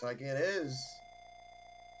 Looks like it is.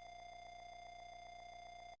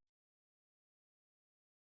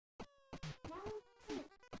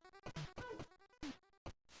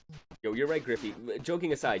 Yo, you're right, Griffey.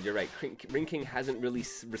 Joking aside, you're right. Ring King hasn't really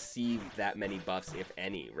received that many buffs, if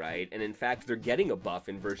any, right? And in fact, they're getting a buff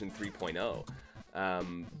in version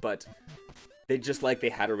 3.0. But they just like they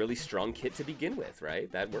had a really strong kit to begin with,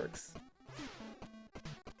 right? That works.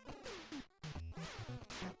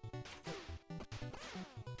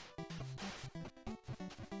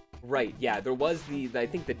 Right, yeah, there was I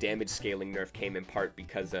think the damage scaling nerf came in part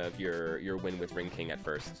because of your win with Ring King at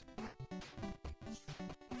first.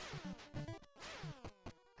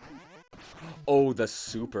 Oh, the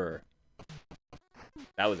super.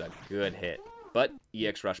 That was a good hit. But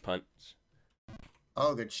EX Rush Punch.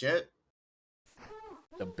 Oh, good shit.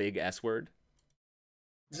 The big S word.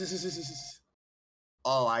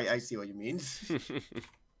 Oh, I see what you mean.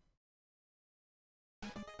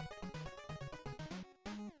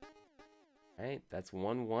 Alright, that's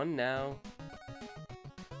 1-1 now.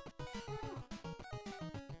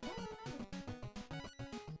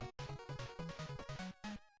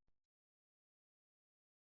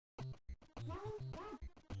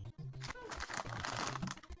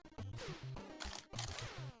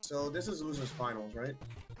 So this is losers finals, right?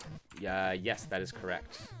 Yeah, yes, that is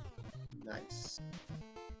correct. Nice.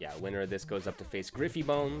 Yeah, winner of this goes up to face Griffey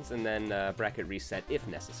Bones, and then bracket reset if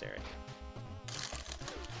necessary.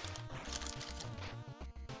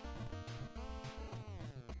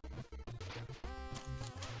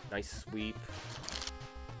 Nice sweep.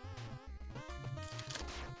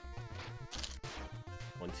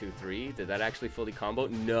 One, two, three. Did that actually fully combo?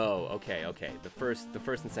 No. Okay, okay. The first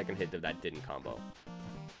and second hit of that didn't combo.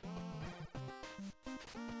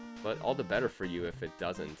 But all the better for you if it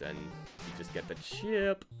doesn't, and you just get the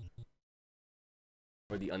chip.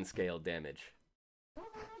 Or the unscaled damage.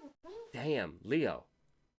 Damn, Leo.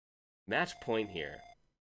 Match point here.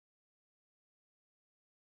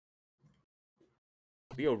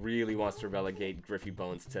 Leo really wants to relegate Griffey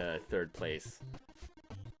Bones to third place.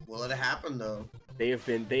 Will it happen though? They have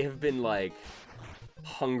been like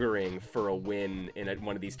hungering for a win in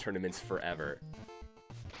one of these tournaments forever.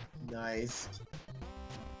 Nice.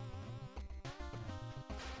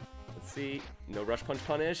 Let's see. No rush punch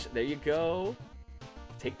punish. There you go.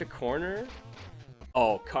 Take the corner.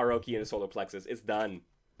 Oh, karaoke in the solar plexus. It's done.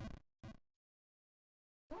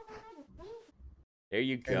 There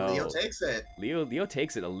you go. And Leo takes it. Leo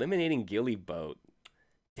takes it, eliminating Gillyboat.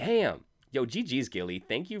 Damn. Yo, GG's Gilly.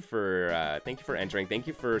 Thank you for entering. Thank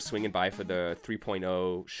you for swinging by for the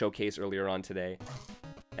 3.0 showcase earlier on today,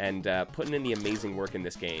 and putting in the amazing work in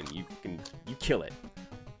this game. You kill it.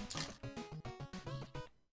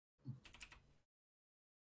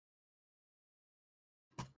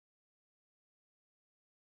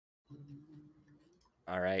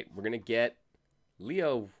 All right, we're gonna get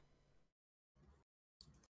Leo.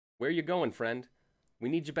 Where you going, friend? We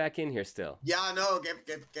need you back in here still. Yeah, no, get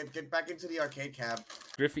back into the arcade cab.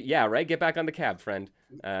 Griffey, yeah, right? Get back on the cab, friend.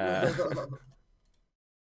 There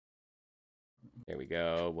we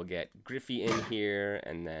go. We'll get Griffey in here,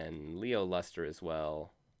 and then Leo Luster as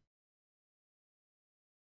well.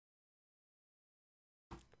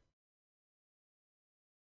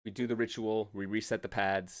 We do the ritual. We reset the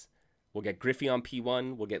pads. We'll get Griffey on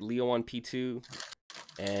P1. We'll get Leo on P2.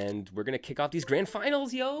 And we're going to kick off these grand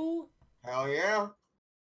finals, yo! Hell yeah.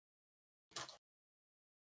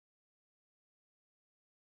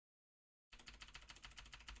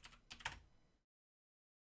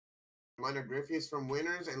 Reminder, Griffey is from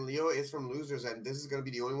winners and Leo is from losers, and this is going to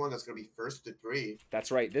be the only one that's going to be first to 3.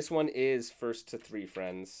 That's right. This one is first to 3,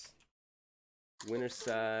 friends. Winner's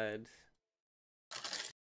side.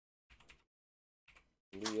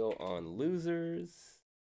 Leo on losers.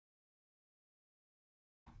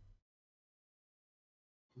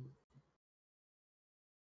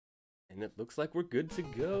 And it looks like we're good to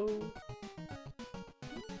go.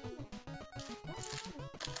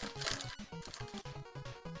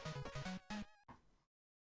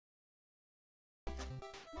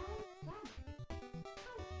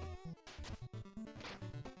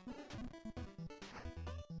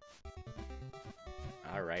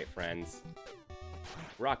 All right, friends.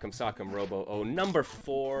 Rock'em Sock'em Robo Oh, number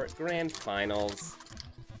 4, Grand Finals.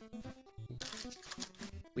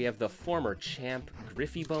 We have the former champ,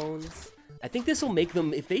 Griffey Bones. I think this will make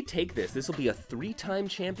them, if they take this, this will be a 3-time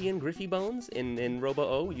champion Griffey Bones in Robo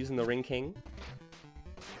O using the Ring King.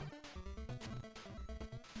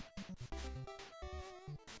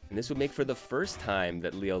 And this would make for the first time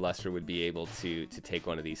that Leo Luster would be able to take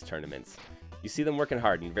one of these tournaments. You see them working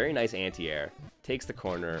hard, and very nice anti-air. Takes the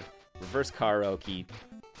corner, reverse karaoke.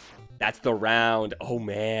 That's the round. Oh,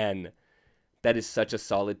 man. That is such a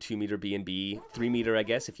solid 2-meter B&B. 3-meter, I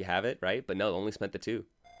guess, if you have it, right? But no, only spent the 2.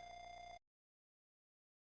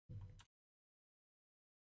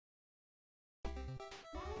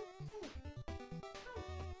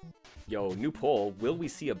 Yo, new poll. Will we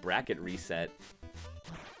see a bracket reset?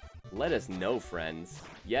 Let us know, friends.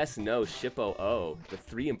 Yes, no, Shippo, oh. The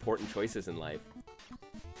 3 important choices in life.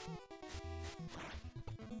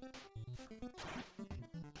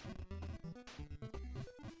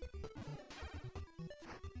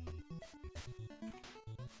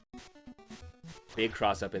 Big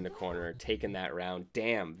cross up in the corner, taking that round.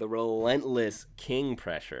 Damn, the relentless king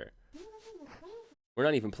pressure. We're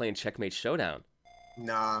not even playing Checkmate Showdown.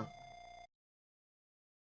 Nah.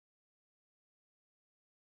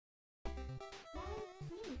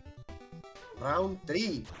 Round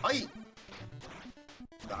 3. Hi.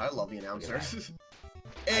 I love the announcer.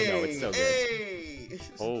 I know, it's so good. Hey.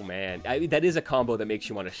 Oh, man. I mean, that is a combo that makes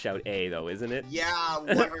you want to shout A, though, isn't it? Yeah,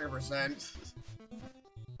 100%.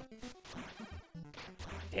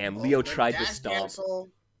 Damn, Leo tried to dash stomp. Cancel.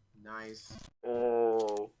 Nice.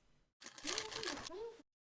 Oh.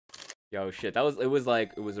 Yo, shit. It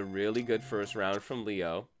was a really good first round from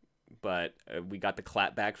Leo, but we got the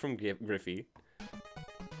clap back from Griffey.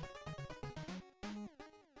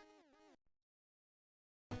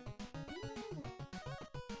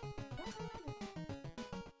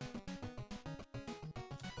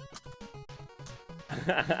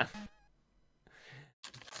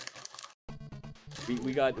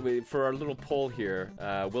 we got for our little poll here.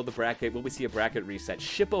 Will we see a bracket reset?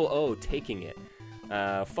 Shippo O taking it,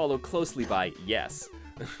 followed closely by yes.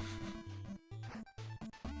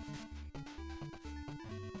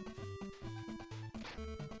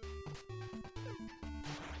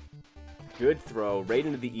 Good throw right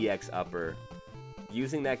into the EX upper,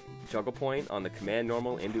 using that juggle point on the command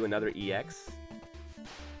normal into another EX.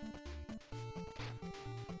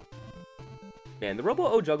 Man, the Robo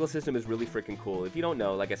O juggle system is really freaking cool. If you don't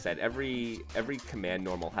know, like I said, every command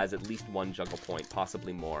normal has at least one juggle point,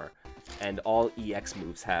 possibly more. And all EX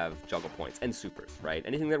moves have juggle points and supers, right?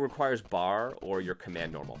 Anything that requires bar or your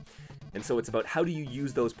command normal. And so it's about how do you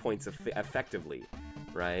use those points effectively,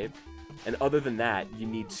 right? And other than that, you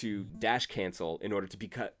need to dash cancel in order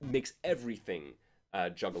to makes everything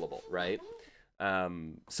juggleable, right?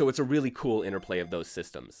 So it's a really cool interplay of those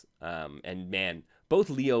systems. And man, both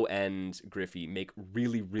Leo and Griffey make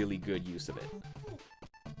really, really good use of it.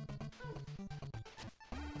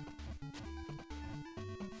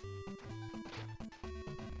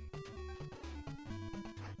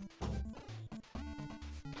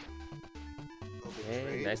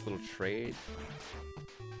 Okay, nice little trade.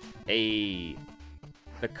 Hey,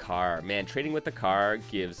 the car. Man, trading with the car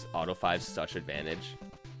gives Auto 5 such advantage.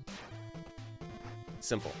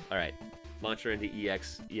 Simple. All right. Launcher into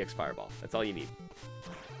EX Fireball. That's all you need.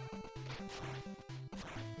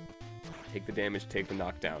 Take the damage, take the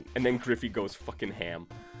knockdown. And then Griffey goes fucking ham.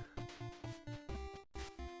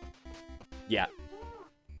 Yeah.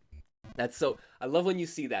 That's so... I love when you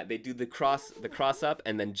see that. They do the cross up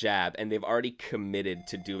and then jab, and they've already committed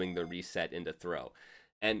to doing the reset into throw.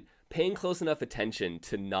 And paying close enough attention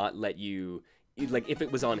to not let you like if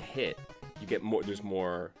it was on hit, you get more. There's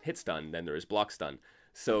more hit stun than there is block stun.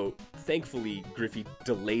 So thankfully, Griffey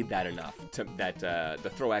delayed that enough to that the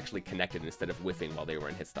throw actually connected instead of whiffing while they were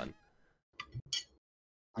in hit stun.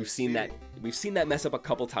 We've seen that mess up a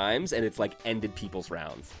couple times, and it's like ended people's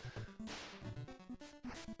rounds.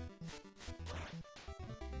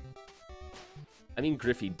 I mean,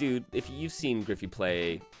 Griffey, dude, if you've seen Griffey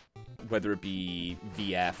play, whether it be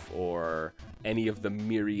VF or any of the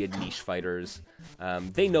myriad niche fighters,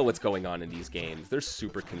 they know what's going on in these games. They're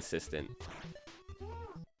super consistent,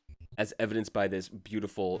 as evidenced by this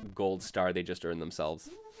beautiful gold star they just earned themselves.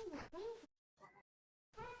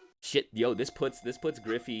 Shit, yo, this puts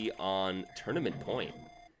Griffey on tournament point.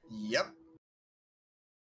 Yep. I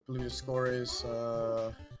believe the score is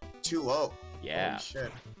 2-0. Yeah. Holy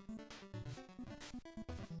shit.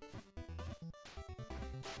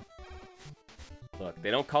 Look,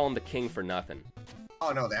 they don't call him the king for nothing.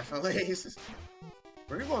 Oh no, definitely.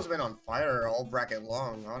 Referral's been on fire all bracket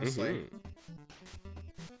long, honestly.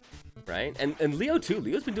 Right? And Leo too.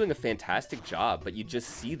 Leo's been doing a fantastic job, but you just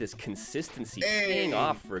see this consistency paying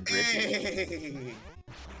off for Griffey. Hey.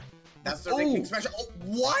 That's the ranking special. Oh,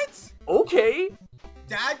 what? Okay.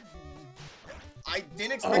 That I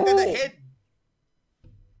didn't expect that to hit.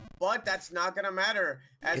 But that's not gonna matter,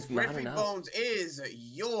 as Griffey Bones is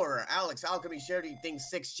your AlexAlchemy Charity Thing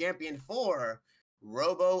 6 champion for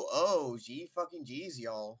Robo Oh. Fucking G's,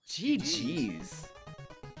 y'all. GG's.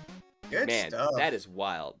 Good stuff. That is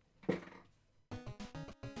wild.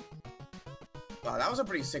 Wow, that was a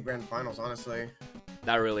pretty sick grand finals, honestly.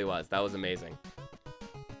 That really was. That was amazing.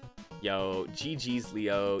 Yo, GG's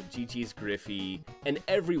Leo, GG's Griffey, and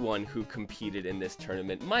everyone who competed in this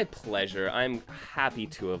tournament. My pleasure. I'm happy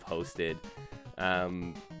to have hosted.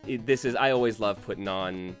 I always love putting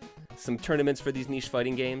on some tournaments for these niche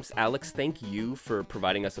fighting games. Alex, thank you for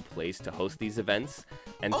providing us a place to host these events,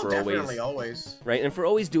 and for always right, and for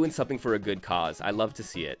always doing something for a good cause. I love to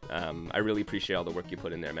see it. I really appreciate all the work you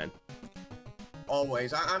put in there, man.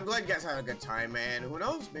 Always. I'm glad you guys had a good time, man. Who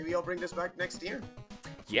knows? Maybe I'll bring this back next year.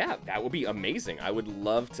 Yeah, that would be amazing. I would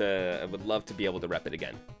love to be able to rep it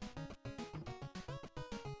again.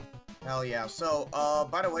 Hell yeah. So,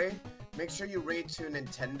 by the way, make sure you rate to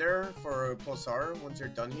Nintendo for Plus R once you're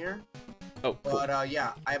done here. Oh, cool. But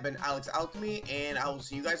yeah, I've been AlexAlchemy, and I will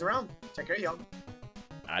see you guys around. Take care, y'all.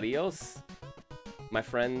 Adios, my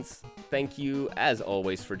friends. Thank you, as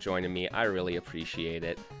always, for joining me. I really appreciate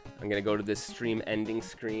it. I'm going to go to this stream ending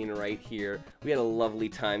screen right here. We had a lovely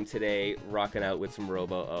time today rocking out with some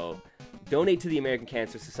Robo Oh. Donate to the American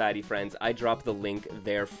Cancer Society, friends. I dropped the link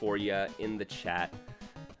there for you in the chat.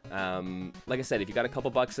 Like I said, if you got a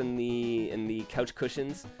couple bucks in the couch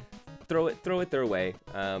cushions, throw it their way.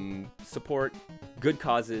 Support good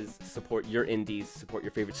causes, support your indies, support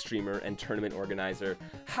your favorite streamer and tournament organizer,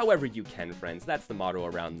 however you can, friends. That's the motto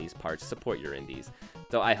around these parts. Support your indies.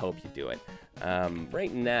 So I hope you do it.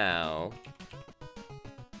 Right now,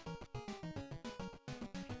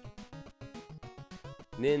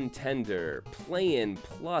 Nintendo playing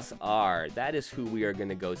Plus R. That is who we are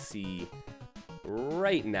gonna go see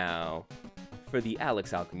right now for the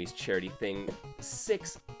AlexAlchemy's Charity Thing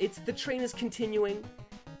 6. The train is continuing.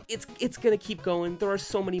 It's gonna keep going. There are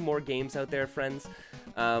so many more games out there, friends.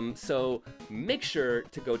 So make sure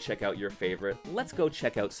to go check out your favorite. Let's go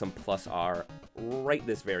check out some Plus R right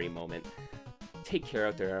this very moment. Take care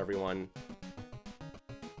out there, everyone.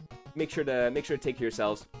 Make sure to take care of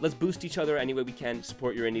yourselves. Let's boost each other any way we can.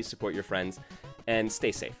 Support your indies, support your friends, and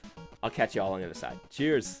stay safe. I'll catch you all on the other side.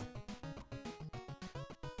 Cheers.